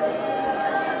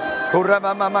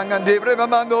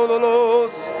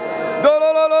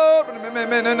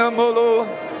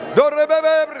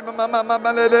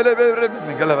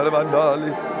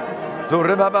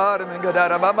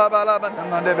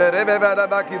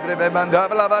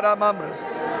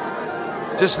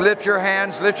 Just lift your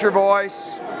hands, lift your voice.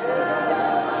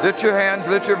 Lift your hands,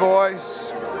 lift your voice.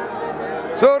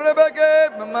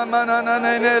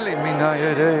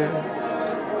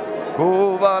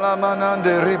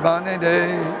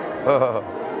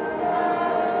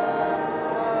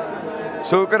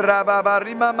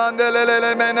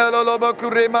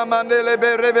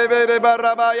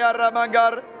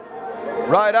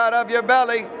 Right out of your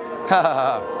belly.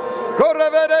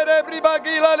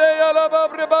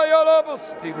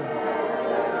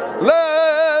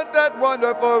 Let that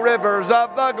wonderful rivers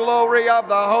of the glory of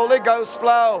the Holy Ghost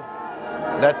flow.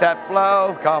 Let that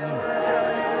flow come.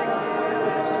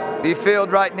 Be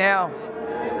filled right now.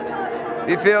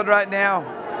 Be filled right now.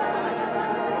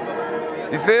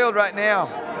 Be filled right now.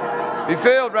 Be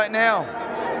filled right now.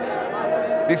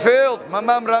 Be filled.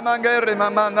 Mamam ramangere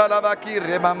mamandala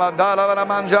bakire mamandala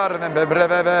ramanjar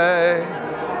membreveve.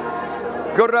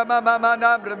 Kuramama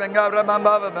manambre mengavra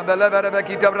mambava membelevere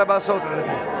bekita brabasotre.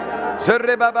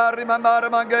 Serrebabari mamara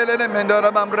mangele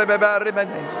mendora mambrevebari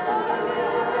mende.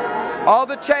 All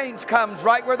the change comes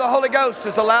right where the Holy Ghost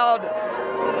is allowed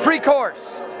free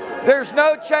course. There's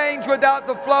no change without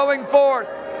the flowing forth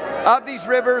of these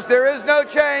rivers. There is no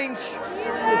change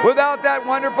without that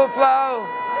wonderful flow.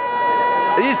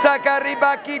 Of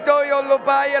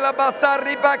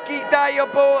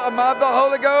the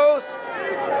Holy Ghost.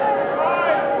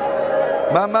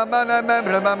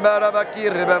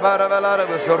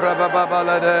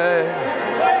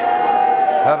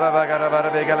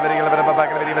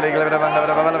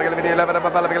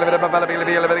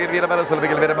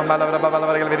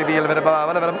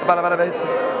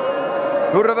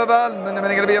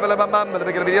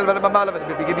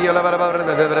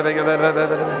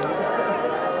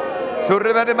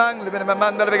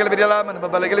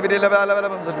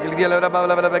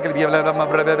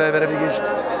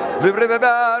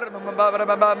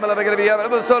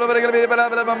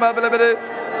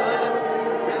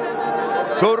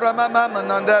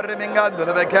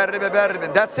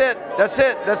 That's it. That's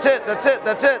it. That's it. That's it.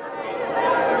 That's it.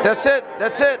 That's it.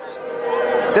 That's it.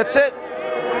 That's it.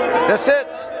 That's it.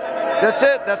 That's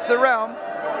it. That's the realm.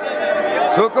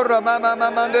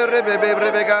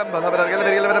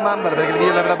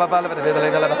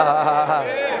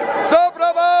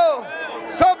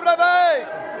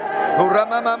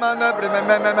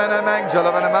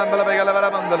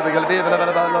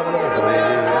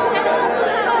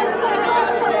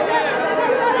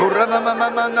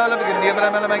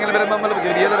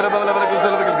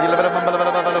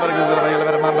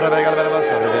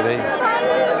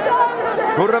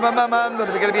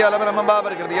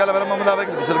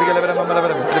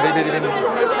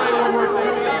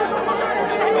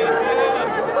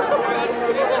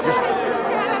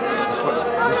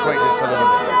 Just wait just a little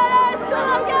bit.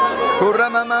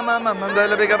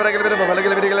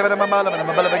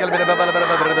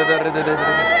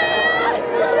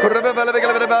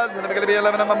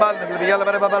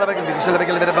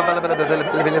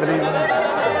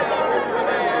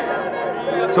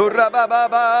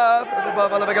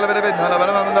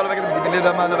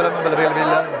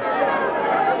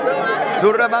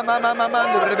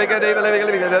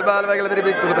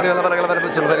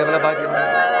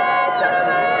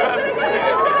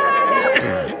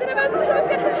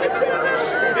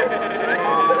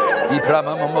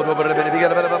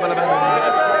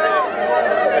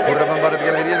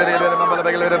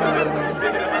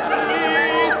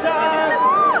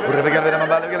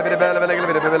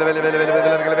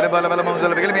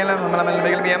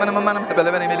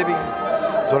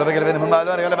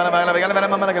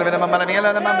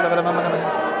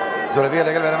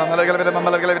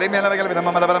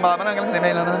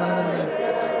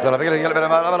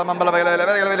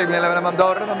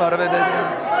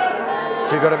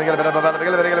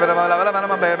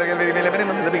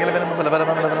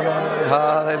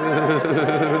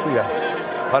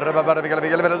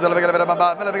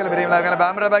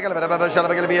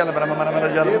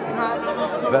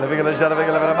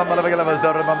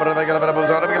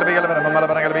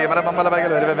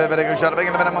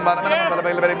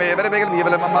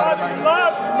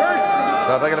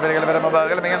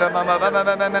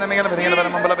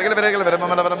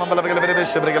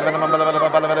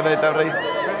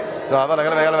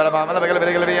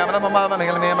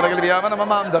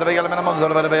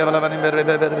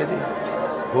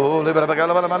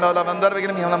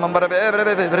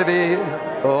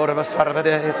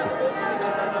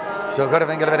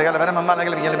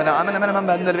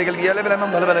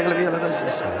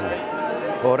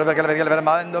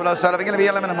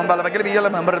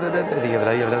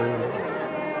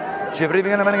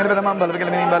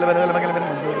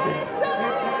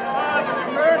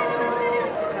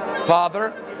 Father,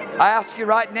 I ask you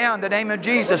right now in the name of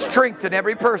Jesus, strengthen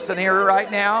every person here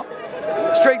right now.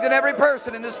 Strengthen every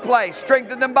person in this place.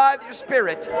 Strengthen them by your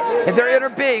Spirit and their inner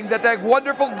being, that that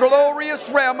wonderful, glorious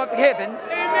realm of heaven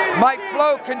might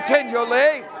flow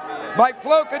continually. Might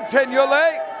flow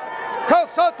continually.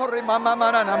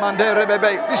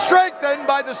 Be strengthened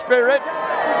by the Spirit.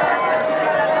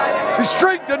 Be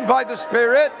strengthened by the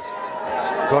Spirit.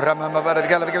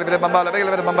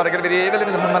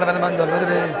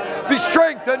 Be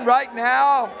strengthened right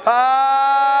now.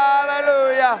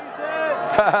 Hallelujah.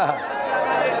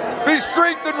 Be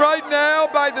strengthened right now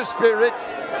by the Spirit.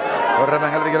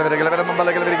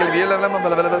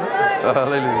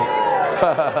 Hallelujah.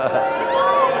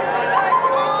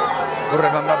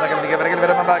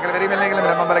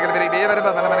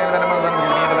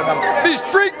 Be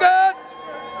strengthened.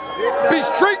 Be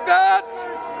strengthened.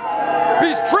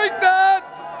 Be strengthened.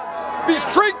 Be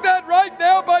strengthened right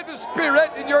now by the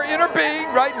Spirit in your inner being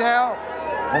right now.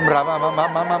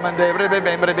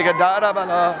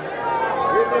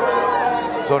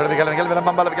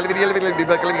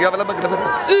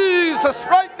 Jesus,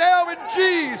 right now in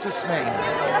Jesus' name.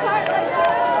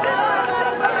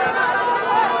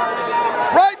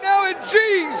 Right now in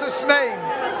Jesus' name.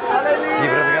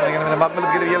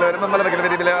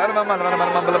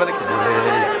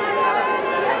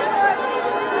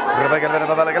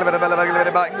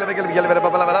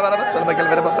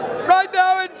 Right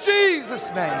now in Jesus'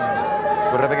 name.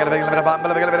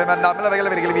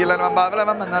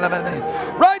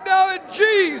 Right now in Jesus' name. Right now in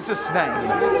Jesus'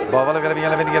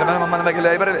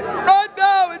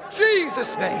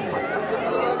 name.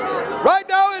 Right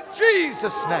now in Jesus'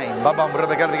 name.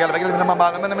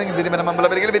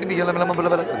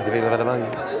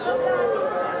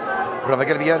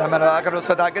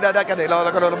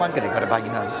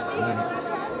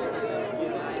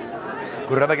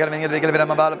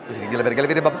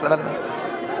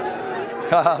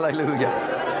 Hallelujah.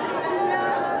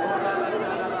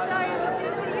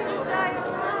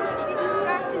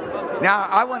 Now,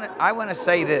 I want to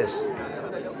say this.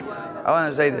 I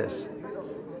want to say this.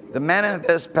 The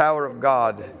manifest power of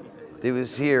God that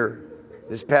was here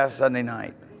this past Sunday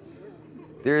night,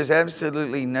 there is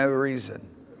absolutely no reason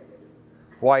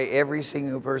why every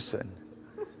single person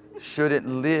shouldn't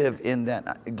live in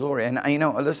that glory. And you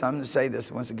know, listen, I'm going to say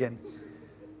this once again.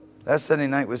 Last Sunday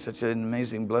night was such an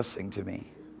amazing blessing to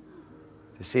me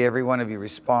to see every one of you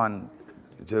respond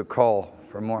to a call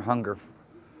for more hunger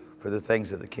for the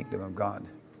things of the kingdom of God.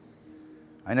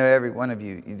 I know every one of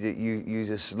you, you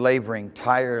just laboring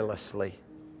tirelessly.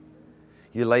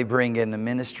 You're laboring in the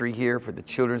ministry here for the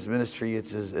children's ministry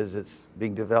as it's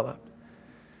being developed.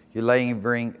 You're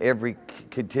laboring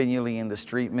continually in the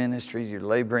street ministries. You're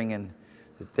laboring in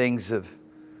the things of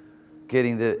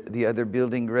getting the other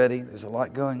building ready. There's a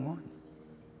lot going on.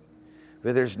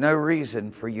 But there's no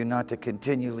reason for you not to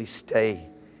continually stay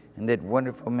in that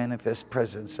wonderful manifest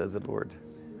presence of the Lord.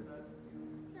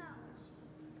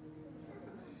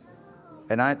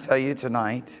 And I tell you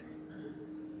tonight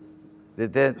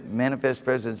that manifest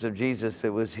presence of Jesus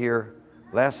that was here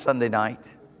last Sunday night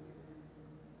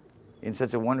in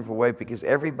such a wonderful way, because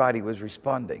everybody was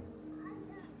responding.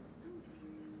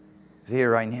 It's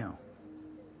here right now.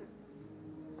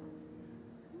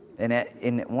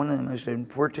 And one of the most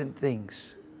important things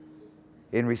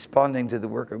in responding to the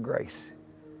work of grace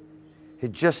is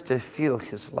just to feel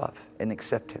His love and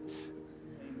acceptance.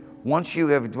 Once you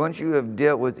have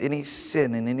dealt with any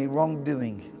sin and any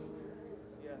wrongdoing,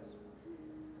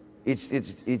 it's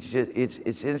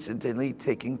instantly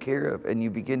taken care of, and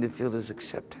you begin to feel His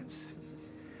acceptance.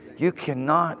 You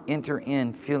cannot enter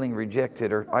in feeling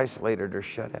rejected or isolated or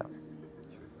shut out.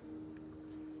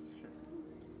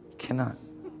 You cannot.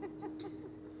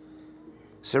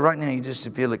 So right now you just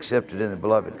feel accepted in the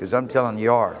beloved, because I'm telling you,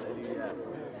 you are.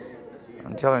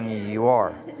 I'm telling you, you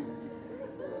are.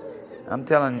 I'm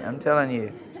telling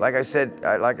you. Like I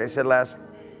said last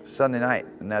Sunday night.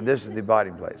 Now this is the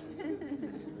abiding place.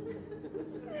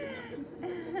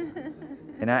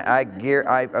 And I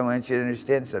want you to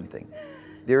understand something.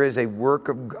 There is a work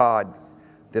of God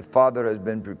that Father has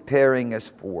been preparing us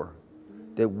for,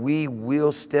 that we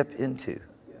will step into.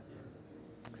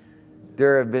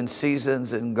 There have been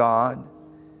seasons in God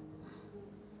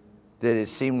that it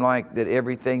seemed like that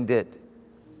everything that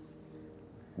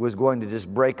was going to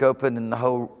just break open and the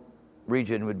whole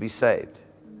region would be saved.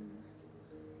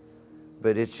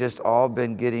 But it's just all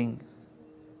been getting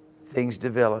things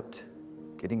developed,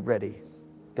 getting ready.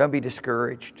 Don't be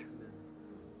discouraged.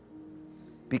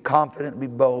 Be confident, be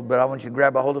bold, but I want you to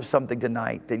grab a hold of something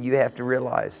tonight that you have to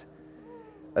realize.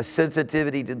 A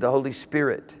sensitivity to the Holy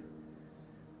Spirit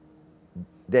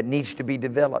that needs to be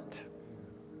developed.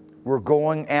 We're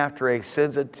going after a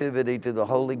sensitivity to the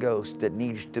Holy Ghost that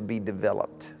needs to be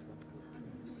developed.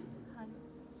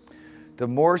 The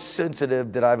more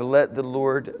sensitive that I've let the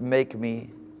Lord make me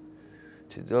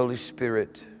to the Holy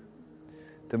Spirit,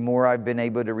 the more I've been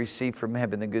able to receive from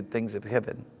heaven the good things of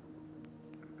heaven,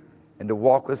 and to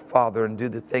walk with Father and do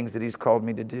the things that He's called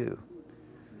me to do.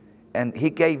 And He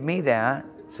gave me that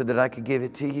so that I could give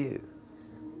it to you.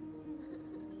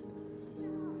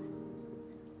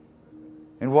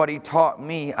 And what He taught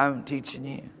me, I'm teaching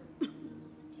you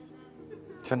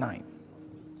tonight.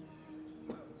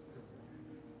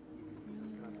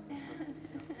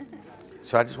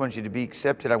 So I just want you to be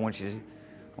accepted. I want you to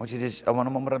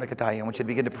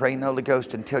begin to pray in the Holy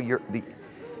Ghost until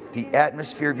the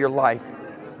atmosphere of your life,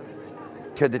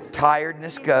 till the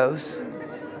tiredness goes,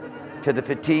 till the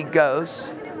fatigue goes,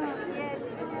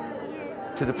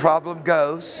 till the problem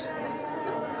goes.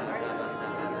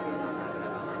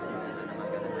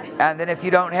 And then if you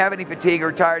don't have any fatigue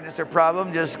or tiredness or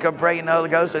problem, just come pray in the Holy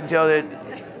Ghost until the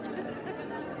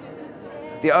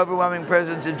overwhelming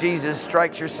presence of Jesus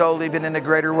strikes your soul even in a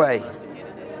greater way.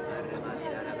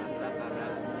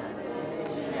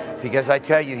 Because I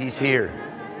tell you, He's here.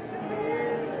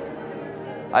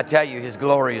 I tell you, His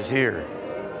glory is here.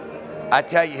 I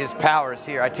tell you, His power is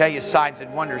here. I tell you, signs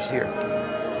and wonders here.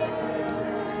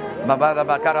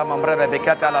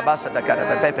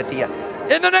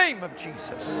 In the name of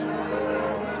Jesus.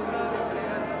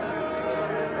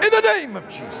 In the name of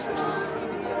Jesus.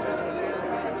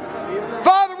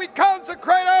 Father, we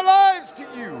consecrate our lives to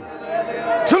you.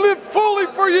 To live fully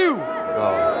for you.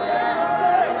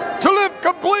 To live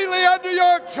completely under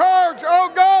your charge, oh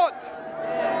God.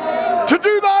 To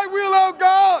do thy will, oh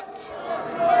God.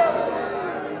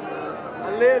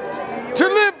 To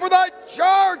live for thy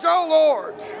charge, oh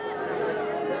Lord.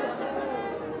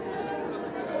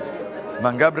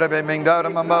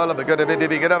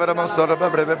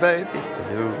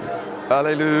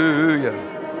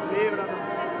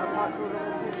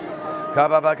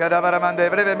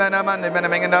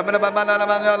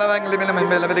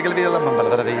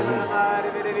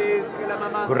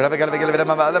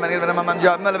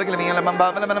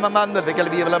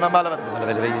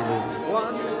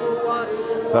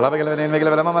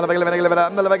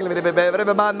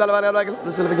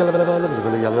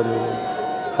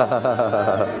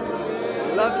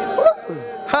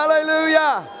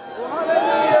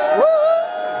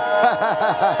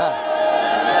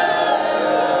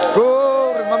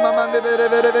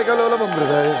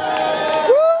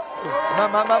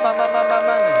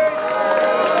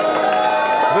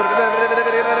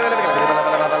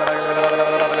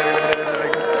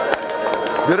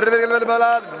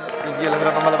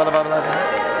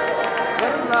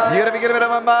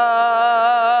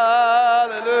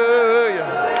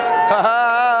 Hallelujah.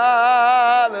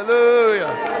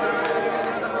 Hallelujah.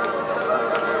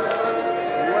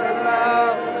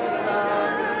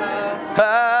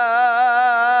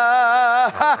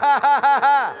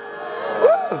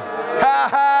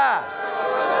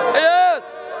 Yes.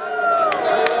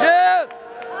 Yes.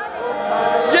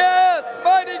 Yes,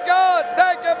 mighty God,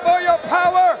 thank you for your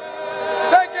power.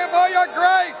 Thank you for your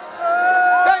grace.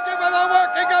 Thank you for the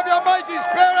working of your mighty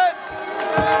Spirit.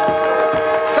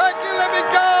 Thank you, living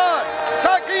God.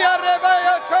 Sakia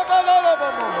Rebeya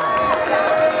Chabalolobomo.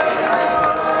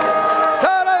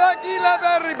 Saravakila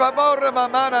Berry Babora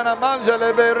Mamana Namangele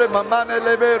Berry Mamane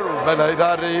Leberu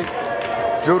Belaidari.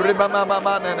 Juri Mama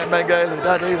Mamane and Miguel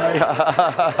Daddy.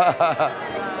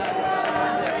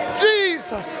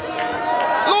 Jesus.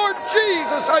 Lord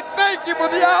Jesus, I thank you for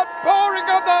the outpouring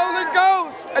of the Holy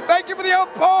Ghost. I thank you for the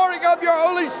outpouring of your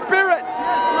Holy Spirit.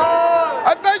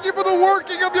 I thank you for the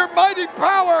working of your mighty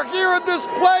power here in this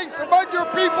place among your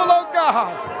people, oh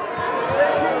God.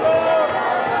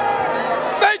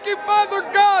 Thank you, Father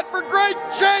God, for great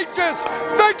changes.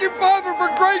 Thank you, Father, for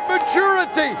great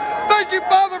maturity. Thank you,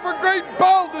 Father, for great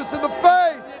boldness in the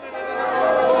faith.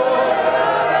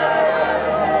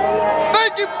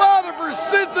 Thank you, Father, for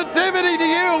sensitivity to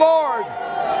you, Lord.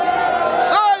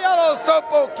 Sayalo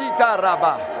sopo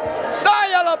kitaraba.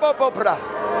 Sayalo bopopra.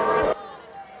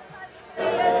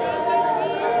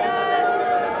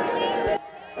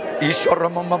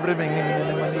 Ishorama bring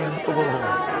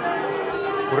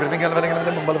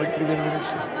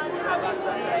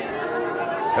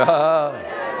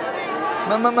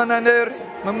Mama manere,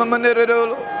 mama manere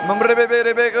dolo,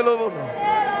 mamrebebere begalo.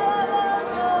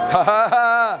 Ha ha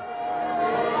ha.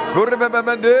 Gurbe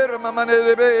babander, mama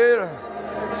manere beer.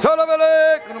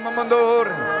 Salavale, kumamandor.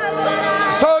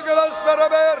 Sogalas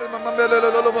baraber, mama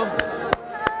belolo.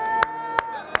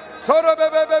 Sora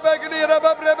bebe begli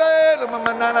rababrebe,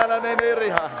 mama nana nere.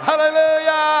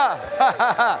 Hallelujah.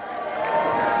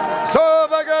 So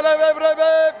bagale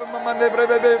brebe, mama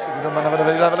brebe,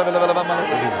 mama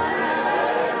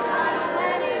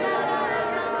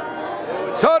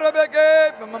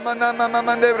Sorabeke, Mamma, Mamma,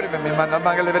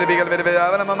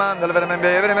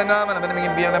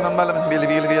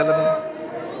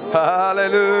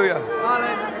 Hallelujah.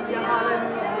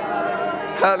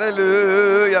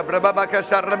 Hallelujah. Brabaka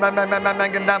Sarama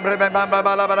Mangandam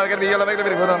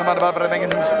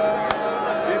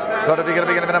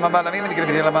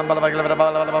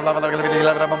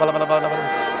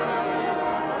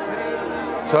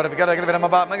So if you got to give them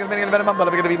about making them about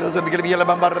the videos and give you a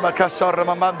bumper of a castor, a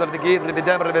mandar, the give the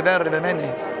damn the many.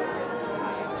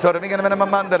 So if you get them a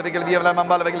mandar, the give you a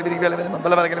mambala, the give you a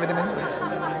mambala, the give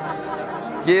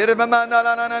you a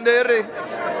mandala and dairy.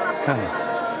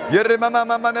 Yerima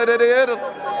mamma dairy.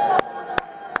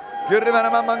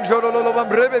 Yerima mamma jolo of a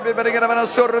brave, but again, I'm a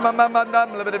sort of mamma,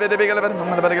 the big eleven,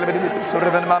 sort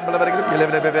of a mambala,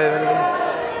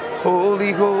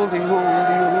 holy, holy, holy,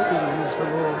 holy.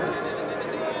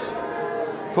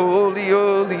 Holy,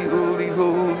 holy, holy,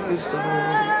 holy is the Lord.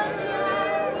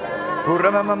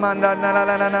 Kurama manda na na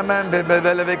na na man be be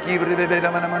be ki be be na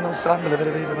na no sam be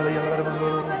be be be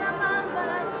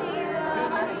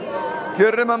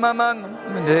Kurama man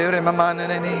de re mama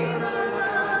ne ni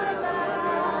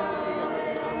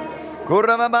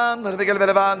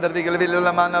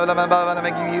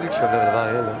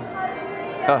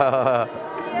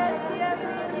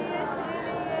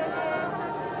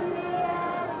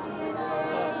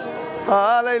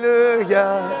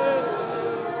Hallelujah.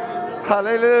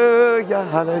 Hallelujah.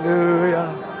 Hallelujah.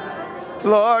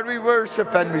 Lord, we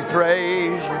worship and we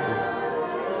praise you.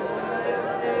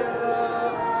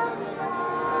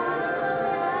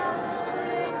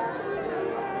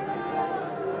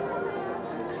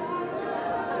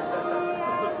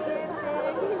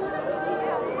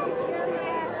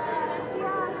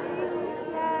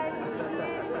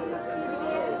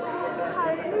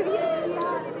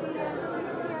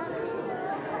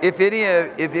 If any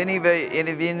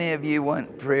of you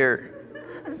want prayer,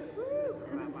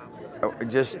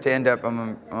 just stand up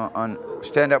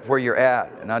stand up where you're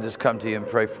at, and I'll just come to you and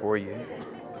pray for you.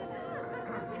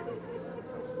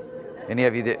 Any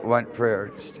of you that want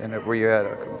prayer, stand up where you're at.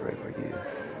 I'll come pray for you.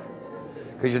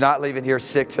 Because you're not leaving here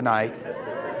sick tonight.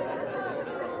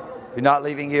 You're not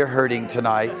leaving here hurting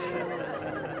tonight.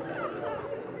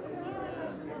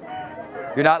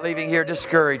 You're not leaving here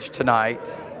discouraged tonight.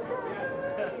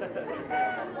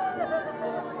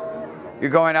 You're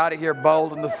going out of here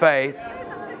bold in the faith,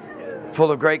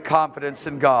 full of great confidence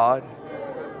in God.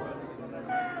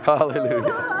 Hallelujah.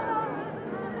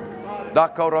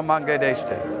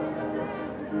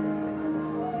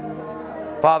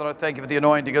 Father, I thank you for the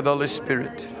anointing of the Holy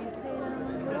Spirit.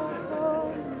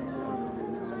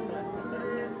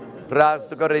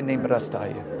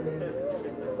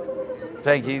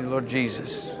 Thank you, Lord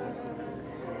Jesus.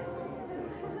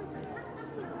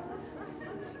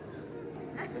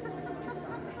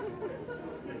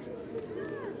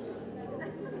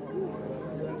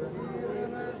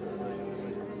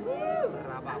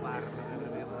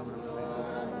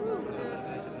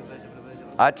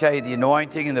 I tell you, the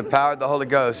anointing and the power of the Holy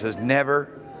Ghost has never,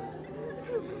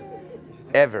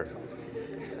 ever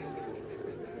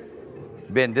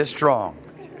been this strong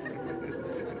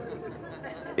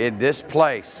in this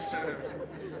place.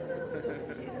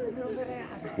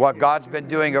 What God's been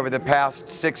doing over the past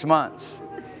 6 months,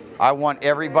 I want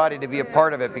everybody to be a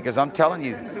part of it, because I'm telling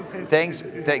you, things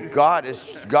that God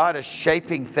is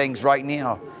shaping things right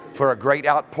now for a great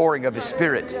outpouring of His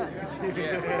Spirit.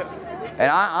 And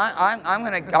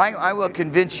I will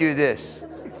convince you this.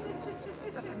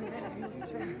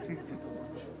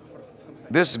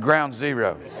 This is ground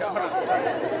zero.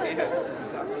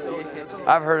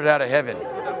 I've heard it out of heaven.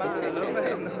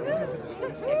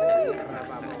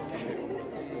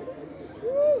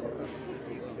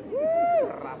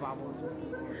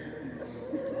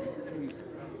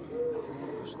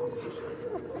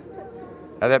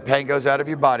 Now that pain goes out of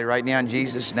your body right now in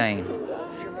Jesus' name.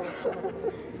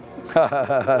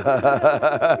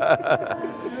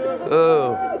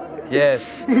 Oh, yes.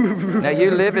 Now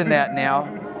you live in that now,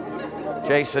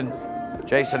 Jason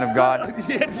of God.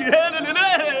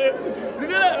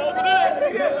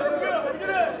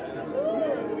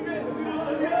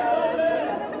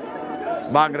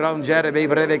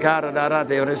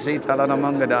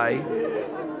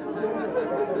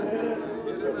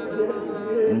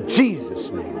 In Jesus'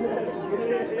 name.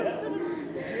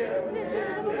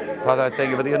 Father, I thank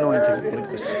you for the anointing.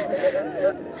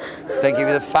 Thank you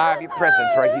for the fire of your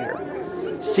presence right here.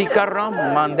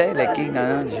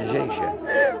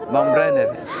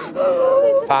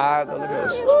 Fire of the Holy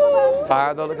Ghost. Fire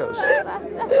of the Holy Ghost.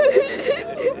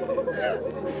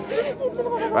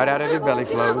 Right out of your belly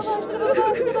flows.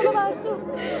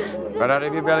 Right out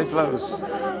of your belly flows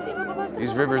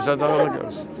these rivers of the Holy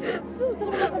Ghost.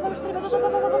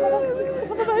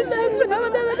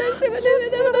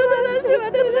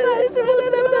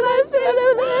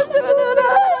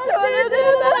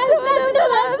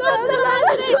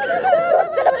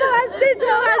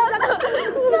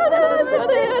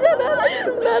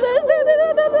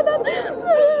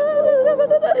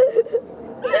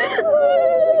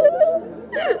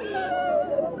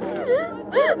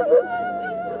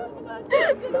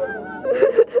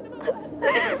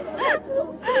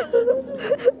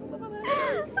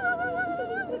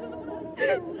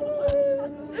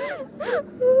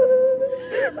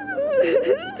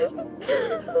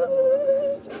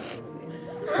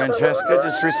 Francesca,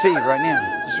 just receive right now.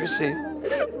 Just receive.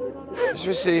 Just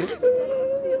receive.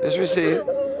 Just receive.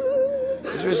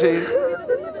 Just receive.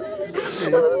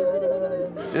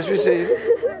 Just receive.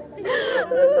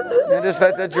 And just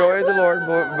let the joy of the Lord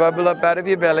bubble up out of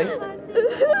your belly.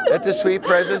 Let the sweet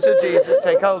presence of Jesus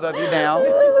take hold of you now.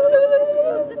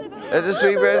 Let the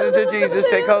sweet presence of Jesus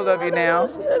take hold of you now.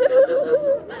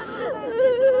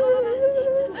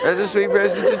 Let the sweet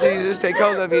presence of Jesus take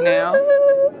hold of you now.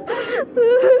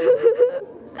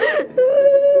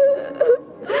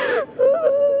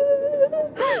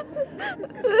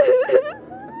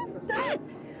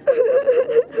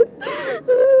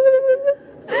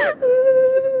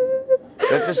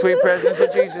 sweet presence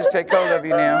of Jesus take hold of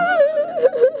you now.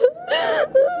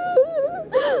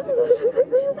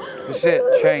 That's it.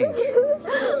 Change.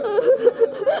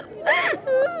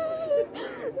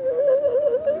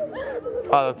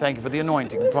 Father, thank you for the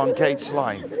anointing upon Kate's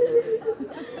life.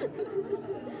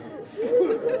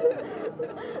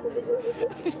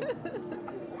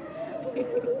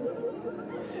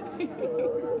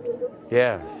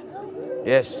 Yeah.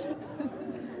 Yes.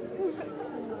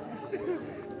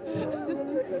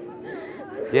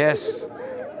 Yes.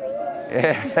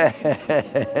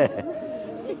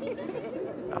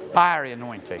 A fiery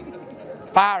anointing.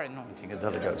 Fire anointing of the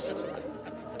Holy Ghost.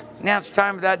 Now it's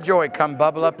time for that joy come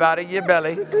bubble up out of your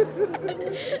belly.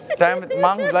 It's time with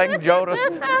Manglang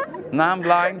Jodas, Nam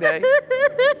Blind Day,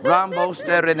 Rambo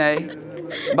Sterene,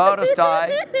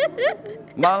 Barastai,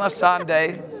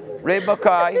 Malasande,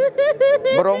 Rebokai,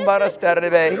 Brombara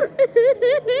Sterebe.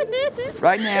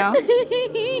 Right now.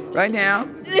 Right now.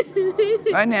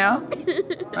 Right now.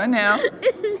 Right now.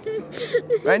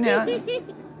 Right now.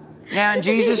 Now in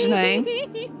Jesus' name.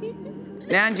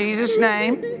 Now in Jesus'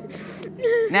 name.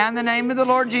 Now in the name of the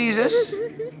Lord Jesus.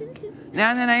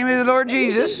 Now in the name of the Lord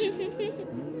Jesus.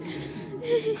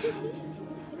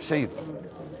 Receive.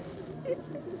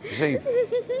 Receive.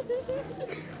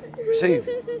 Receive.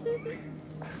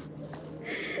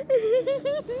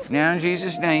 Now in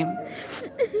Jesus' name.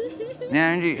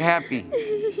 Now in happy.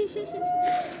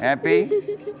 Happy.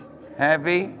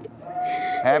 Happy.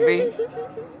 Happy.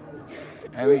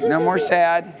 Happy. No more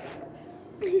sad.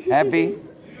 Happy.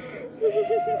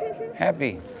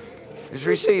 Happy. Just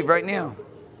receive right now.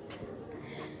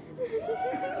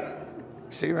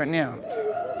 Receive right now.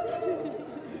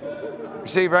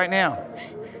 Receive right now.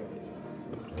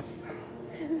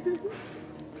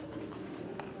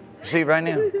 Receive right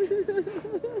now.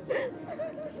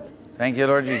 Thank you,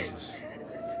 Lord Jesus.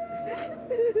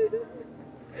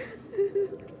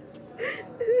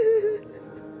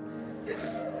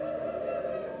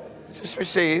 Just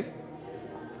receive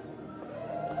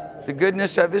the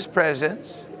goodness of His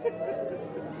presence.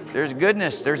 There's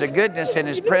goodness. There's a goodness in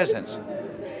His presence.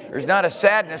 There's not a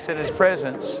sadness in His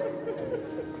presence.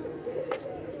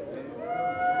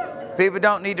 People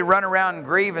don't need to run around and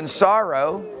grieve and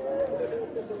sorrow.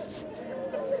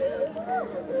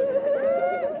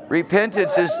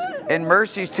 Repentance is and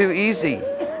mercy is too easy.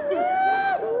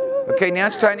 Okay, now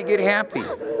it's time to get happy.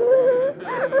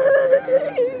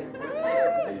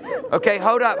 Okay,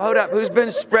 hold up, hold up. Who's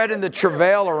been spreading the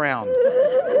travail around?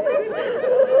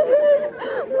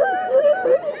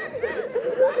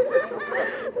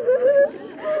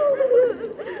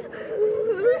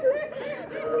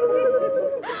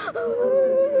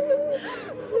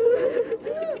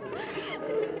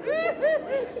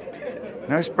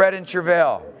 No spreading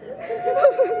travail.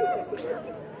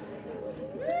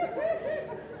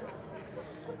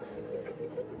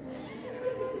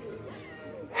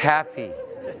 Happy.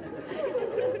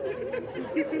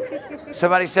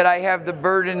 Somebody said, I have the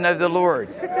burden of the Lord.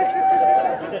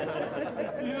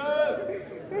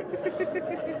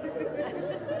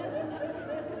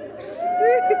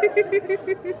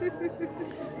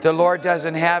 The Lord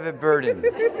doesn't have a burden.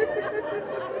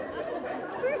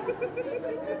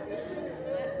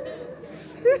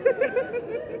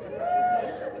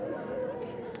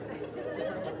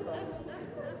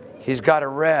 He's got a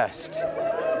rest.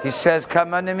 He says,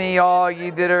 come unto me, all ye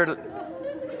that are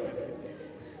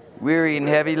weary and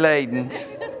heavy laden,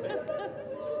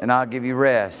 and I'll give you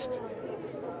rest.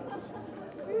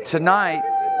 Tonight,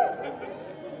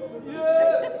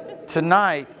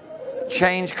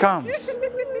 change comes.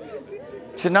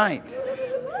 Tonight,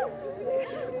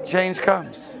 change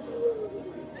comes.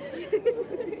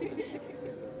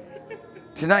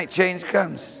 Tonight, change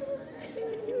comes.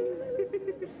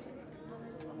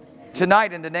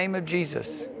 Tonight, in the name of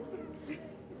Jesus.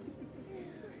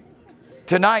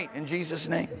 Tonight, in Jesus'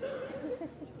 name.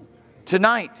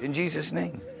 Tonight, in Jesus'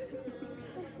 name.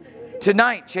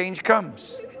 Tonight, change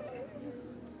comes.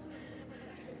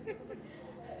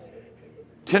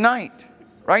 Tonight,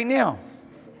 right now,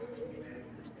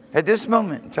 at this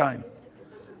moment in time.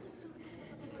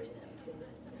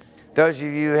 Those of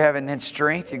you who haven't had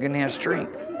strength, you're going to have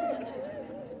strength.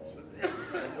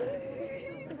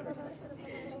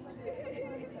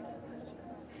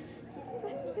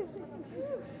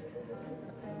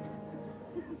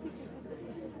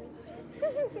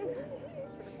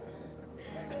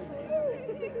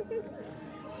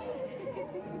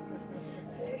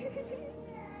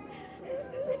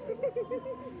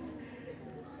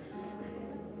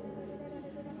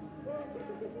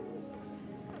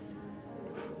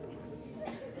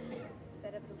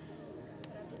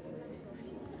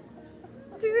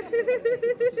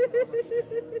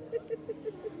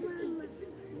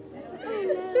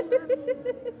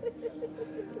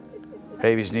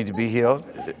 Babies need to be healed.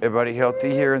 Is everybody healthy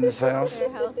here in this house?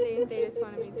 They're healthy. They just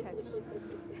want to be touched.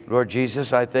 Lord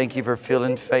Jesus, I thank you for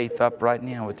filling Faith up right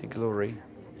now with your glory.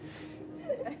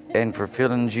 And for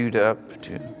filling Judah up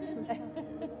too.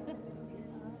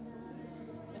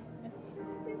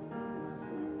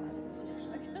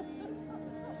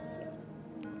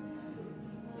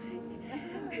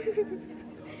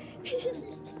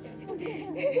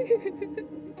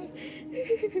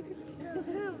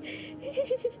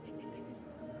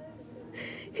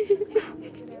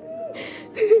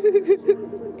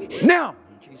 Now,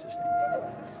 in Jesus'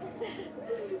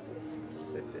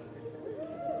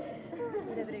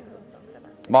 name.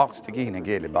 Malstegina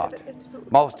gelibat.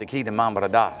 Malstegina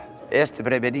mambrada. Este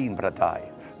brebedin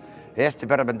bratai. Este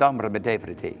brebedam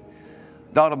brebedepreti.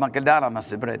 Dala makadala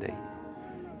masebrede.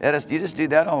 You just do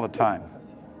that all the time.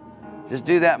 Just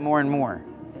do that more and more.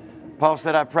 Paul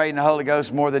said, I prayed in the Holy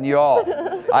Ghost more than you all.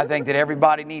 I think that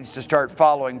everybody needs to start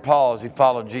following Paul as he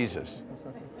followed Jesus.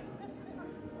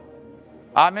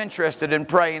 I'm interested in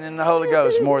praying in the Holy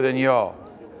Ghost more than you all.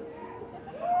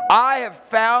 I have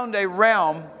found a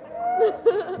realm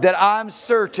that I'm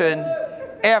certain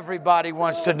everybody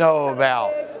wants to know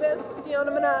about.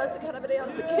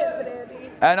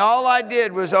 And all I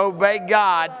did was obey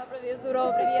God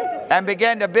and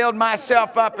began to build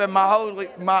myself up in my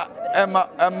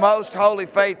most holy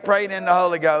faith, praying in the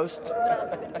Holy Ghost.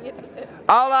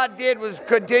 All I did was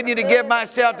continue to give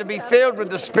myself to be filled with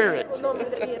the Spirit,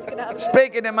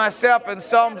 speaking to myself in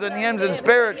psalms and hymns and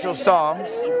spiritual songs.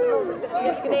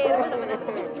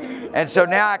 And so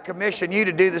now I commission you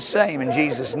to do the same in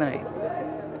Jesus' name.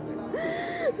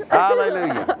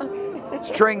 Hallelujah.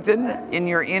 Strengthen in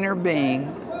your inner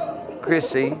being,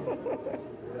 Chrissy,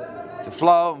 to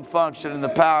flow and function in the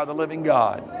power of the living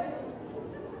God.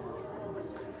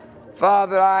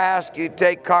 Father, I ask you to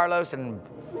take Carlos and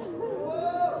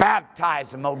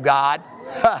baptize him, oh God.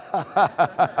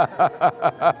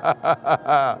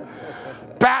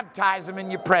 Baptize him in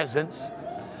your presence.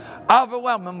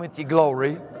 Overwhelm him with your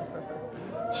glory.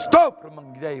 Stop him,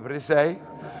 David, say.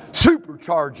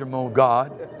 Supercharge him, oh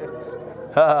God.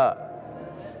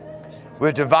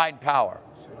 With divine power.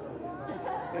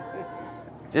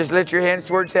 Just lift your hands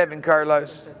towards heaven,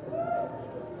 Carlos.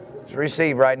 Just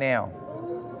receive right now.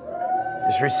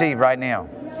 Just receive right now.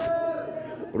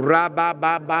 Rabba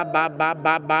ba ba ba ba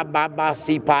ba ba ba ba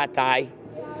si patai.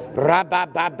 Rabba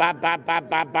ba ba ba ba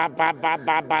ba ba ba ba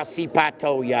ba ba si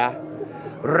patoya.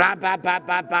 Rabba ba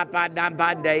ba ba ba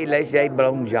namba de lese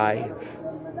blonjai.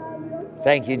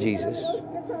 Thank you, Jesus.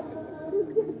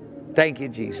 Thank you,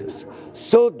 Jesus.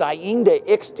 So dainde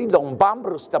exti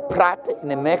lombambrus da prate in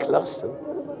the mechlasu.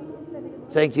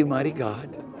 Thank you, mighty God.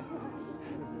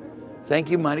 Thank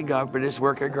you, mighty God, for this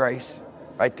work of grace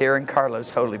right there in Carlos'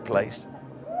 holy place.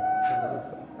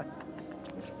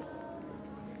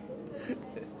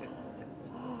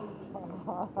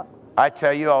 I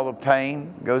tell you, all the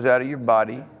pain goes out of your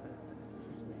body.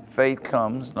 Faith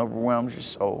comes and overwhelms your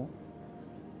soul.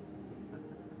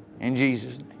 In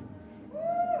Jesus' name.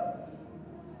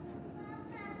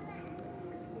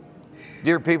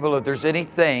 Dear people, if there's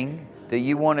anything that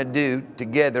you want to do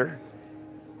together,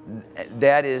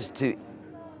 that is to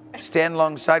stand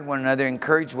alongside one another,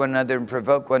 encourage one another, and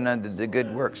provoke one another to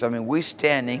good works. I mean, we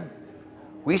standing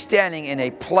in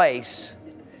a place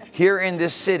here in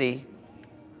this city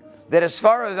that, as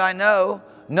far as I know,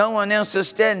 no one else is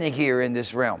standing here in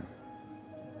this realm.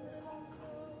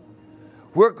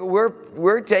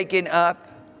 We're taking up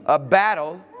a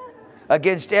battle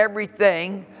against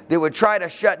everything that would try to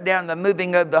shut down the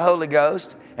moving of the Holy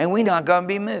Ghost, and we're not going to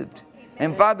be moved.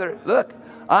 And Father, look,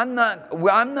 I'm not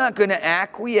going to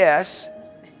acquiesce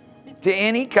to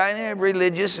any kind of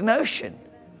religious notion.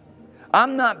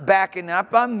 I'm not backing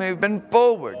up, I'm moving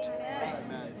forward.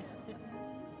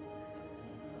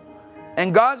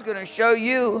 And God's going to show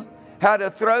you how to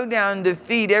throw down and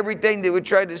defeat everything that would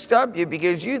try to stop you,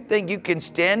 because you think you can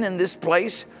stand in this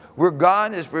place where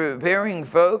God is preparing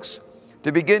folks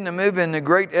to begin to move in the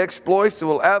great exploits that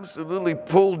will absolutely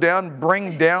pull down,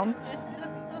 bring down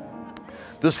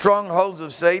the strongholds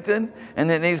of Satan, and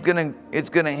then it's going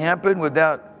to happen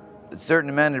without a certain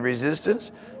amount of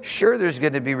resistance. Sure, there's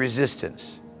going to be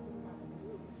resistance.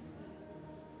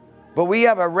 But we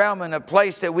have a realm and a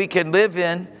place that we can live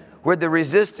in where the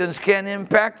resistance can't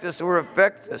impact us or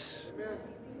affect us.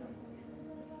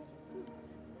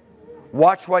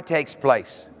 Watch what takes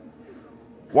place.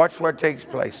 Watch what takes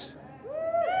place.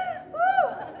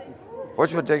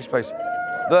 Watch what takes place.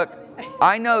 Look,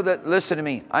 I know that, listen to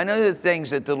me, I know the things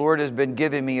that the Lord has been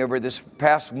giving me over this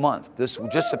past month,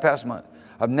 just the past month.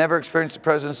 I've never experienced the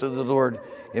presence of the Lord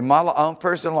in my own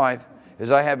personal life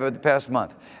as I have over the past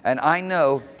month. And I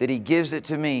know that He gives it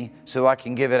to me so I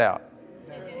can give it out.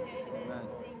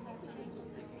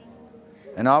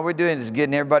 And all we're doing is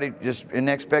getting everybody just in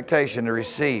expectation to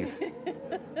receive.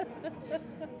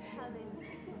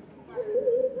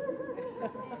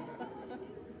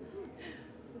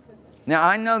 Now,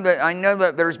 I know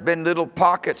that there's been little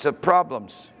pockets of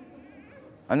problems.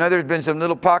 I know there's been some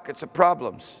little pockets of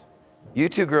problems. You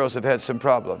two girls have had some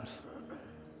problems.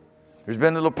 There's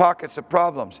been little pockets of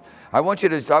problems. I want you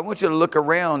to look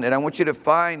around, and I want you to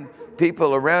find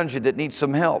people around you that need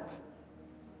some help.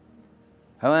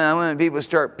 I want people to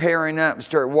start pairing up and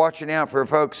start watching out for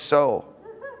folks' soul.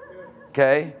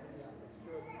 Okay?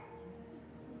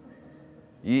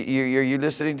 Are you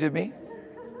listening to me?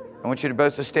 I want you to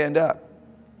both to stand up.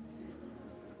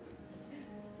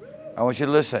 I want you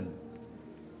to listen.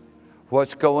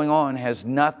 What's going on has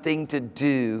nothing to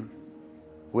do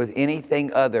with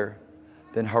anything other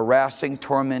than harassing,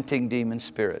 tormenting demon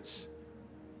spirits.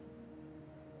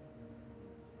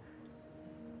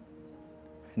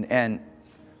 And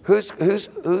who's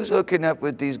hooking up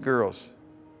with these girls?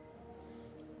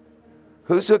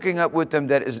 Who's hooking up with them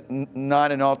that is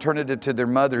not an alternative to their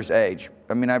mother's age?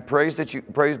 I mean, I praise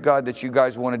God that you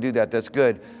guys want to do that. That's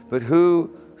good. But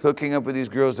who hooking up with these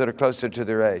girls that are closer to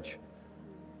their age?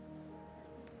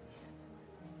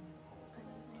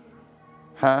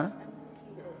 Huh?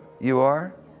 You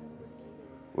are?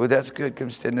 Well, that's good.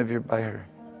 Come stand over here by her.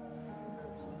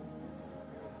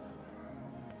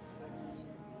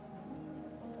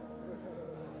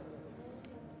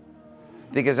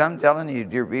 Because I'm telling you,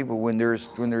 dear people, when there's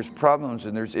problems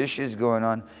and there's issues going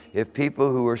on, if people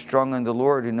who are strong in the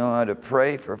Lord, who know how to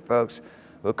pray for folks,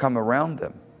 will come around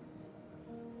them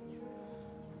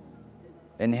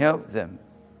and help them,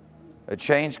 a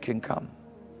change can come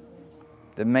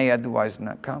that may otherwise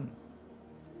not come.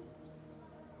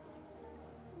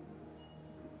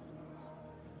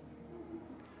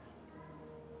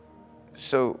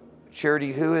 So,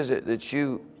 Charity, who is it that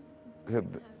you have...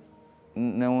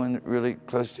 No one really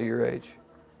close to your age?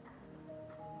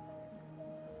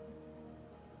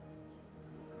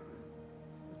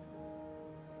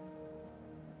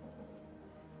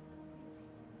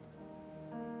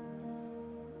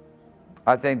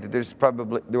 I think that there's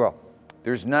probably, well,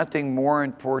 there's nothing more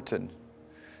important,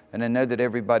 and I know that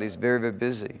everybody's very, very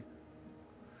busy,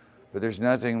 but there's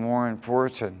nothing more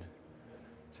important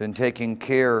than taking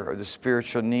care of the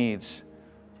spiritual needs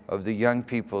of the young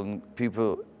people and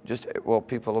people,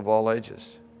 people of all ages.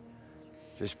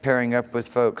 Just pairing up with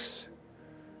folks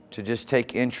to just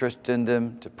take interest in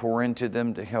them, to pour into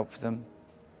them, to help them.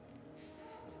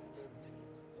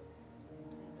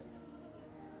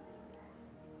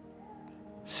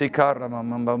 How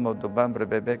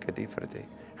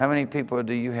many people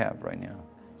do you have right now?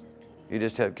 You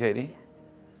just have Katie?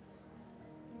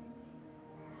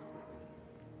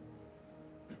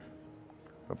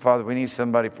 But Father, we need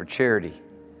somebody for Charity.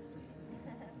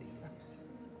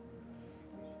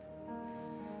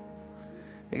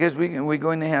 Because we're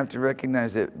going to have to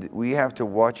recognize that we have to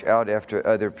watch out after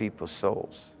other people's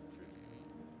souls.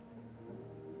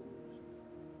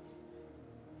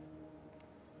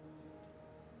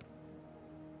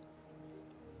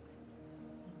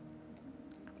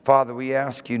 Father, we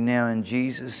ask you now in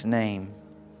Jesus' name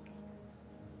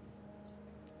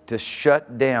to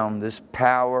shut down this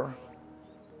power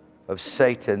of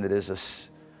Satan that's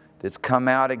come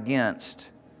out against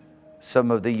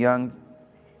some of the young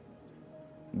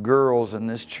girls in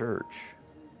this church.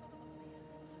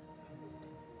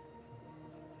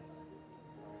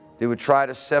 They would try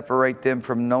to separate them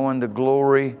from knowing the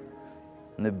glory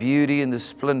and the beauty and the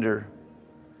splendor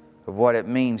of what it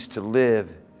means to live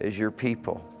as your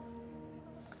people.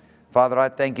 Father, I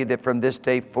thank you that from this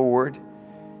day forward,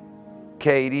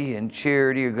 Katie and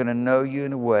Charity are going to know you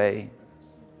in a way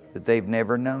that they've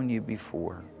never known you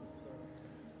before.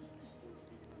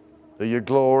 So your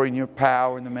glory and your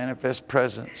power and the manifest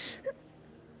presence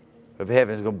of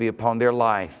heaven is going to be upon their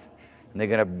life. And they're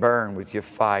going to burn with your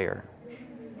fire.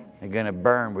 They're going to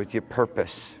burn with your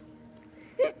purpose.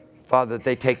 Father, that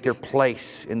they take their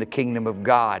place in the kingdom of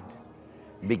God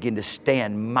and begin to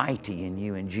stand mighty in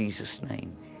you in Jesus'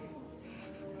 name.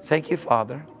 Thank you,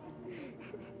 Father.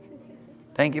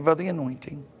 Thank you for the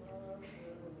anointing.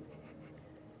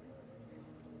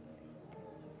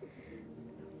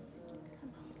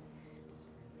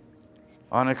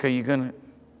 Annika, you going to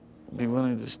be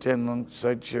willing to stand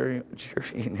alongside Cherry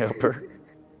and help her?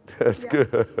 That's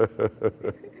good.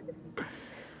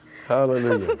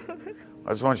 Hallelujah.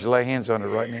 I just want you to lay hands on her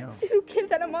right now.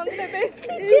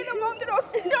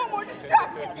 No more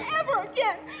distraction ever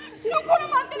again.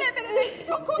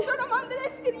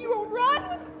 You will run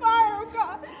with fire, oh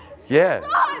God. Yes.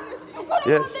 Run.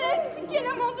 Yes.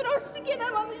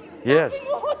 Yes. Nothing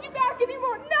will hold you back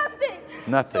anymore.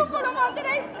 Nothing.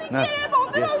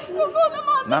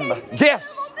 Nothing. Yes.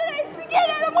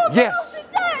 Yes.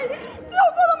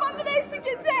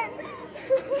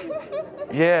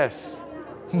 Yes.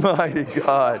 Mighty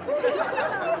God.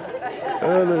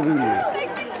 Hallelujah.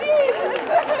 Thank you, Jesus.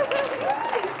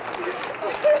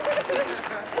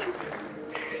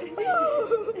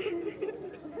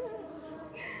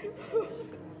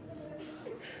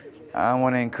 I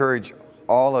want to encourage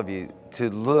all of you to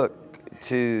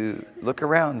look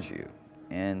around you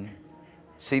and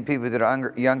see people that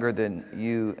are younger than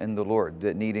you in the Lord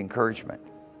that need encouragement.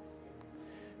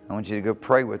 I want you to go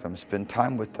pray with them, spend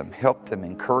time with them, help them,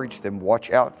 encourage them,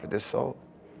 watch out for this soul.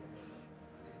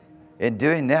 In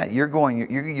doing that, you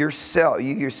yourself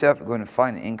are going to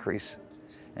find an increase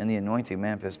in the anointing,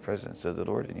 manifest presence of the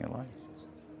Lord in your life.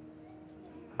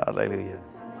 Hallelujah.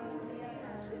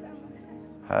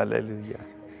 Hallelujah.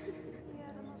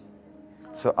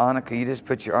 So Annika, you just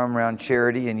put your arm around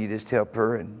Charity and you just help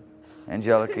her, and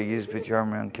Angelica, you just put your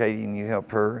arm around Katie and you help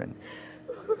her, and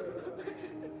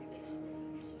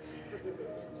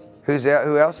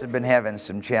who else has been having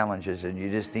some challenges and you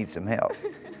just need some help?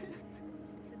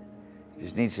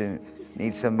 Just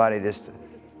need somebody just to,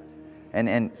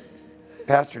 and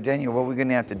Pastor Daniel, what we're going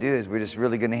to have to do is we're just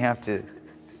really going to have to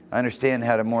understand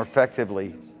how to more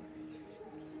effectively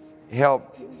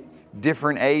help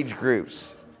different age groups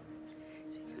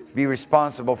be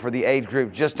responsible for the age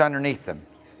group just underneath them,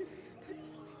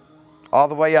 all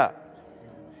the way up.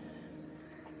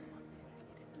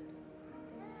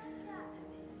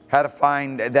 How to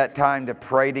find that time to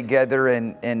pray together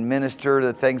and minister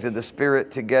the things of the Spirit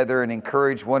together and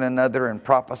encourage one another and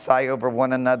prophesy over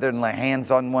one another and lay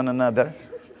hands on one another.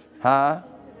 Huh?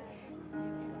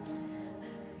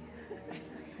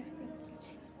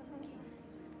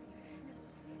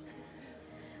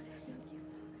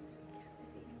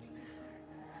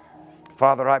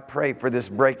 Father, I pray for this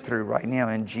breakthrough right now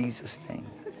in Jesus' name.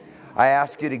 I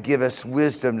ask you to give us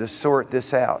wisdom to sort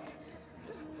this out.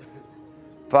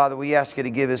 Father, we ask you to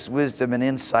give us wisdom and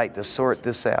insight to sort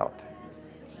this out.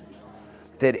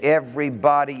 That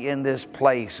everybody in this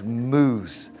place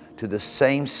moves to the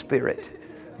same Spirit,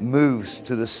 moves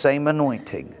to the same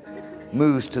anointing,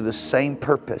 moves to the same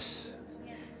purpose.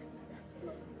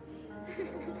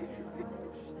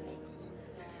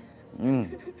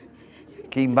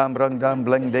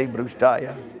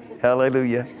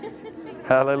 Hallelujah.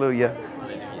 Hallelujah.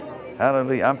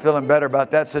 Hallelujah. I'm feeling better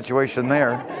about that situation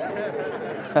there.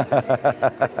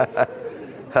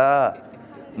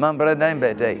 Mambre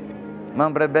nembete,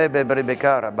 mambre bebe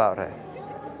bribecara bare,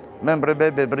 mambre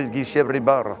bebe brigisebri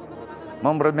bar,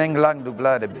 mambre menglang du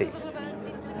blade be,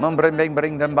 mambre meng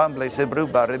bring them bamble se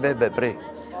bruba bebe bre,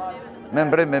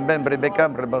 mambre membre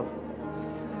becambre bo.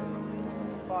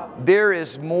 There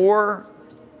is more,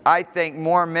 I think,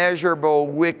 more measurable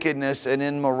wickedness and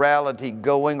immorality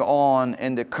going on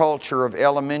in the culture of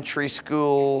elementary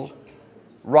school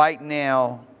right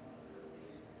now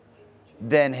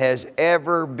than has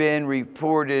ever been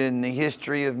reported in the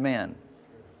history of men.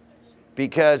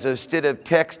 Because instead of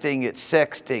texting, it's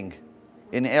sexting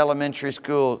in elementary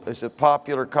school. It's a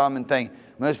popular, common thing.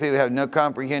 Most people have no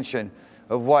comprehension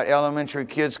of what elementary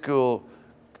school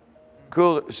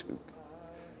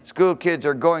kids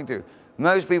are going through.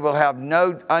 Most people have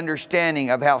no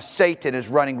understanding of how Satan is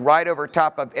running right over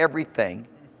top of everything.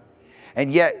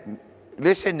 And yet,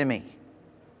 listen to me.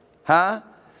 Huh?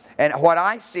 And what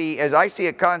I see is I see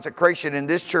a consecration in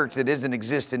this church that doesn't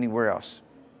exist anywhere else.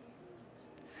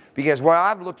 Because where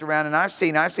I've looked around and I've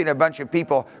seen a bunch of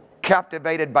people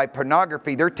captivated by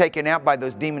pornography. They're taken out by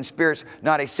those demon spirits.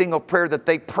 Not a single prayer that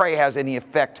they pray has any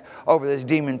effect over those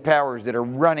demon powers that are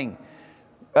running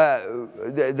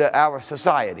our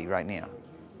society right now,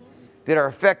 that are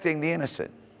affecting the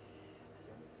innocent.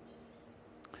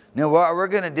 Now what we're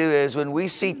going to do is when we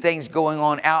see things going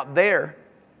on out there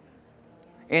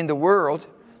in the world,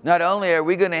 not only are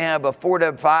we going to have a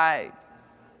fortified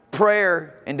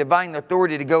prayer and divine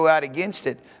authority to go out against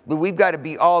it, but we've got to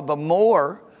be all the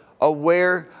more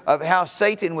aware of how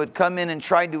Satan would come in and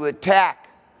try to attack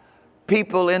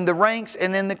people in the ranks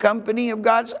and in the company of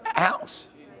God's house.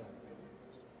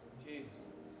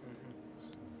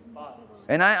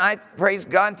 And I praise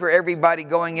God for everybody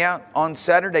going out on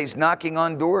Saturdays, knocking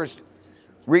on doors,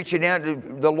 reaching out to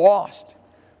the lost.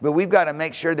 But we've got to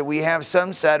make sure that we have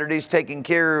some Saturdays taking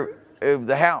care of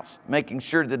the house, making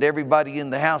sure that everybody in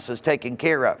the house is taken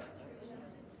care of.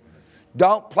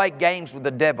 Don't play games with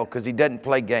the devil, because he doesn't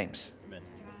play games.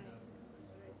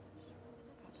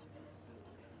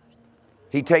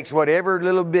 He takes whatever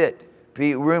little bit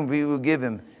room we will give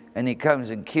him, and he comes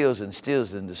and kills and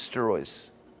steals and destroys.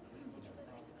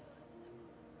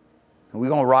 And we're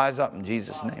going to rise up in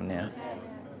Jesus' name now.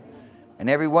 And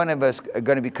every one of us are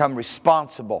going to become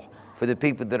responsible for the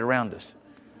people that are around us.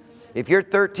 If you're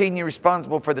 13, you're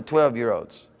responsible for the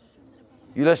 12-year-olds.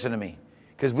 You listen to me,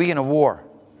 because we're in a war.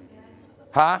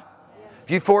 Huh?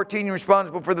 If you're 14, you're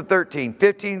responsible for the 13.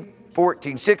 15,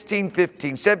 14, 16,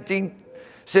 15, 17,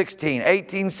 16,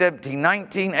 18, 17,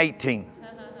 19, 18.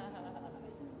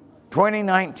 20,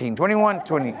 19, 21,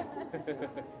 20.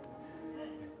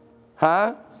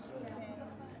 Huh?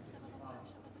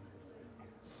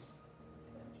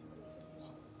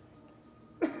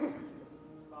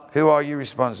 Who are you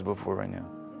responsible for right now?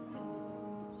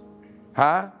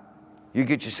 Huh? You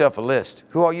get yourself a list.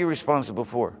 Who are you responsible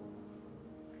for?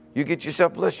 You get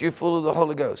yourself a list. You're full of the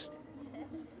Holy Ghost.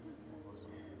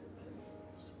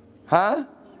 Huh?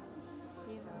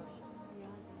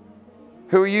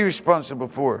 Who are you responsible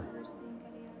for?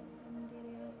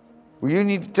 Well, you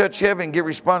need to touch heaven and get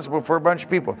responsible for a bunch of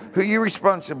people. Who are you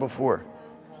responsible for?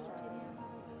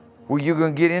 Well, you're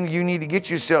going to get in. You need to get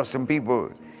yourself some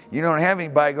people. You don't have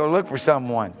anybody, go look for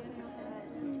someone.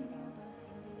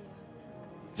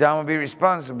 So I'm going to be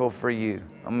responsible for you.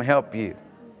 I'm going to help you.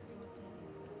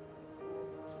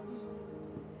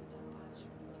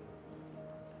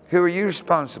 Who are you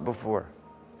responsible for?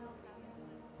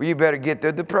 Well, you better get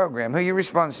through the program. Who are you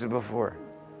responsible for?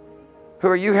 Who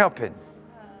are you helping?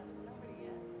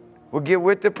 Well, get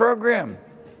with the program.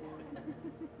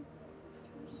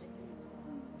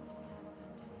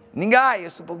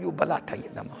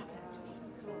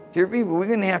 Dear people, we're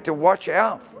going to have to watch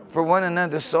out for one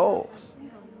another's souls.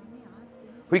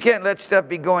 We can't let stuff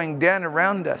be going down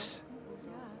around us.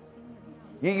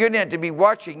 You're going to have to be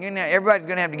watching. Everybody's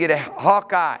going to have to get a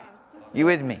hawk eye. You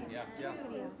with me?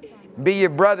 Be your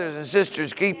brothers and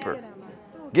sisters' keeper.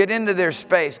 Get into their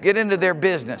space. Get into their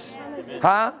business.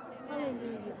 Huh?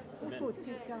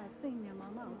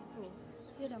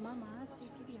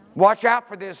 Watch out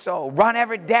for this soul. Run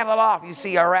every devil off you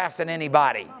see harassing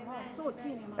anybody.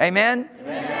 Amen?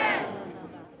 Amen.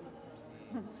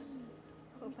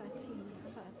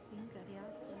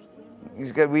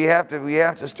 We have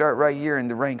to start right here in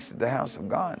the ranks of the house of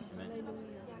God.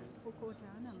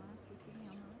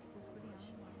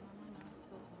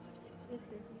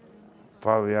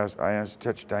 Father, I ask to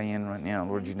touch Diane right now.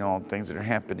 Lord, you know all the things that are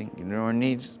happening. You know her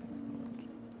needs.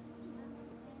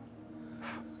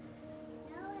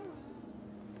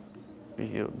 Be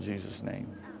healed in Jesus' name.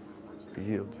 Be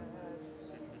healed.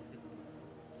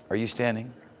 Are you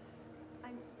standing?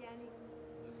 I'm standing,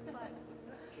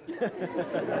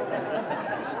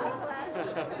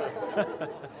 but...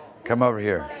 Come over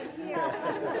here.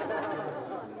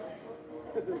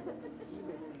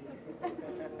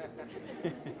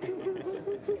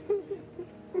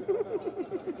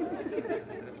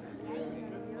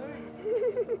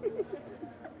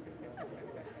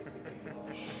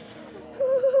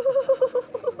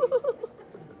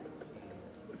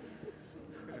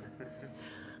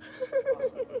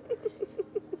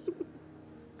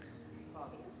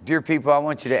 Dear people, I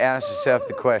want you to ask yourself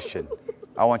the question.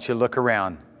 I want you to look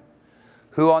around.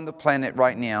 Who on the planet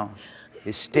right now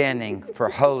is standing for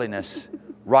holiness,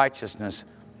 righteousness,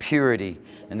 purity,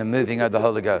 and the moving of the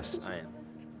Holy Ghost? I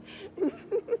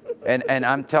am. And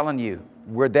I'm telling you,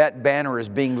 where that banner is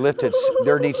being lifted,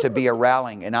 there needs to be a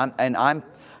rallying. And I'm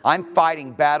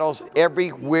fighting battles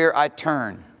everywhere I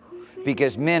turn,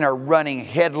 because men are running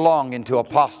headlong into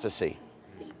apostasy.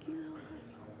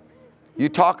 You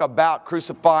talk about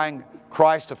crucifying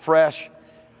Christ afresh.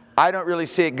 I don't really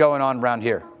see it going on around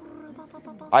here.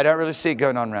 I don't really see it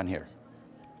going on around here.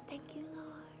 Thank you, Lord.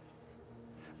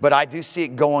 But I do see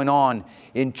it going on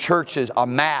in churches, a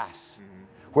mass,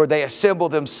 where they assemble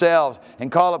themselves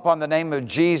and call upon the name of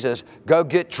Jesus, go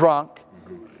get drunk,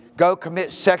 go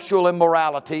commit sexual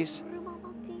immoralities,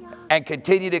 and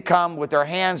continue to come with their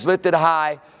hands lifted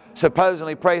high,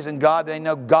 supposedly praising God. They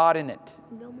know God in it.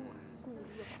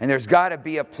 And there's got to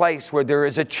be a place where there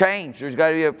is a change. There's got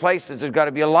to be a place that there's got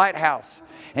to be a lighthouse.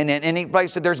 And in any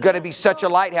place that there's going to be such a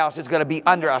lighthouse, it's going to be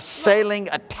under assailing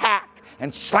attack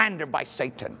and slander by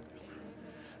Satan.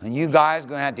 And you guys are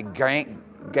going to have to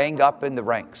gang up in the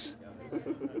ranks.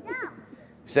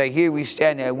 Say, here we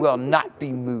stand and will not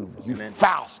be moved. You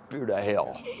foul spirit of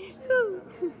hell.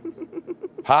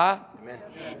 Huh?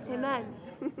 Amen.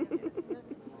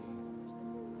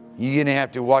 You're going to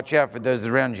have to watch out for those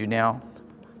around you now.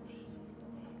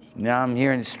 Now I'm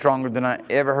hearing it stronger than I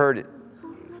ever heard it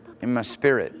in my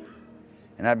spirit.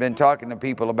 And I've been talking to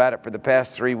people about it for the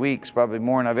past 3 weeks, probably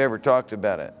more than I've ever talked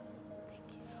about it.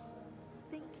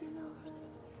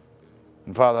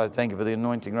 And Father, I thank you for the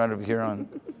anointing right over here on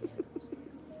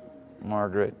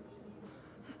Margaret.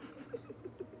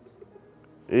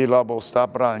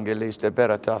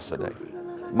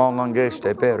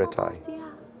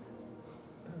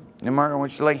 Now, Margaret, I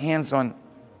want you to lay hands on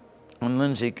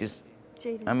Lindsay, because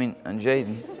I mean, on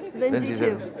Jaden. Lindsay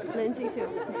too. Lindsay too.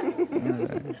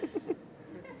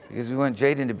 Because we want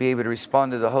Jaden to be able to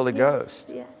respond to the Holy Ghost.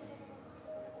 Yes.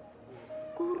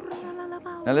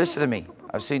 Now listen to me.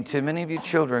 I've seen too many of you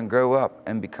children grow up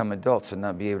and become adults and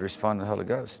not be able to respond to the Holy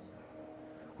Ghost.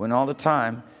 When all the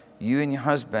time, you and your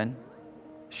husband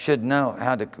should know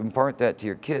how to impart that to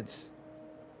your kids.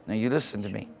 Now you listen to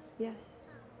me. Yes.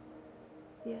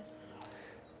 Yes.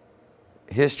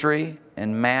 History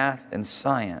and math and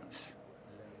science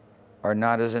are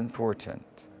not as important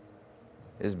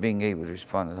as being able to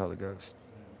respond to the Holy Ghost.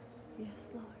 Yes,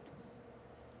 Lord.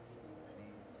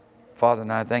 Father,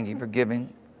 and I thank you for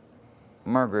giving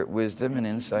Margaret wisdom and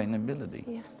insight and ability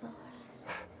Yes, Lord.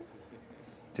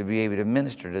 to be able to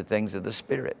minister to things of the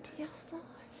Spirit, Yes, Lord.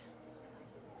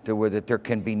 to where that there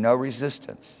can be no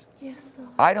resistance. Yes, Lord.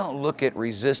 I don't look at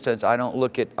resistance. I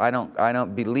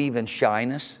don't believe in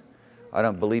shyness. I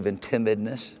don't believe in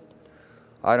timidness.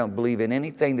 I don't believe in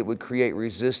anything that would create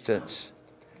resistance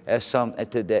as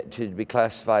to be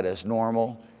classified as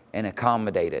normal and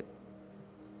accommodated.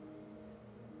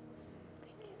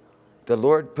 The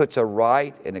Lord puts a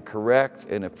right and a correct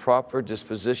and a proper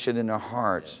disposition in our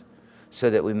hearts so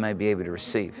that we may be able to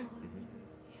receive.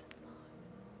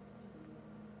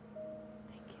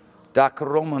 Thank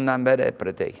you,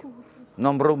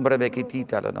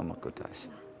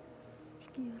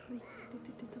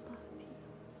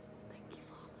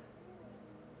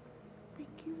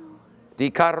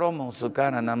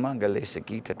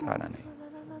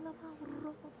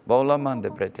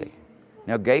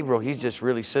 Now Gabriel, he's just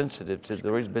really sensitive to the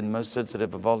Lord. He's been most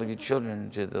sensitive of all of you children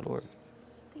to the Lord.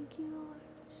 Thank you, Lord.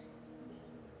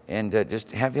 And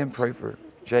just have him pray for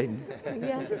Jaden.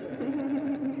 Yes.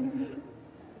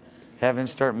 Have him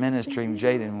start ministering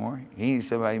Jaden more. He needs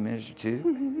somebody to minister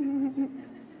to.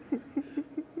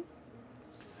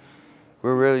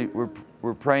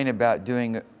 We're praying about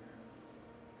doing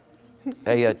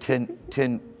a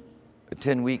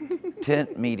 10-week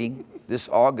tent meeting this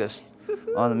August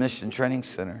on the Mission Training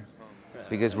Center,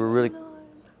 because we're really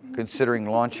considering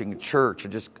launching a church.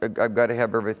 I've got to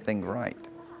have everything right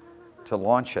to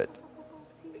launch it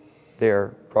there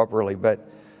properly, but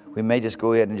we may just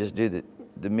go ahead and just do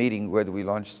the meeting whether we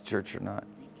launch the church or not.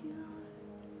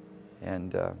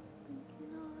 And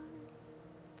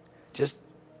just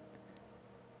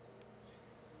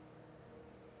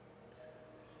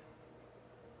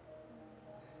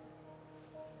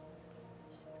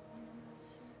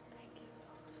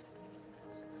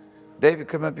David,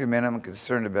 come up here, man. I'm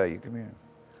concerned about you. Come here.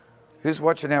 Who's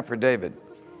watching out for David?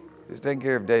 Who's taking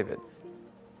care of David?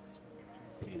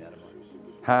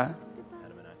 Huh?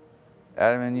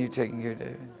 Adam and you taking care of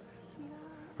David?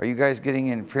 Are you guys getting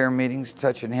in prayer meetings,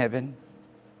 touching heaven?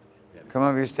 Come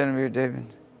over here, stand over here, David.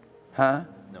 Huh?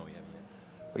 No, we haven't yet.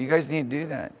 Well, you guys need to do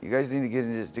that. You guys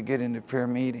need to get into prayer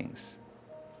meetings,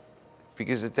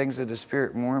 because the things of the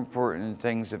Spirit are more important than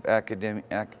things of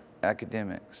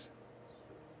academics.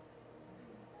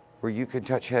 Where you can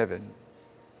touch heaven,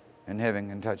 and heaven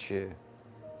can touch you.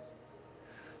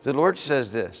 The Lord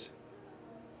says this,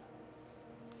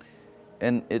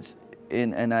 and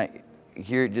I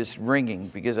hear it just ringing,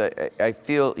 because I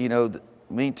feel, you know,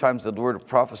 many times the Lord will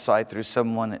prophesy through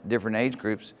someone at different age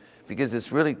groups, because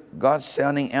it's really God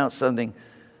sounding out something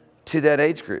to that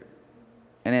age group.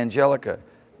 And Angelica,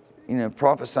 you know,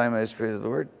 prophesying by the Spirit of the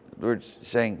Lord, the Lord's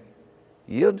saying,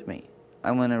 yield to me.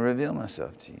 I'm going to reveal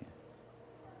myself to you.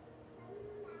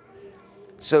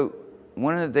 So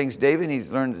one of the things David needs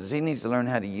to learn is he needs to learn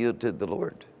how to yield to the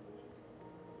Lord.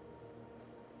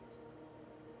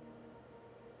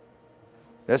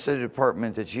 That's a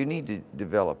department that you need to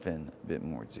develop in a bit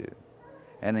more too.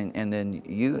 And then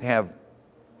you have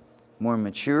more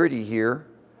maturity here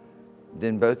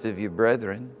than both of your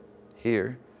brethren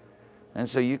here. And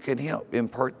so you can help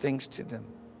impart things to them.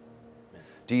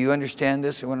 Do you understand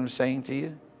this, what I'm saying to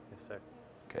you? Yes, sir.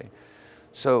 Okay.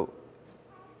 So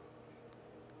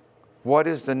what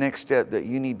is the next step that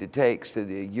you need to take so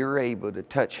that you're able to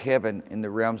touch heaven in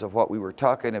the realms of what we were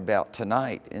talking about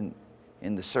tonight in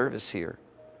the service here,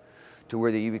 to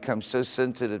where that you become so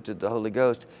sensitive to the Holy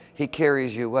Ghost, He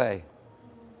carries you away.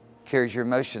 carries your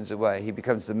emotions away. He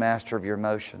becomes the master of your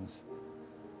emotions.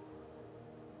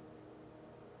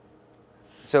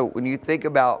 So when you think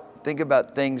about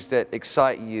things that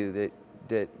excite you,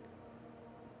 that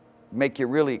make you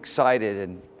really excited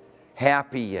and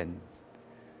happy, and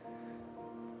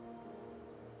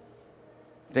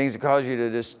things that cause you to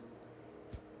just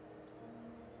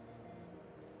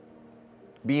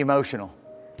be emotional.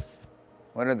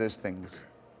 What are those things?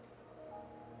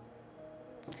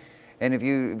 And if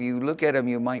you look at them,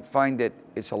 you might find that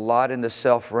it's a lot in the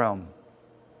self realm.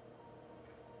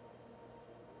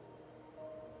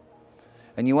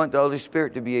 And you want the Holy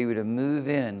Spirit to be able to move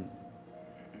in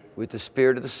with the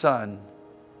Spirit of the Son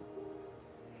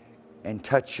and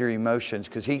touch your emotions,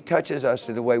 because He touches us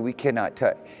in a way we cannot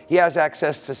touch. He has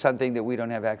access to something that we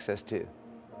don't have access to.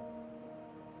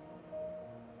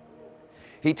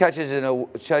 He touches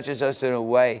us in a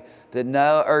way that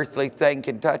no earthly thing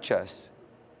can touch us.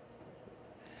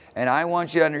 And I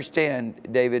want you to understand,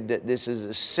 David, that this is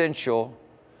essential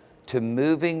to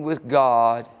moving with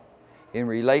God in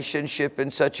relationship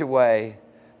in such a way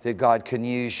that God can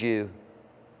use you.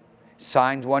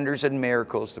 Signs, wonders, and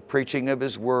miracles, the preaching of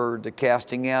His Word, the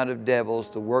casting out of devils,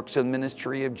 the works and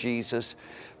ministry of Jesus,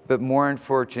 but more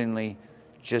importantly,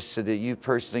 just so that you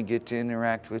personally get to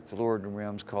interact with the Lord in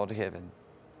realms called heaven.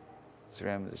 It's the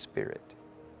realm of the Spirit.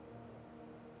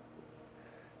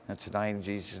 Now tonight, in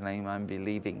Jesus' name, I'm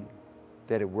believing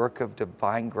that a work of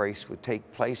divine grace would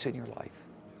take place in your life.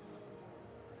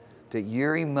 That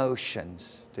your emotions,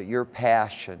 that your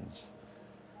passions,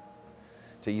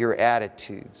 that your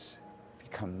attitudes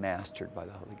become mastered by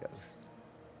the Holy Ghost.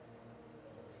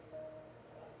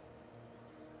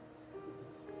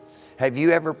 Have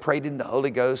you ever prayed in the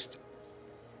Holy Ghost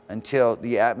until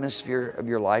the atmosphere of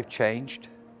your life changed?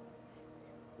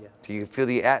 Yeah. Do you feel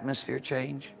the atmosphere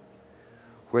change?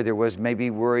 Where there was maybe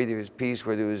worry, there was peace.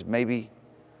 Where there was maybe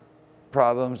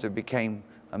problems, there became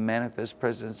a manifest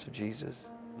presence of Jesus.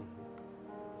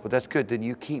 Well, that's good. Then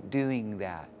you keep doing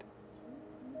that.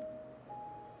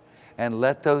 And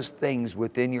let those things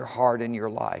within your heart and your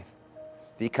life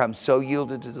become so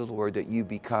yielded to the Lord that you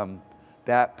become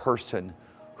that person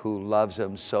who loves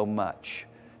Him so much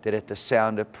that at the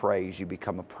sound of praise, you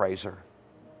become a praiser.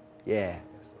 Yeah.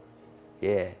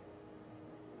 Yeah.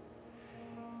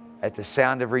 At the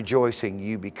sound of rejoicing,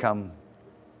 you become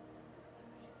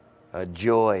a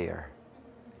joyer.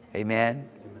 Amen?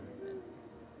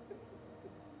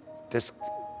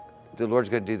 The Lord's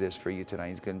going to do this for you tonight.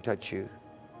 He's going to touch you,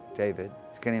 David.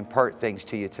 He's going to impart things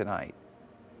to you tonight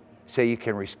so you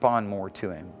can respond more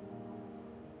to Him.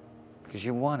 Because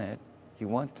you want it. You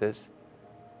want this.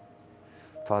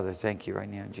 Father, thank you right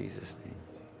now in Jesus' name.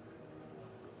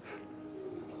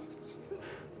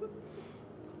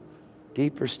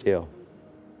 Deeper still.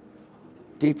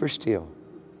 Deeper still.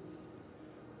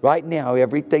 Right now,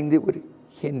 everything that would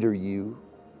hinder you,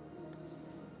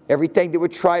 everything that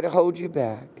would try to hold you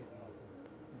back,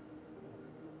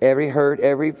 every hurt,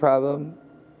 every problem,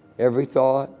 every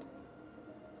thought,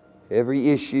 every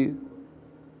issue,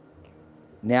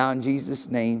 now in Jesus'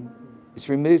 name, it's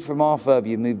removed from off of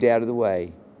you, moved out of the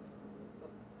way.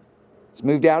 It's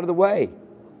moved out of the way.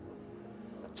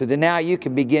 So that now you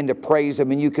can begin to praise Him,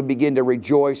 and you can begin to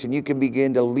rejoice, and you can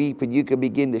begin to leap, and you can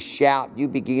begin to shout. You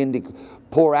begin to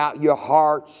pour out your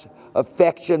heart's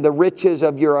affection, the riches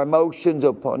of your emotions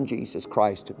upon Jesus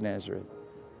Christ of Nazareth.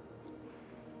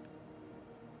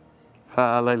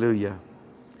 Hallelujah.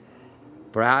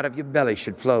 For out of your belly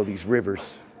should flow these rivers.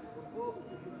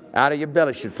 Out of your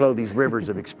belly should flow these rivers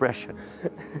of expression.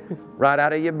 Right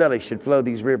out of your belly should flow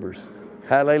these rivers.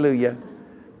 Hallelujah.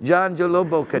 John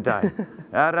Jolobokatai.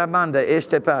 Aramanda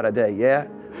Esteparade, yeah.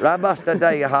 Rabasta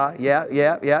Dayaha, yeah.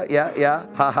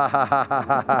 Ha ha ha ha ha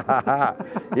ha ha ha.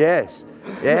 Yes.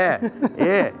 Yeah.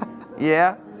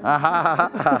 Ha ha ha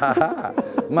ha ha.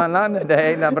 Manana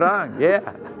de Nabrang, yeah.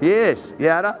 Yes.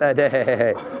 Yeah.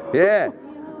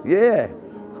 Yeah.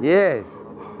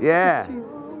 Yes.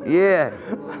 Yeah.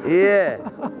 Yeah.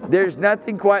 There's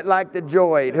nothing quite like the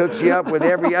joy. It hooks you up with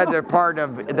every other part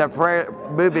of the prayer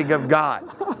moving of God.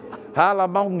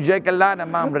 Halamon Jekalana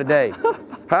Mamrade.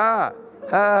 Ha.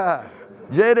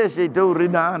 Jedesi tu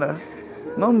Rinana.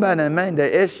 Mumbana Manda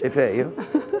Eshepeyo.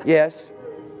 Yes.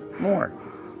 More.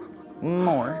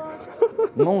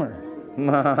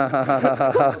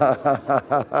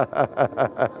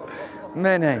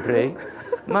 Mene pray.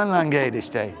 Manlangate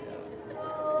stay.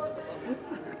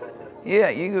 Yeah,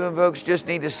 you folks just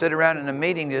need to sit around in a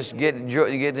meeting, just get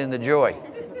in the joy.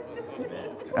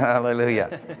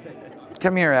 Hallelujah.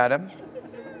 Come here, Adam.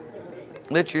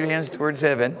 Lift your hands towards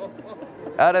heaven.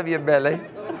 Out of your belly.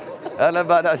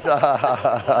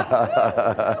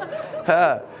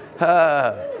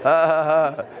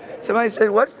 Somebody said,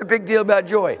 what's the big deal about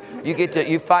joy?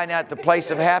 You find out the place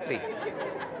of happy.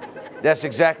 That's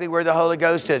exactly where the Holy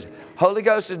Ghost is. Holy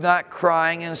Ghost is not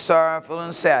crying and sorrowful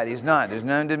and sad. He's not. There's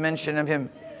no dimension of him.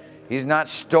 He's not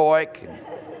stoic.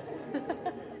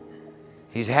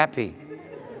 He's happy.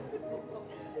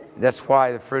 That's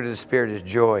why the fruit of the Spirit is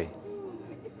joy.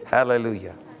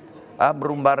 Hallelujah. I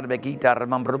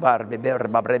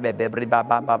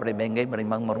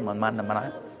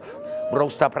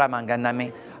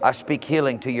speak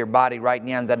healing to your body right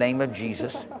now in the name of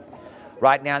Jesus.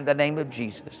 Right now in the name of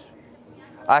Jesus.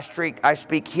 I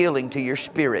speak healing to your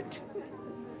spirit.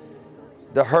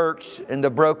 The hurts and the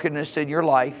brokenness in your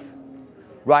life.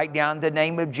 Right now in the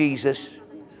name of Jesus.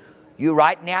 You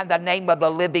right now in the name of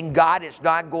the living God, it's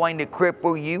not going to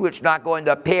cripple you. It's not going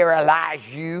to paralyze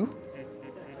you.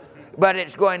 But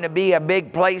it's going to be a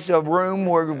big place of room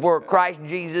where Christ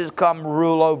Jesus come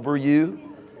rule over you.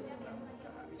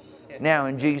 Now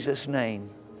in Jesus' name.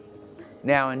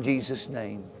 Now in Jesus'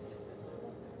 name.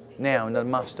 Now in the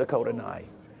Master Kodanai.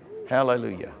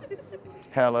 Hallelujah.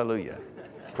 Hallelujah.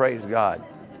 Praise God.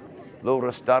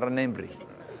 Lura star nembri.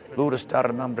 Lura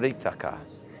star membritaka.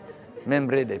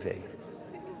 Membre de fe.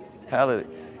 Hallelujah.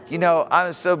 You know,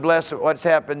 I'm so blessed with what's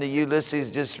happened to Ulysses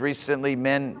just recently.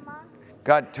 Men,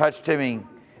 God touched him and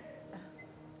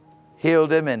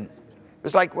healed him. And it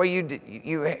was like, well, you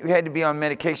had to be on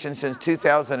medication since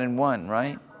 2001,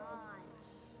 right?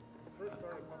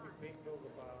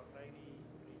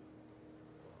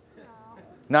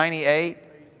 98?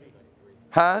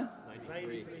 Huh?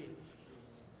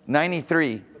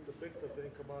 93.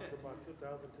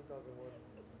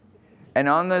 And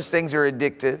on those things are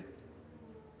addictive.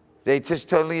 They're just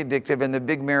totally addictive. And the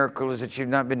big miracle is that you've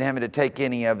not been having to take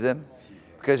any of them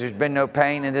because there's been no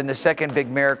pain. And then the second big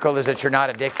miracle is that you're not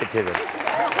addicted to them.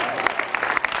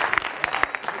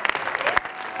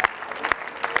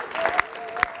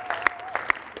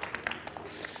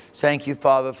 Thank you,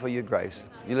 Father, for your grace.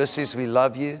 Ulysses, we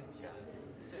love you.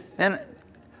 And,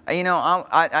 you know,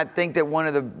 I think that one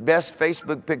of the best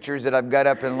Facebook pictures that I've got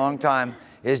up in a long time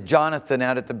is Jonathan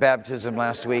out at the baptism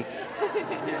last week.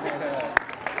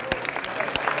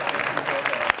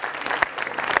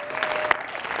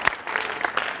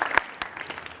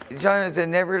 Jonathan,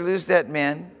 never lose that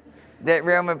man, that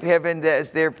realm of heaven that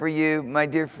is there for you, my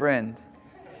dear friend.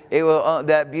 It will,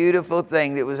 that beautiful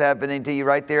thing that was happening to you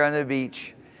right there on the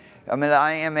beach. I mean,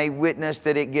 I am a witness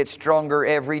that it gets stronger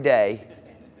every day.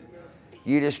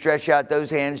 You just stretch out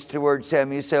those hands towards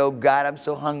him. You say, oh God, I'm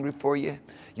so hungry for you.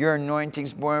 Your anointing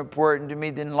is more important to me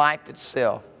than life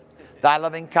itself. Thy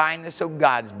loving kindness, oh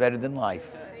God, is better than life.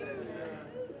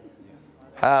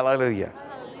 Hallelujah.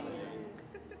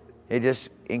 It just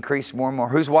increased more and more.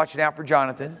 Who's watching out for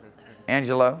Jonathan?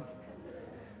 Angelo?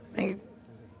 If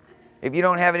you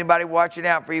don't have anybody watching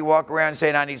out for you, walk around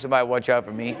saying, I need somebody to watch out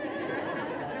for me.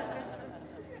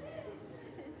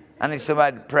 I need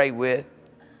somebody to pray with.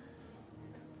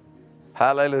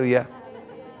 Hallelujah.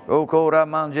 O cora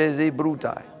mangezi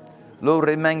brutai. Lo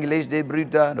remangles de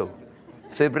brutado.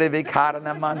 Se breve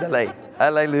carna mandale.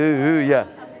 Hallelujah.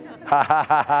 Ha ha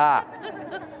ha ha.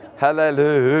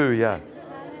 Hallelujah.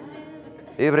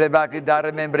 Ibrebaki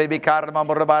darem brevi karma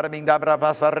morbaring dabra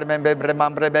pasar remember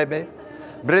mambre bebe.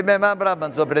 Brebe mambra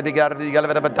so brevi gardi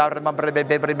galvera batar mambre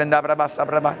bebe bremendabra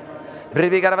basabraba.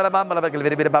 Brevi galvera mambla perché il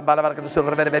veri bambala perché sul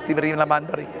revetti prima la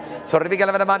mandari. Sorrivi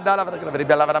galvera mandala perché la veri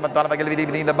bella mandala perché il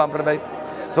vedi la mambre bebe.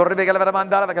 Sorrivi galvera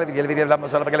mandala perché il vedi la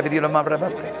masala perché il vedi la mambre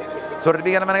bebe.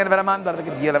 Sorrivi galvera mandala perché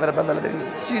il vedi la bella.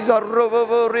 Si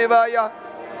sorrovo rivaya.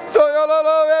 Soyala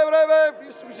breve.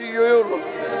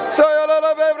 Soyala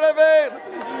breve.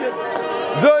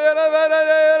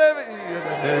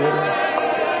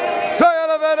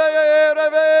 Soyala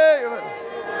breve.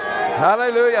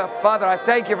 Hallelujah. Father, I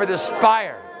thank you for this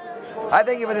fire. I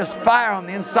thank you for this fire on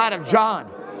the inside of John.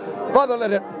 Father,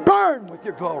 let it burn with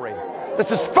your glory. Let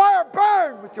this fire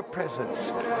burn with your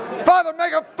presence. Father,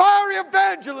 make a fiery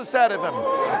evangelist out of him.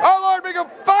 Oh Lord, make a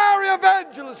fiery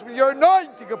evangelist with your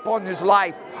anointing upon his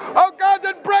life. Oh God,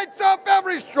 that breaks off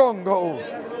every stronghold.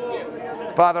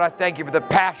 Father, I thank you for the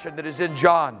passion that is in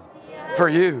John for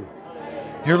you.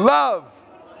 Your love,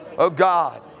 oh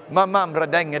God,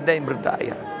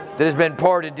 that has been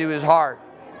poured into his heart.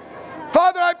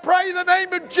 Father, I pray in the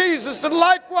name of Jesus that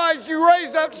likewise you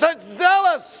raise up such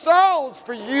zealous souls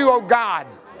for you, oh God.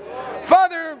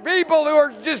 Father, people who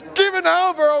are just given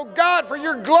over, oh God, for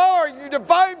your glory, your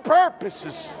divine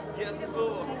purposes. Yes,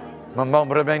 Lord.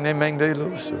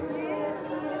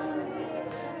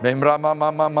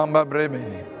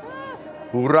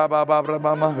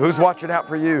 Who's watching out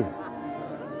for you?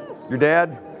 Your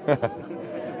dad?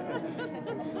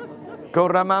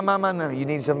 No, you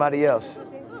need somebody else.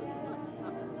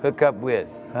 Hook up with.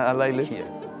 Hallelujah.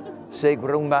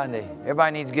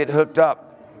 Everybody needs to get hooked up.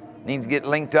 Needs to get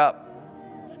linked up.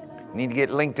 Need to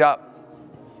get linked up.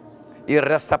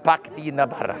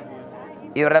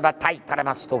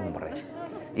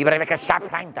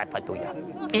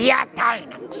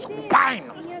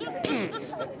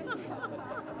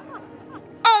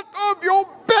 Out of your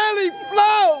belly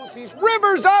flows these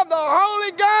rivers of the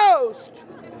Holy Ghost.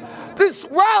 This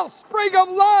wellspring of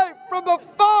life from the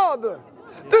Father.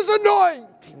 This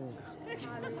anointing.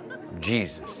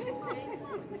 Jesus.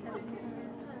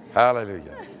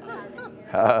 Hallelujah.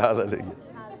 Hallelujah.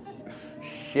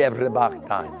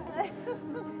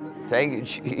 Thank you,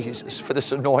 Jesus, for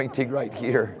this anointing right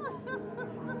here.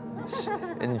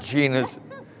 In Gina's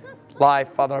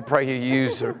life, Father, I pray you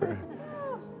use her.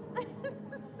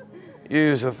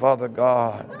 Use her, Father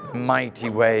God, in a mighty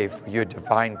way for your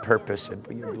divine purpose and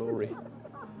for your glory.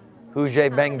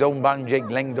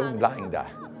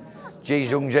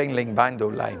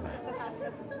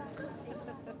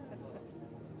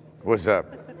 What's up?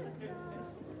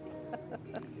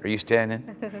 Are you standing?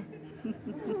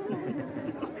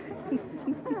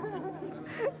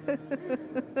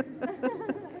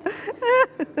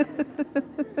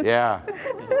 Yeah.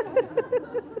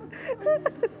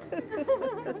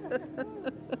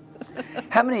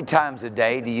 How many times a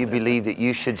day do you believe that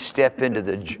you should step into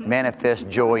the manifest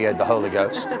joy of the Holy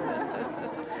Ghost?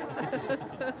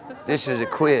 This is a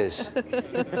quiz.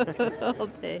 All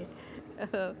day.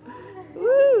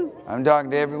 I'm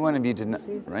talking to every one of you tonight,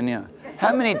 right now.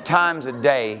 How many times a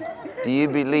day do you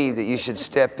believe that you should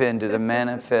step into the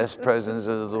manifest presence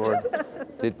of the Lord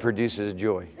that produces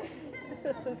joy?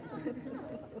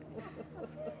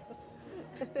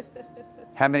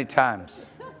 How many times,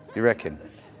 you reckon?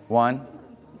 1,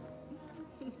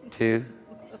 2.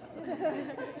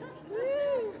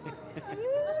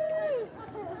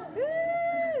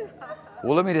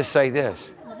 Well, let me just say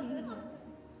this.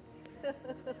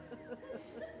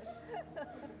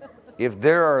 If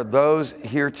there are those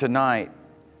here tonight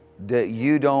that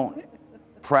you don't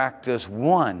practice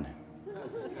 1,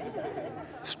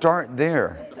 start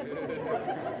there.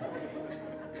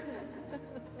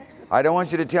 I don't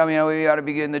want you to tell me how you ought to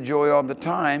be getting the joy all the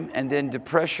time and then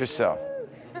depress yourself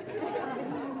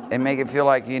and make it feel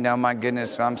like, you know, my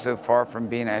goodness, I'm so far from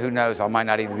being, who knows, I might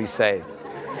not even be saved.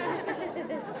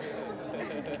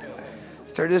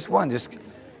 Start this 1, just.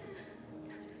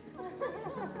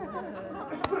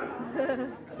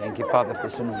 Thank you, Father, for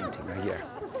this anointing right here.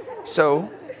 So,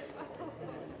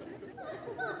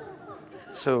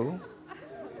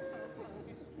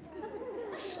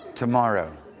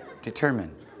 tomorrow,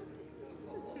 determine.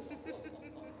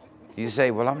 You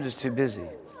say, well, I'm just too busy.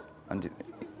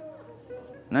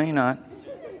 No, you're not.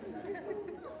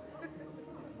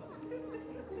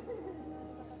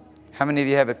 How many of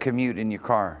you have a commute in your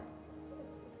car?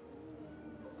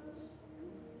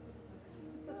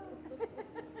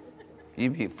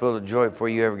 You'd be full of joy before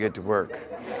you ever get to work.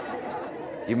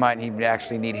 You might even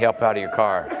actually need help out of your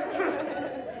car.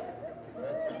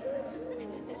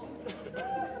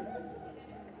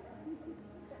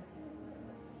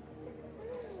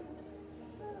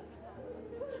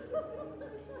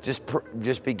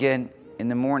 Just begin in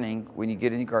the morning when you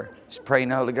get in your car. Just pray in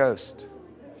the Holy Ghost.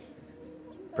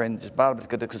 Pray in just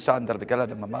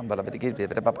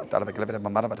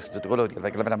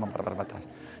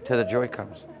till the joy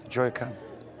comes. The joy comes.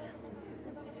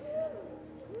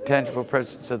 Tangible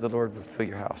presence of the Lord will fill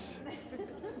your house,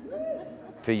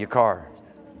 fill your car.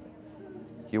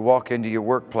 You walk into your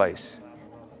workplace.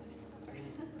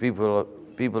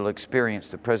 People experience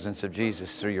the presence of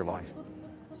Jesus through your life.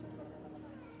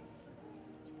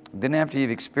 Then after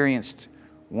you've experienced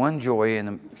one joy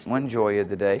of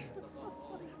the day,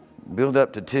 build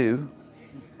up to 2,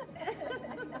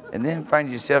 and then find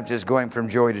yourself just going from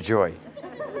joy to joy.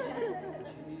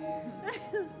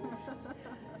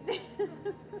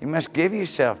 You must give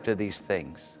yourself to these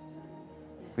things.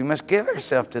 We must give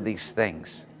ourselves to these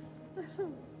things.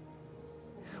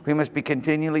 We must be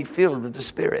continually filled with the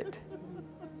Spirit,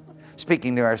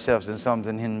 speaking to ourselves in psalms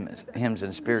and hymns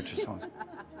and spiritual songs.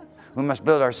 We must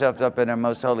build ourselves up in our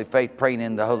most holy faith, praying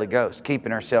in the Holy Ghost,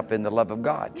 keeping ourselves in the love of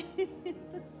God.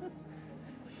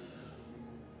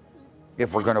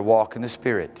 If we're going to walk in the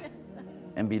Spirit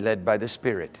and be led by the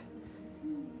Spirit,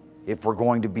 if we're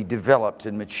going to be developed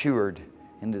and matured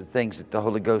into the things that the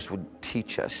Holy Ghost would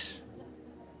teach us.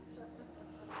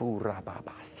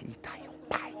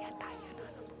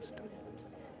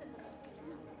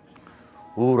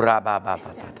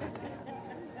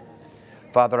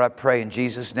 Father, I pray in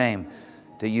Jesus' name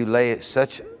that you lay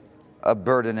such a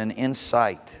burden and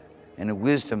insight and a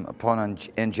wisdom upon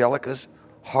Angelica's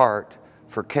heart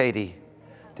for Katie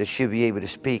that she'll be able to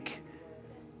speak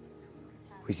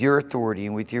with your authority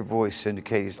and with your voice into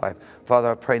Katie's life.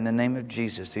 Father, I pray in the name of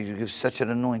Jesus that you give such an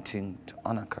anointing to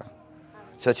Annika,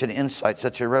 such an insight,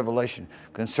 such a revelation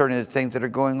concerning the things that are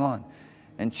going on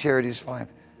in Charity's life,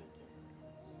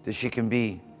 that she can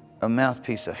be a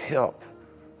mouthpiece, a help,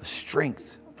 a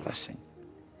strength, a blessing.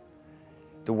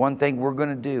 The one thing we're going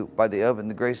to do by the help and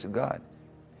the grace of God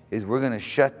is we're going to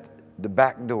shut the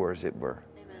back door, as it were.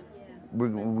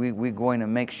 We're going to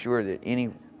make sure that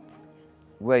any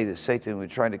way that Satan would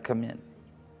try to come in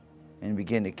and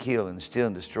begin to kill and steal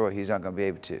and destroy, he's not going to be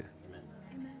able to.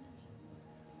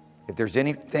 If there's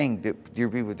anything, that, dear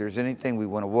people, if there's anything we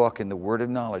want to walk in the word of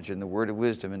knowledge and the word of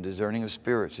wisdom and discerning of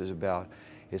spirits is about,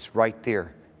 it's right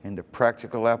there in the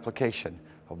practical application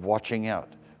of watching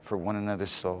out for one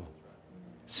another's soul.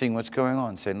 Seeing what's going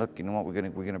on, saying, look, you know what, we're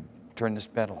going to turn this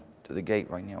battle to the gate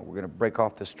right now. We're going to break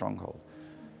off this stronghold.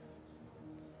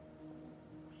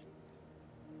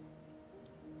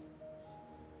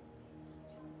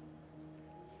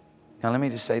 Now let me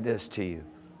just say this to you.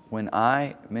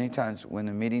 Many times when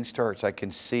the meeting starts, I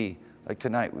can see, like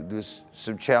tonight, there's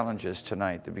some challenges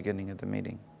tonight at the beginning of the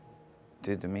meeting,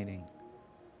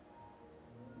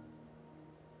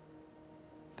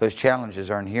 Those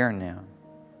challenges aren't here now.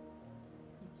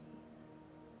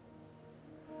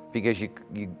 Because you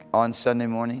on Sunday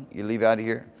morning, you leave out of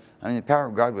here. I mean, the power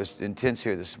of God was intense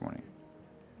here this morning.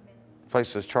 The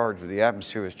place was charged with, the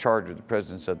atmosphere was charged with the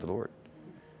presence of the Lord.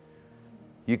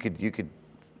 You could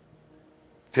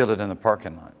feel it in the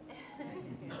parking lot.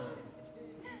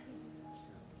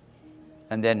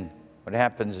 And then what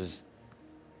happens is,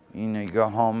 you know, you go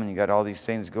home and you got all these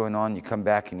things going on. You come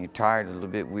back and you're tired, a little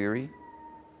bit weary.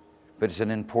 But it's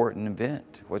an important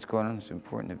event. What's going on is an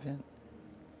important event.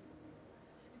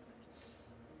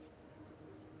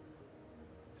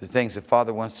 The things the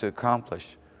Father wants to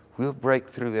accomplish, we'll break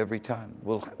through every time.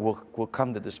 We'll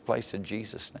come to this place in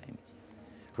Jesus' name,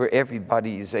 where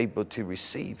everybody is able to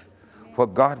receive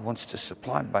what God wants to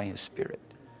supply by His Spirit.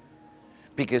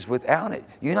 Because without it,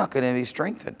 you're not going to be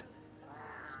strengthened.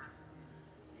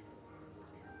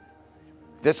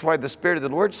 That's why the Spirit of the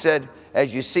Lord said,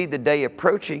 as you see the day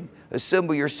approaching,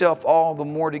 assemble yourself all the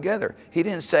more together. He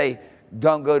didn't say,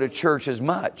 don't go to church as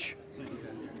much.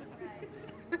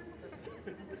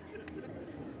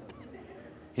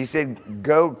 He said,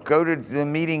 go to the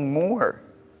meeting more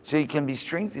so you can be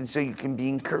strengthened, so you can be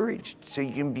encouraged, so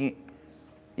you can be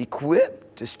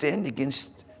equipped to stand against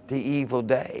the evil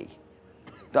day.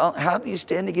 How do you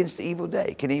stand against the evil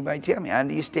day? Can anybody tell me? How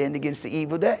do you stand against the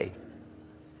evil day?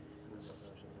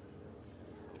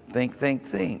 Think, think,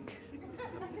 think.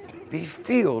 Be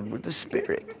filled with the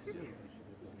Spirit.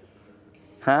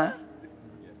 Huh?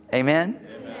 Amen?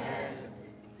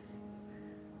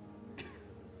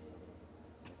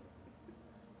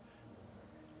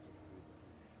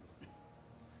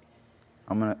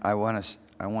 I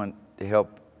want to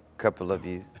help a couple of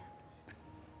you.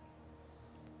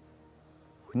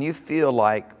 When you feel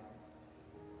like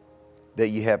that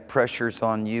you have pressures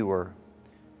on you, or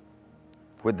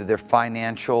whether they're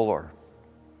financial or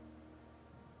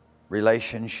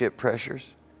relationship pressures,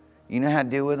 you know how to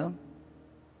deal with them?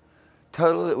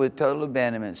 With total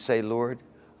abandonment, say, Lord,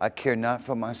 I care not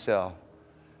for myself.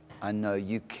 I know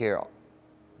you care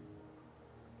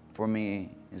for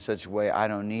me in such a way I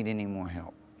don't need any more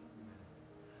help.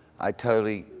 I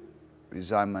totally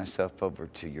resign myself over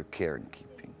to your care and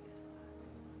keeping.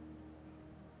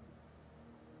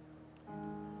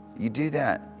 You do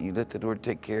that, you let the Lord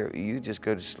take care of you. You just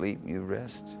go to sleep, you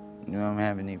rest. You don't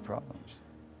have any problems.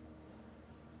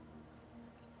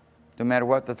 No matter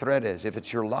what the threat is, if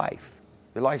it's your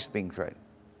life's being threatened.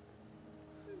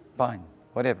 Fine,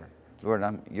 whatever. Lord,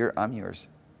 I'm yours.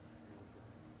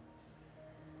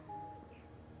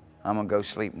 I'm going to go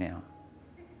sleep now,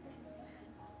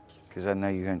 because I know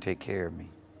you're going to take care of me.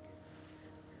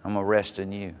 I'm going to rest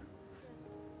in you.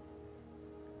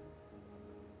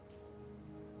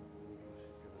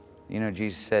 You know,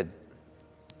 Jesus said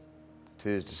to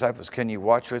His disciples, can you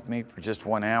watch with me for just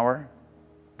 1 hour?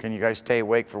 Can you guys stay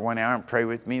awake for 1 hour and pray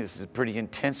with me? This is pretty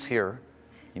intense here.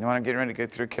 You know what I'm getting ready to go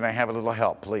through? Can I have a little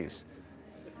help, please?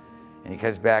 And he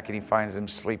comes back and he finds them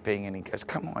sleeping, and he goes,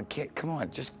 come on,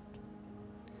 just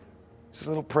a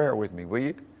little prayer with me, will you?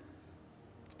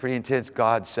 It's pretty intense,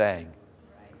 God saying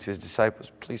to His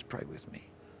disciples, please pray with me.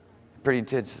 Pretty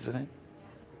intense, isn't it?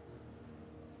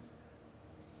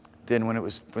 Then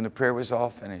when the prayer was all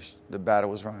finished, the battle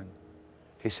was run.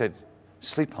 He said,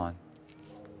 sleep on.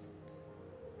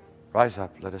 Rise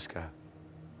up, let us go.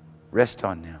 Rest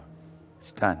on now.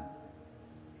 It's done.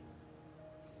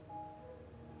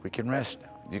 We can rest now.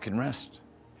 You can rest.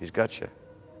 He's got you.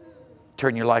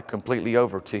 Turn your life completely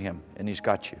over to Him, and He's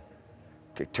got you.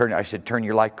 Okay, I said, turn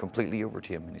your life completely over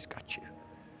to Him, and He's got you.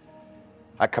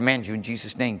 I command you in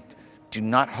Jesus' name, do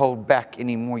not hold back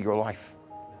anymore your life.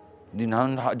 Do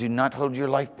not hold your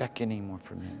life back anymore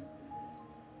from Him.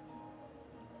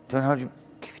 Don't hold you.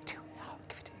 Give it to Him.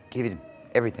 Give it to Him. Give it to Him.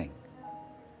 Everything.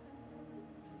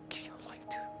 Give your life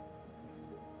to Him.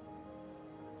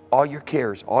 All your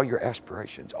cares, all your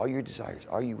aspirations, all your desires,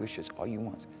 all your wishes, all you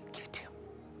want, give it to Him.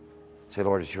 Say,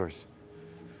 Lord, it's yours.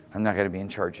 I'm not going to be in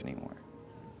charge anymore.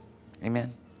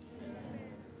 Amen.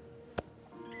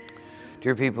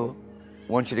 Dear people,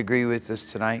 I want you to agree with us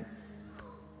tonight.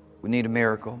 We need a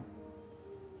miracle.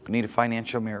 We need a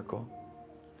financial miracle.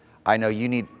 I know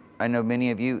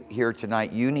many of you here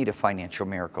tonight, you need a financial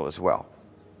miracle as well.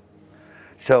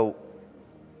 So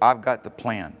I've got the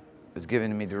plan that's given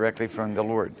to me directly from the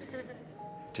Lord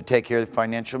to take care of the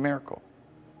financial miracle.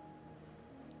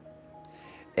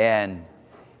 And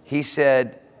He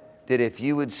said that if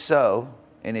you would sow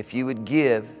and if you would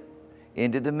give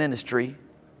into the ministry,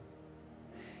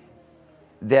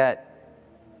 and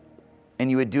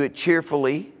you would do it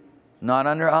cheerfully, not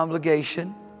under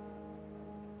obligation,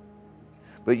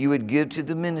 but you would give to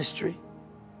the ministry,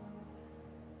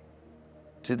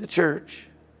 to the church.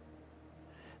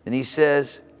 And He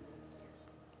says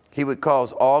He would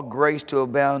cause all grace to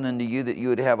abound unto you, that you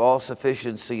would have all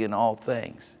sufficiency in all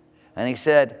things. And He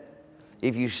said,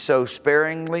 if you sow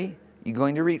sparingly, you're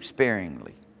going to reap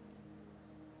sparingly.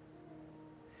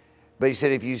 But He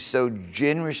said, if you sow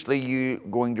generously, you're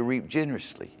going to reap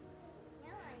generously.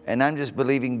 And I'm just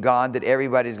believing God that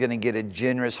everybody's going to get a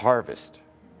generous harvest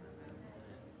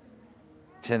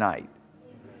tonight.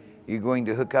 You're going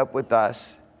to hook up with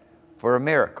us for a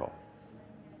miracle.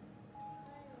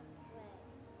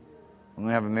 We're going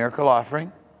to have a miracle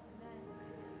offering.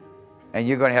 And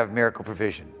you're going to have miracle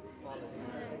provision.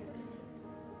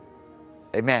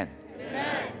 Amen.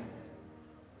 Amen.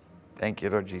 Thank you,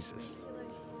 Lord Jesus.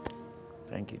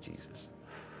 Thank you, Jesus.